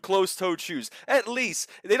wear some closed-toed shoes. At least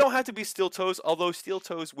they don't have to be steel toes, although steel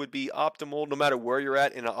toes would be optimal no matter where you're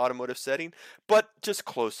at in an automotive setting. But just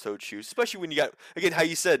closed-toed shoes, especially when you got, again, how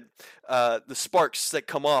you said the sparks that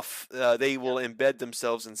come off, they will embed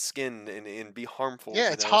themselves in skin and be harmful.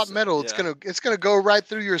 Yeah, it's hot metal. It's gonna go right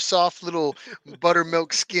through your soft little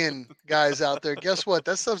buttermilk skin, guys out there. Guess what?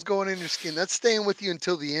 That stuff's going in your skin. That's staying with you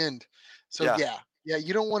until the end. So yeah,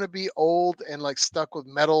 you don't want to be old and like stuck with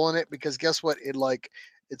metal in it, because guess what?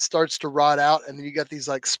 It starts to rot out, and then you got these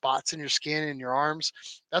like spots in your skin and your arms.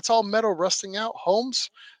 That's all metal rusting out, Holmes.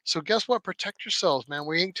 So guess what? Protect yourselves, man.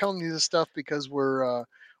 We ain't telling you this stuff because we're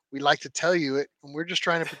We like to tell you it, and we're just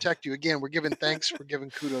trying to protect you. Again, we're giving thanks, we're giving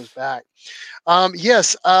kudos back.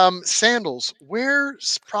 Yes, sandals. Wear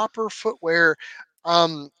proper footwear.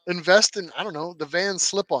 Invest in, I don't know, the Van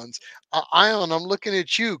slip-ons. Ion, I'm looking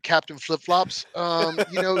at you, Captain Flip Flops. I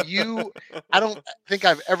don't think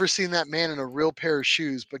I've ever seen that man in a real pair of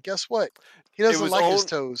shoes. But guess what? He doesn't like his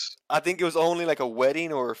toes. I think it was only like a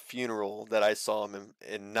wedding or a funeral that I saw him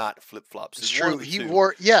in not flip flops. It's true. He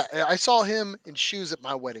wore, yeah, I saw him in shoes at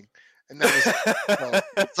my wedding, and that was it. So,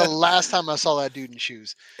 it's the last time I saw that dude in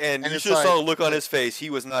shoes. And you should have saw the look on his face. He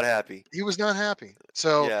was not happy. He was not happy.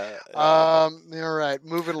 So, yeah. All right,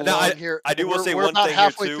 moving along here. I do want to say one thing here too. We're about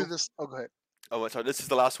halfway through this. Oh, go ahead. Oh, sorry. This is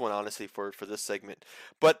the last one, honestly, for this segment.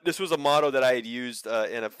 But this was a motto that I had used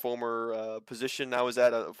in a former position I was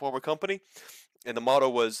at, a former company. And the motto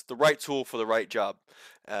was the right tool for the right job.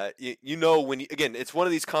 You know when again, it's one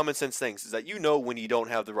of these common sense things is that you know when you don't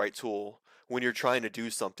have the right tool when you're trying to do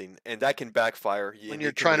something, and that can backfire. When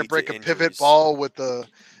you're trying to break a pivot ball with I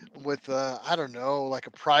don't know, like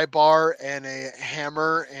a pry bar and a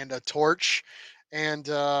hammer and a torch, and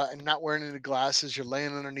not wearing any glasses, you're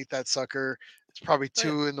laying underneath that sucker. It's probably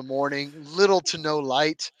 2 in the morning, little to no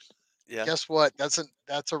light. Yeah. Guess what? That's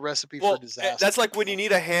a recipe for disaster. That's like when you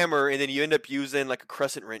need a hammer and then you end up using like a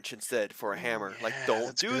crescent wrench instead for a hammer. Yeah, like,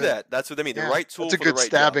 don't do that. That's what I mean. Yeah, the right tool. That's a good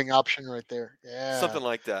stabbing option right there. Yeah. Something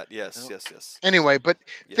like that. Yes. Anyway, but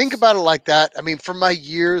think about it like that. I mean, from my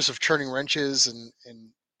years of turning wrenches and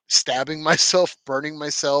stabbing myself, burning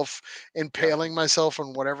myself, impaling myself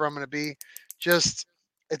on whatever I'm going to be, just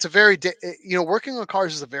it's a very working on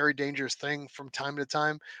cars is a very dangerous thing from time to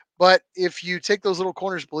time. But if you take those little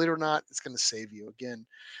corners, believe it or not, it's going to save you again.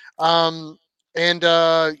 On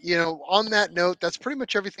that note, that's pretty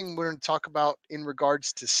much everything we're going to talk about in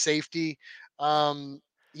regards to safety. I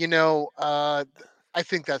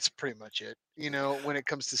think that's pretty much it. When it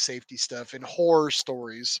comes to safety stuff and horror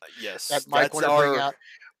stories. Yes, that Mike wanted to bring out.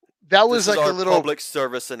 That was like a little public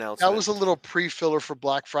service announcement. That was a little pre-filler for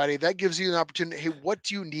Black Friday. That gives you an opportunity. Hey, what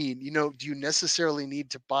do you need? Do you necessarily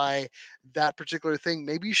need to buy that particular thing?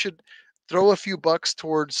 Maybe you should throw a few bucks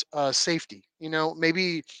towards safety.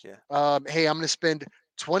 Maybe, hey, I'm going to spend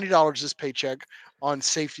 $20 this paycheck on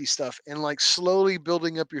safety stuff, and like slowly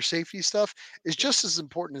building up your safety stuff is just as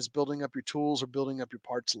important as building up your tools or building up your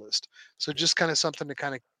parts list. So just kind of something to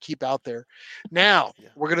kind of keep out there. Now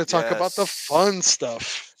we're going to talk about the fun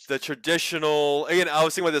stuff. The traditional, again, I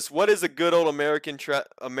was thinking about this. What is a good old American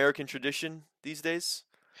tradition these days?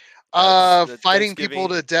 Fighting people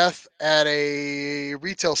to death at a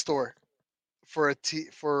retail store for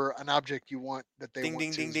an object you want that they want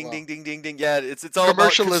ding. Yeah, it's all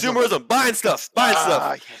about consumerism, buying stuff.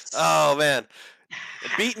 Yes. Oh man,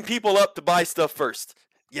 beating people up to buy stuff first.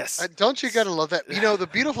 Yes. Don't you gotta love that? The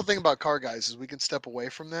beautiful thing about Car Guys is we can step away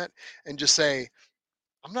from that and just say,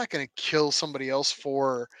 I'm not going to kill somebody else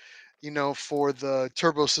for the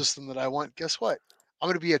turbo system that I want. Guess what? I'm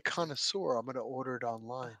going to be a connoisseur. I'm going to order it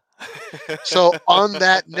online. So on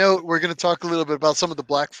that note, we're going to talk a little bit about some of the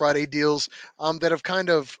Black Friday deals that have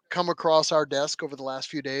kind of come across our desk over the last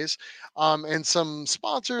few days, and some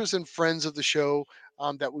sponsors and friends of the show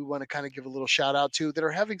that we want to kind of give a little shout out to that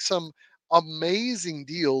are having some amazing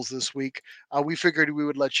deals this week. We figured we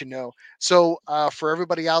would let you know. So for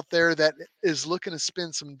everybody out there that is looking to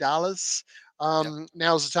spend some dollars,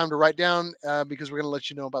 now's the time to write down because we're going to let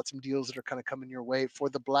you know about some deals that are kind of coming your way for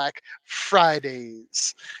the Black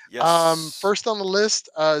Fridays. Yes. First on the list,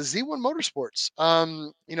 Z1 Motorsports.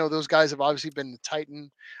 Those guys have obviously been the titan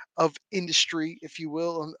of industry, if you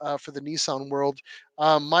will, for the Nissan world.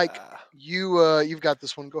 Mike, you've got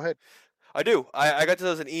this one. Go ahead. I do. I got this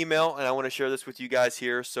as an email, and I want to share this with you guys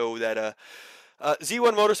here so that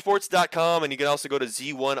Z1motorsports.com, and you can also go to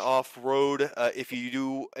Z1 Off-Road if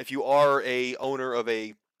you are a owner of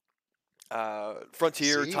a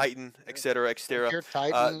Frontier, Titan, etc.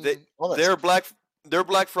 Their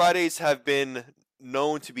Black Fridays have been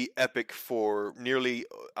known to be epic for nearly,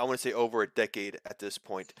 I want to say, over a decade at this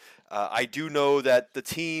point. I do know that the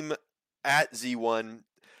team at Z1,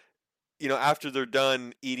 after they're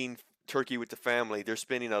done eating turkey with the family, they're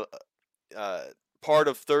spending a part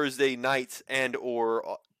of Thursday night and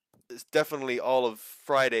or definitely all of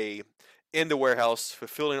Friday in the warehouse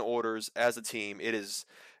fulfilling orders as a team. It is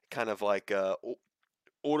kind of like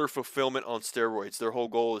order fulfillment on steroids. Their whole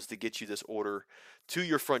goal is to get you this order to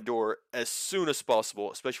your front door as soon as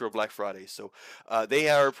possible, especially for Black Friday. So they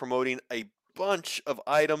are promoting a bunch of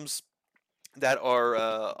items that are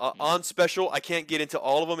on special. I can't get into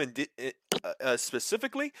all of them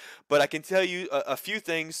specifically, but I can tell you a few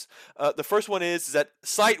things. The first one is that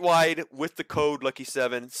site-wide with the code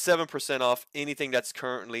Lucky7, 7% off anything that's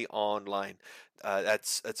currently online.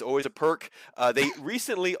 That's always a perk. They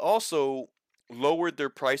recently also lowered their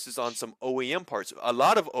prices on some OEM parts. A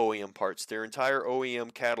lot of OEM parts, their entire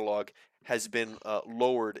OEM catalog has been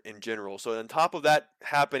lowered in general. So on top of that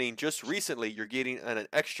happening just recently, you're getting an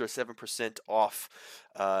extra 7% off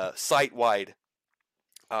site-wide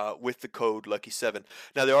with the code Lucky7.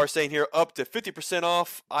 Now they are saying here up to 50%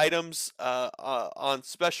 off items on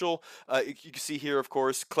special. You can see here, of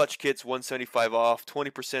course, clutch kits 175 off,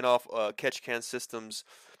 20% off catch can systems,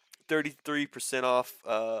 33% off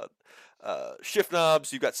shift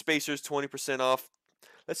knobs. You've got spacers 20% off.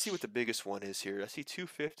 Let's see what the biggest one is here. I see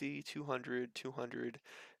 250, 200,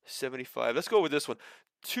 275. Let's go with this one.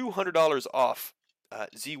 $200 off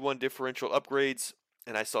Z1 differential upgrades.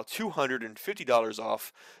 And I saw $250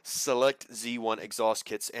 off select Z1 exhaust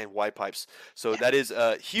kits and Y pipes. So that is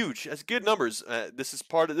huge. That's good numbers. This is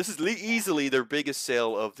easily their biggest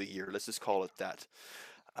sale of the year. Let's just call it that.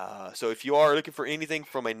 So if you are looking for anything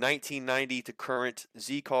from a 1990 to current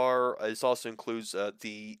Z car, this also includes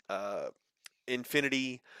the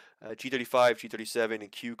Infiniti, G35, G37,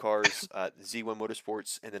 and Q cars, Z1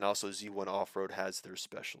 Motorsports, and then also Z1 Off-Road has their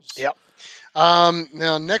specials. Yep.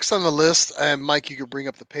 Now, next on the list, and Mike, you could bring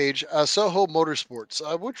up the page, Soho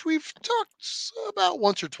Motorsports, which we've talked about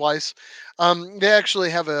once or twice. They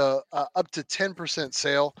actually have a up to 10%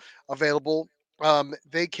 sale available.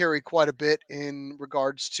 They carry quite a bit in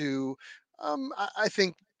regards to, I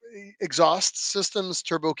think, exhaust systems,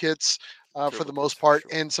 turbo kits, for the most part,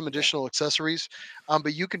 sure, and some additional accessories.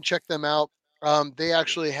 But you can check them out. They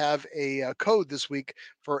actually have a code this week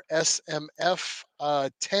for SMF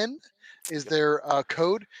 10 is their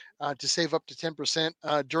code to save up to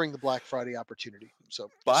 10% during the Black Friday opportunity. So,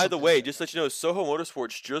 by the way, just to let you know, Soho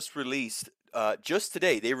Motorsports just released just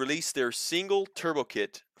today. They released their single turbo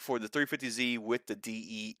kit for the 350Z with the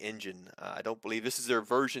DE engine. I don't believe this is their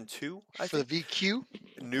version 2. For the VQ,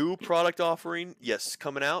 new product offering, yes,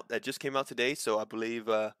 coming out. That just came out today. So I believe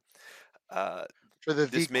for the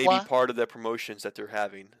this may be part of the promotions that th're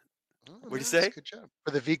having. What do you say? Good job.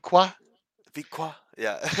 For the VQ. VQ,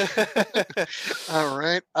 yeah. All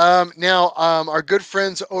right. Now, our good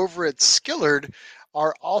friends over at Skillard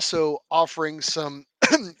are also offering some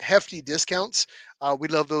hefty discounts. We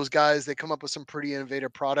love those guys. They come up with some pretty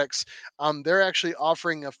innovative products. They're actually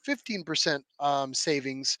offering a 15%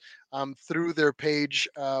 savings through their page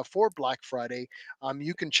for Black Friday.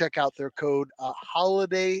 You can check out their code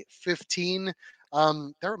Holiday15.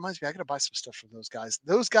 That reminds me, I gotta buy some stuff from those guys.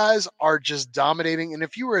 Those guys are just dominating. And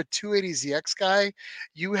if you were a 280ZX guy,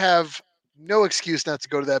 you have no excuse not to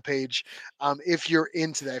go to that page. If you're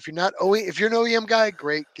into that, if you're an OEM guy,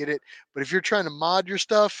 great, get it. But if you're trying to mod your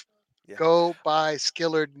stuff, go buy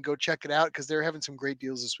Skillard and go check it out because they're having some great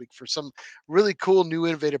deals this week for some really cool new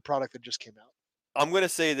innovative product that just came out. I'm gonna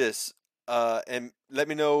say this, and let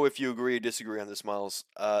me know if you agree or disagree on this, Miles.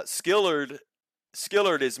 Skillard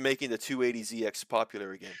is making the 280ZX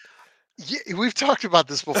popular again. Yeah, we've talked about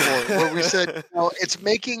this before, where we said, you're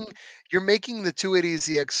making the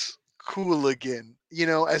 280ZX cool again.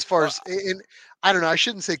 As far as, and I don't know, I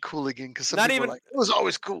shouldn't say cool again because some people are like, it was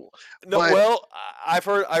always cool. No, well, I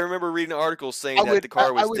remember reading articles saying that the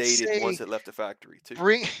car was dated once it left the factory too.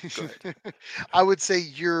 I would say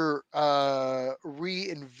you're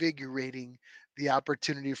reinvigorating the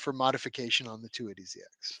opportunity for modification on the 280ZX.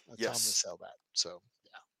 That's how I'm going to sell that. So,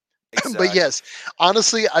 yeah. Exactly. But yes,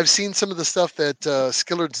 honestly, I've seen some of the stuff that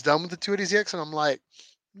Skillard's done with the 280ZX, and I'm like,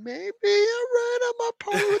 maybe I'm right on my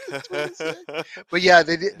part with the 280ZX. But yeah,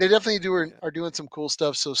 they definitely are doing some cool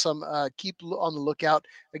stuff. So keep on the lookout.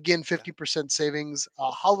 Again, 50% savings,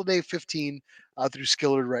 Holiday 15 through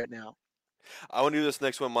Skillard right now. I want to do this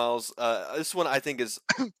next one, Miles. This one I think is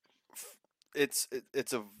it's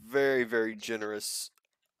a very, very generous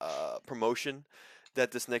promotion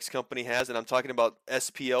that this next company has, and I'm talking about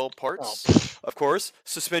SPL parts, of course,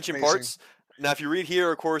 suspension parts. Now, if you read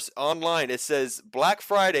here, of course, online, it says Black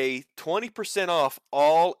Friday, 20% off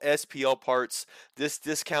all SPL parts. This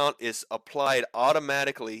discount is applied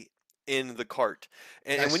automatically in the cart.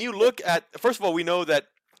 And when you look at, first of all, we know that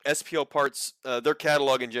SPL parts, their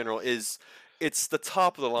catalog in general it's the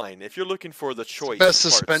top of the line. If you're looking for the choice, the best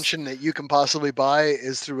suspension that you can possibly buy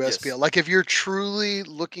is through SPL. Yes. Like if you're truly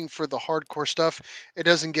looking for the hardcore stuff, it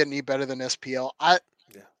doesn't get any better than SPL.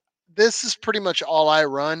 This is pretty much all I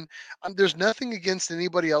run. There's nothing against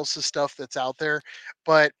anybody else's stuff that's out there,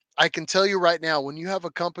 but I can tell you right now, when you have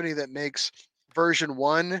a company that makes version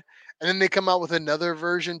 1 and then they come out with another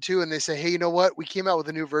version too, and they say, hey, you know what, we came out with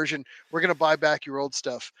a new version, we're going to buy back your old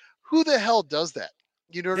stuff. Who the hell does that?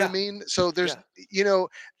 You know what I Yeah. mean? So there's, Yeah.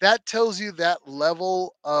 that tells you that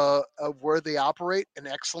level of where they operate and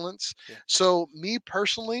excellence. Yeah. So me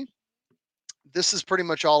personally, this is pretty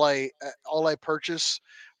much all I purchase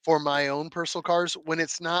for Yeah. my own personal cars when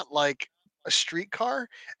it's not like a street car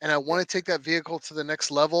and I want Yeah. to take that vehicle to the next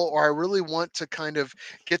level, or I really want to kind of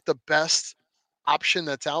get the best option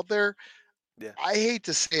that's out there. Yeah. I hate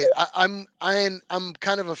to say it. I'm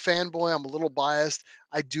kind of a fanboy. I'm a little biased.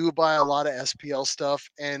 I do buy a lot of SPL stuff,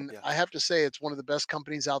 and Yeah. I have to say it's one of the best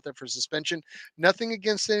companies out there for suspension. Nothing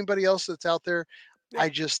against anybody else that's out there. Yeah.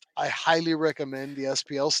 I highly recommend the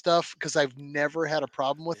SPL stuff because I've never had a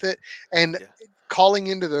problem Yeah. with it. And Yeah. calling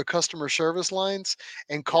into their customer service lines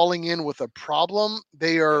and Yeah. calling in with a problem,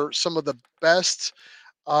 they Yeah. are some of the best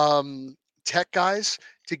um, tech guys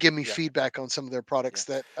to give me Yeah. feedback on some of their Yeah. products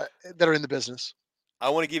that are in the business. I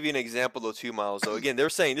want to give you an example though, too, Miles. Though again, they're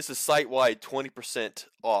saying this is site wide 20%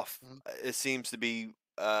 off. Mhm. It seems to be.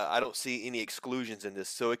 I don't see any exclusions in this,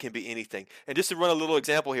 so it can be anything. And just to run a little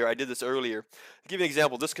example here, I did this earlier. To give you an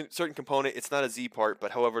example, this certain component, it's not a Z part,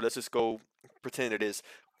 but however, let's just go pretend it is.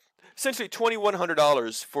 Essentially,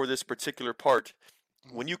 $2,100 for this particular part.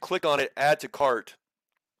 When you click on it, add to cart.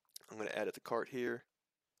 I'm going to add it to cart here,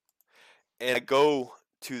 and I go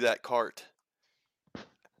to that cart.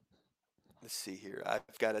 Let's see here. I've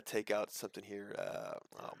got to take out something here.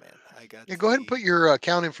 Oh man, I got Yeah, go ahead and the. put your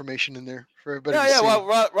account information in there for everybody Yeah, to yeah. see.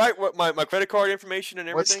 Well, right. What my credit card information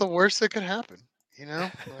and What's the everything. worst that could happen?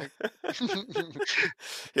 Like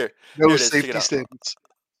Here, no here it is. Check it safety out. standards.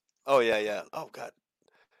 Oh yeah, yeah. Oh god.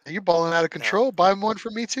 Are you balling out of Now, control? Buy one for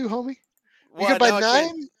me too, homie. You can well, buy now I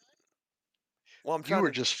can't. 9? Well, I'm You trying were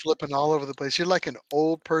to. just flipping all over the place. You're like an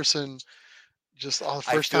old person just all the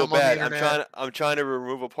I first feel time on the bad. internet. I'm trying to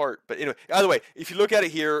remove a part. But anyway, either way, if you look at it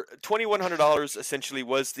here, $2,100 essentially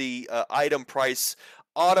was the item price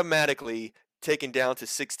automatically taken down to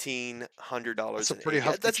That's $1,600 a and pretty eighty.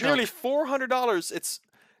 hefty That's nearly chunk. $400.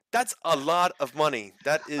 That's a lot of money.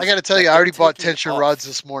 I got to tell you, That I they're already bought taking tension rods off.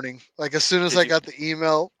 this morning. Like as soon as Did I you? got the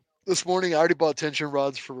email this morning, I already bought tension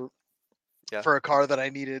rods Yeah. for a car that I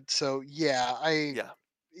needed. So yeah, Yeah.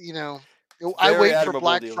 you know, I Very wait for admirable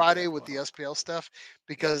Black deal. Yeah. Friday with the Wow. SPL stuff Yeah.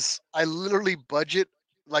 because I literally budget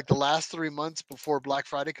like the last 3 months before Black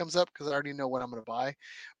Friday comes up because I already know what I'm going to buy.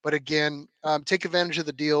 But again, take advantage of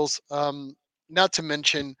the deals. Not to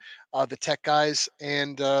mention the tech guys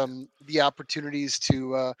and the opportunities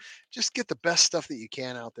to just get the best stuff that you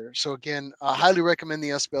can out there. So again, I Yeah. highly recommend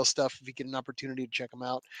the SPL stuff if you get an opportunity to check them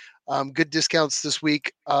out. Good discounts this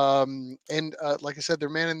week. And like I said, they're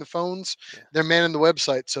manning the phones, Yeah. they're manning the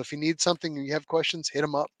website. So if you need something and you have questions, hit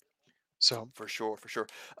them up. So For sure, for sure.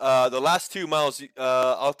 The last two, Miles,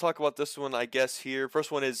 I'll talk about this one, I guess, here.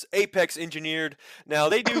 First one is Apex Engineered. Now,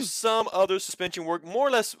 they do some other suspension work, more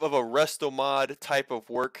or less of a resto mod type of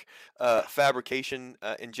work, fabrication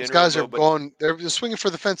in those general, guys are though, but going, they're just swinging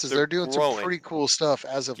for the fences. they're They're doing some growing. pretty cool stuff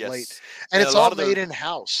as of late. Yes. And And a it's all lot of made their, in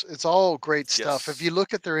house. It's all great stuff. If you yes,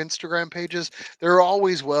 look at their Instagram pages, they're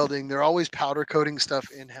always welding, they're always powder coating stuff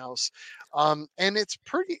in house. And it's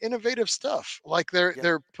pretty innovative stuff. Like yeah,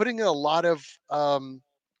 they're putting in a lot of um,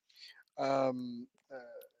 uh,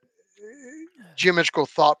 geometrical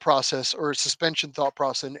thought process or suspension thought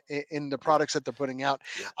process in the yeah, products that they're putting out.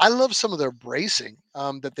 yeah, I love some of their bracing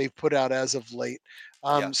that they've put out as of late.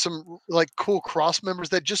 yeah. Some like cool cross members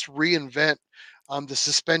that just reinvent the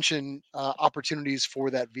suspension opportunities for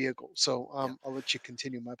that vehicle. So Yeah. I'll let you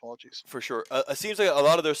continue. My apologies. For sure. It seems like a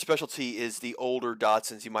lot of their specialty is the older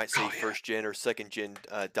Datsuns. You might say Oh yeah. first gen or second gen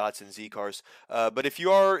Datsun Z cars. But if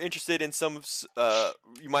you are interested in some,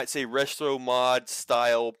 you might say retro mod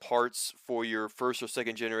style parts for your first or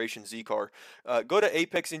second generation Z car, go to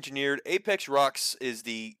Apex Engineered. Apex Rocks is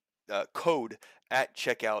the code at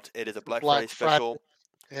checkout. It is a Black Friday Black Friday. special.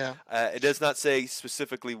 Yeah. It does not say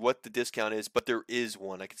specifically what the discount is, but there is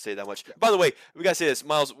one. I can say that much. By the way, we gotta say this,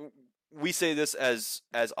 Miles. We say this as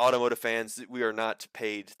automotive fans. We are not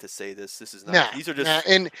paid to say this. This is not. Nah, These are nah, just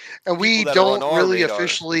and people we that are on don't our really radar.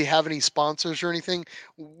 officially have any sponsors or anything.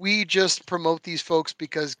 We just promote these folks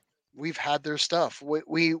because we've had their stuff.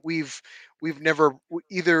 We've never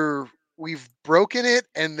either we've broken it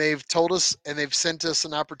and they've told us and they've sent us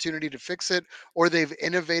an opportunity to fix it, or they've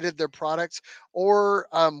innovated their products, or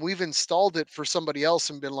we've installed it for somebody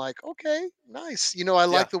else and been like, okay, nice. I Yeah,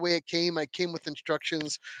 like the way it came. I came with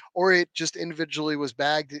instructions, or it just individually was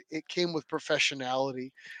bagged. It came with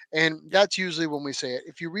professionality, and yeah, that's usually when we say it.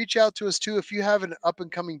 If you reach out to us too, if you have an up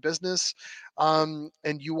and coming business yeah,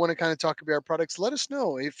 and you want to kind of talk about our products, let us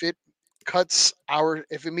know. If it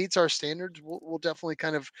if it meets our standards, we'll definitely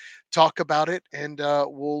kind of talk about it, and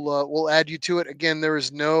we'll add you to it. Again, there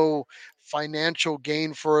is no financial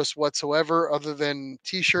gain for us whatsoever, other than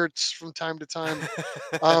T-shirts from time to time.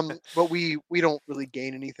 But we don't really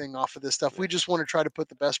gain anything off of this stuff. Yeah. We just want to try to put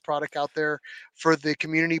the best product out there for the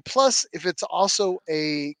community. Plus, if it's also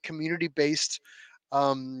a community based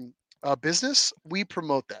business, we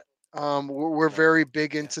promote that. We're Right. very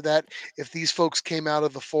big Yeah. into that. If these folks came out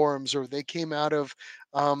of the forums, or they came out of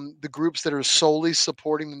the groups that are solely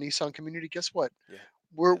supporting the Nissan community, guess what? Yeah.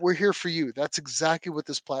 We're here for you. That's exactly what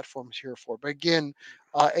this platform is here for. But again,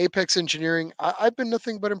 Apex Engineering, I've been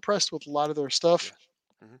nothing but impressed with a lot of their stuff.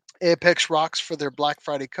 Yeah. Mm-hmm. Apex rocks for their Black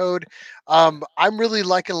Friday code. Yeah. I'm really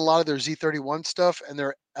liking a lot of their Z31 stuff, and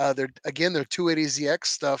their 280ZX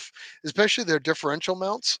stuff, especially their differential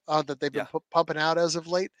mounts that they've been Yeah. pumping out as of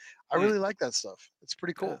late. I Mm. really like that stuff. It's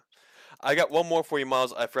pretty Yeah. cool. I got one more for you,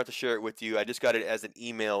 Miles. I forgot to share it with you. I just got it as an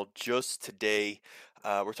email just today.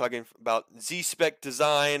 We're talking about Z-Spec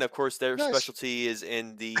Design. Of course, their Nice. specialty is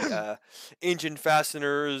in the engine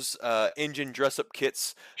fasteners, engine dress-up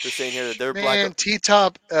kits. They're saying here that they're Man,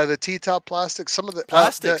 T-top, the T-top plastic. Some of the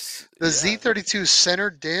plastics. the Yeah, Z32 center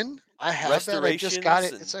din. I have that. I just got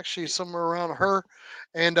restorations it. and It's actually somewhere around her.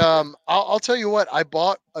 And yeah, I'll tell you what. I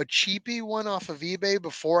bought a cheapy one off of eBay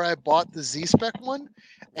before I bought the Z-Spec one,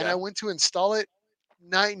 and I yeah, went to install it.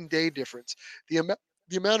 Night and day difference. The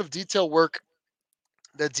amount of detail work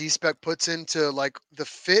that Z-Spec puts into like the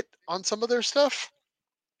fit on some of their stuff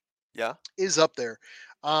yeah, is up there.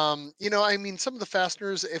 I mean, some of the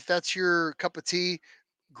fasteners, if that's your cup of tea,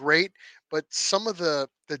 great. But some of the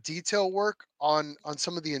detail work on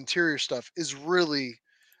some of the interior stuff is really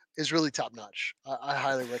top notch. I yeah.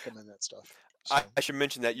 highly recommend that stuff. I, So I should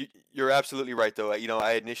mention that you're absolutely right though.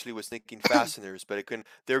 I initially was thinking fasteners, but it couldn't.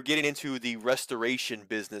 They're getting into the restoration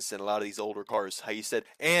business in a lot of these older cars. How you said,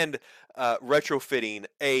 and retrofitting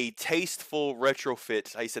a tasteful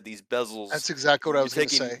retrofit. How you said these bezels. that's exactly what I You're was going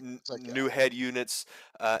to taking say. It's like, new head units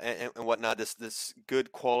and whatnot. This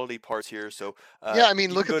good quality parts here. So yeah, I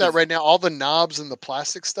mean, you can look at go to that right now. All the knobs and the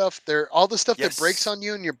plastic stuff. They're all the stuff that breaks yes, on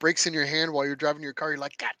you, and your brakes in your hand while you're driving your car. You're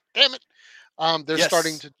like, God damn it! They're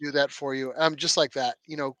starting yes, to do that for you. Just like that.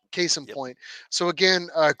 Case in yep, point. So again,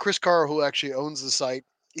 Chris Carr, who actually owns the site,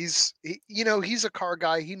 he's a car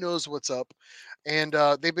guy. He knows what's up, and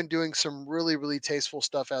they've been doing some really really tasteful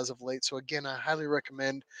stuff as of late. So again, I highly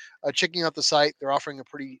recommend checking out the site. They're offering a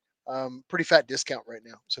pretty fat discount right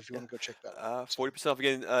now. So if you yeah. want to go check that out. So 40% off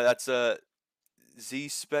again. That's yeah, and their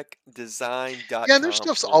zspecdesign.com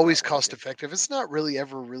stuff's for that always one cost again. effective. It's not really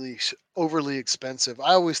ever really overly expensive.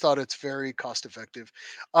 I always thought it's very cost effective.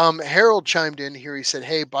 Harold chimed in here. He said,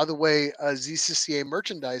 "Hey, by the way, ZCCA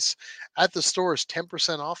merchandise at the store is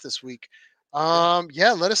 10% off this week." Yeah,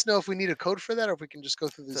 Yeah, let us know if we need a code for that, or if we can just go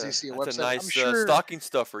through the ZCA that's a website. I'm nice sure. stocking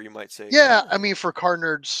stuffer, you might say. Yeah, I mean, for car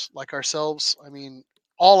nerds like ourselves, I mean,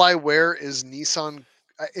 all I wear is Nissan.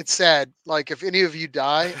 It's sad. Like, if any of you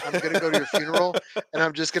die, I'm gonna go to your funeral, and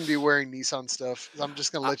I'm just gonna be wearing Nissan stuff. I'm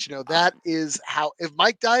just gonna I, let you know I, that is how. If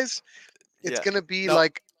Mike dies, it's yeah. gonna be No,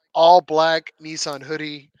 like all black Nissan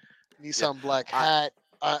hoodie, yeah. Nissan black I, hat,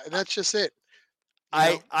 and that's just it.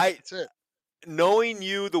 I, That's it. knowing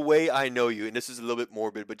you the way I know you, and this is a little bit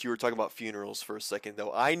morbid, but you were talking about funerals for a second,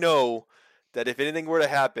 though. I know that if anything were to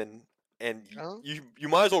happen, and Uh, you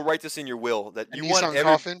might as well write this in your will that a you want Nissan every.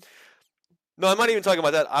 coffin. No, I'm not even talking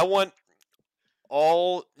about that. I want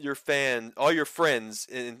all your friends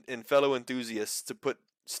and fellow enthusiasts to put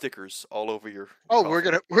stickers all over your Oh, we're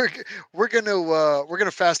coffin. gonna we're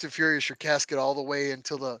gonna Fast and Furious your casket all the way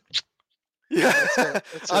until the. Yeah, That's it.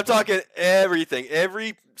 That's I'm it, man. talking everything,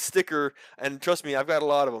 every sticker, and trust me, I've got a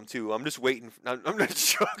lot of them too. I'm just waiting. I'm not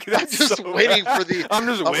joking. I'm That's so just waiting for bad. the. I'm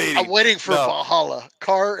just I'm waiting. waiting for No, Valhalla,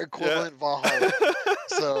 car yeah. equivalent Valhalla.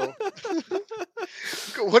 So,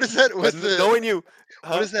 what is that? But knowing you,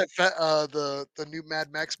 What huh? is that? The new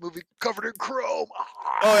Mad Max movie covered in chrome.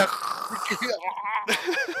 Oh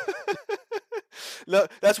yeah. No,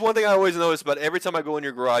 that's one thing I always notice about every time I go in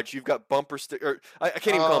your garage, you've got bumper sticker. I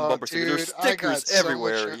can't even call them Oh, bumper stickers. There's dude, I stickers got so much.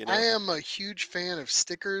 everywhere. I am a huge fan of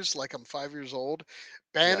stickers. Like, I'm 5 years old.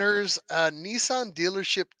 Yeah. Banners, Nissan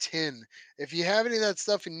dealership tin. If you have any of that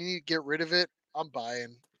stuff and you need to get rid of it, I'm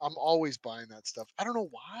buying. I'm always buying that stuff. I don't know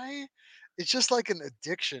why. It's just like an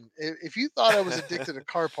addiction. If you thought I was addicted to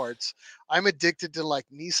car parts, I'm addicted to like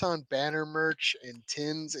Nissan banner merch and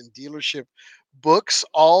tins and dealership books,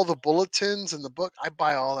 all the bulletins and the book. I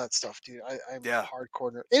buy all that stuff, dude. I'm Yeah.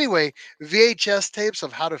 hardcore. Anyway, VHS tapes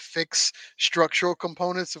of how to fix structural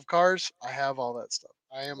components of cars. I have all that stuff.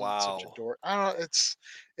 I am such a dork. I don't know.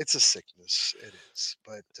 It's a sickness. It is.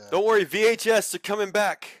 But don't worry, VHS are coming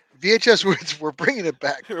back. VHS, we're bringing it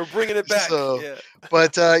back. We're bringing it back. So, yeah.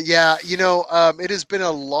 But yeah, it has been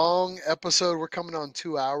a long episode. We're coming on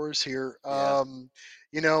 2 hours here. I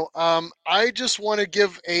just want to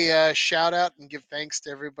give a shout out and give thanks to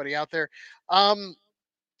everybody out there. Do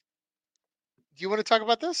you want to talk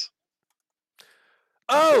about this?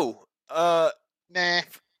 Oh, nah.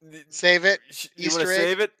 Save it. You want to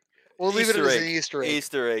save it? We'll leave it as an Easter egg.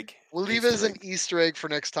 Easter egg. We'll leave it as an Easter egg for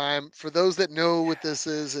next time. For those that know what this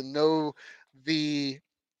is and know the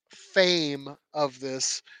fame of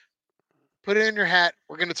this, put it in your hat.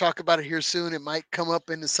 We're going to talk about it here soon. It might come up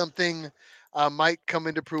into something, might come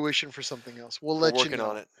into fruition for something else. We're working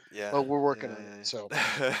on it. Yeah. But we're working on it. So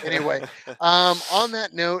anyway, on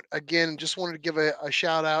that note, again, just wanted to give a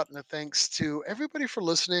shout out and a thanks to everybody for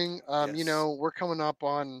listening. We're coming up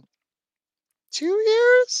on 2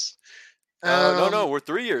 years. No, we're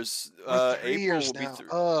 3 years. We're 3 April years will now. be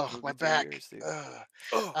Oh, my back.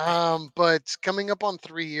 But coming up on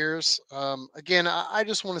 3 years. Again, I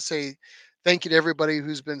just want to say thank you to everybody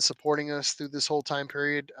who's been supporting us through this whole time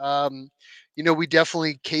period. We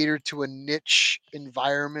definitely cater to a niche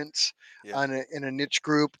environment in a niche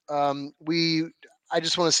group. I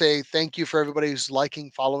just want to say thank you for everybody who's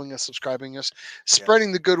liking, following us, subscribing us,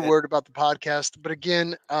 spreading the good word about the podcast. But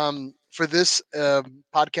again, for this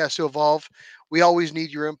podcast to evolve, we always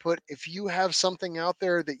need your input. If you have something out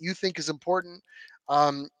there that you think is important,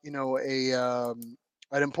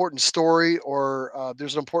 an important story, or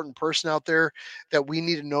there's an important person out there that we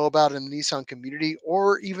need to know about in the Nissan community,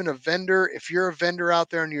 or even a vendor. If you're a vendor out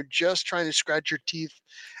there and you're just trying to scratch your teeth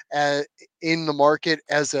in the market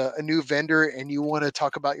as a new vendor and you want to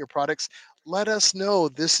talk about your products, let us know.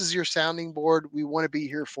 This is your sounding board. We want to be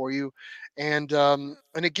here for you. And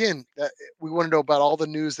again, we want to know about all the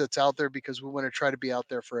news that's out there because we want to try to be out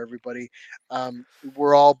there for everybody.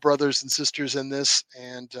 We're all brothers and sisters in this.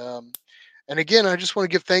 And again, I just want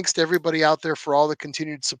to give thanks to everybody out there for all the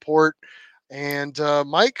continued support. And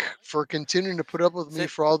Mike, for continuing to put up with me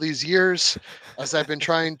for all these years as I've been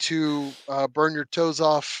trying to burn your toes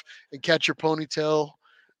off and catch your ponytail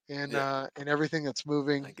and everything that's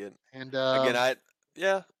moving. Again,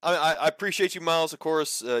 I appreciate you, Miles. Of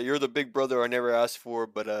course, you're the big brother I never asked for,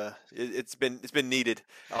 but it's been needed.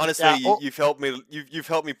 Honestly, you've helped me. You've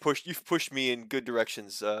helped me push. You've pushed me in good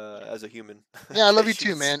directions as a human. Yeah, I love you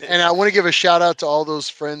too, man. And I want to give a shout out to all those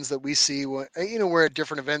friends that we see when we're at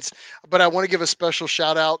different events. But I want to give a special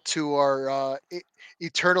shout out to our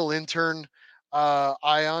eternal intern,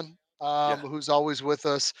 Ion. Who's always with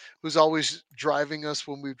us, who's always driving us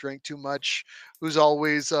when we've drank too much, who's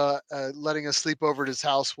always letting us sleep over at his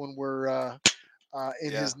house when we're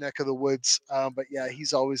in his neck of the woods. But yeah,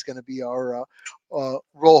 he's always going to be our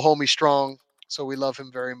roll homie strong. So we love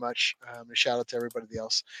him very much. A shout out to everybody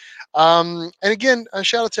else. And again, a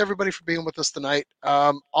shout out to everybody for being with us tonight.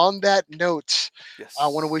 On that note, I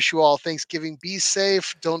want to wish you all Thanksgiving. Be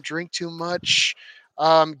safe. Don't drink too much.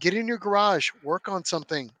 Get in your garage. Work on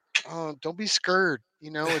something. Don't be scared.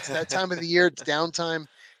 It's that time of the year. It's downtime.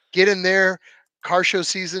 Get in there. Car show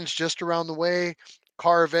season's just around the way.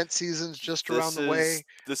 Car event season's just around the way.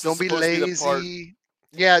 Don't be lazy.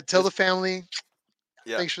 Tell the family.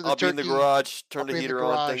 Yeah, thanks for the I'll turkey. Be in the garage. Turn the heater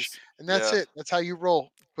on. And that's it. That's how you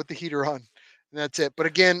roll. Put the heater on. And that's it. But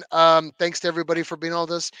again, thanks to everybody for being on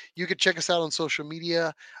this. You can check us out on social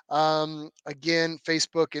media. Again,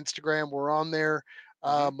 Facebook, Instagram. We're on there.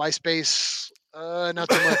 MySpace.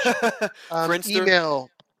 Not so much. Email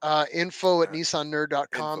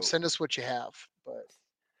info@nissannerd.com. Send us what you have. But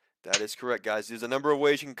that is correct, guys. There's a number of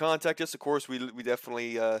ways you can contact us. Of course, we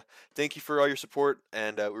definitely thank you for all your support,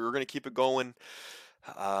 and we're going to keep it going.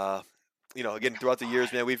 Again, throughout the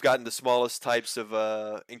years, man, we've gotten the smallest types of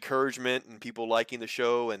encouragement and people liking the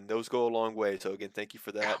show, and those go a long way. So again, thank you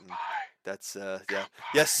for that. And that's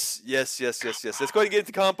yes. Let's go ahead and get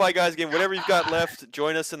into Kanpai, guys. Again, whatever you've got left,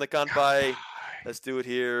 join us in the Kanpai. Let's do it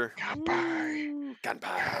here. Kanpai.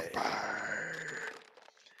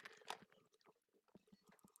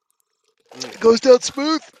 Goes down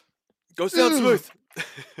smooth.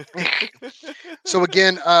 So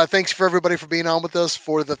again, thanks for everybody for being on with us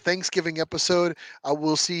for the Thanksgiving episode.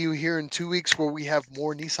 We'll see you here in 2 weeks where we have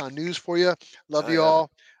more Nissan news for you. Love you all.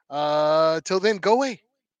 Till then, go away.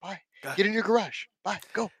 Bye. Get in your garage. Bye.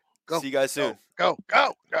 Go. See you guys soon. Go.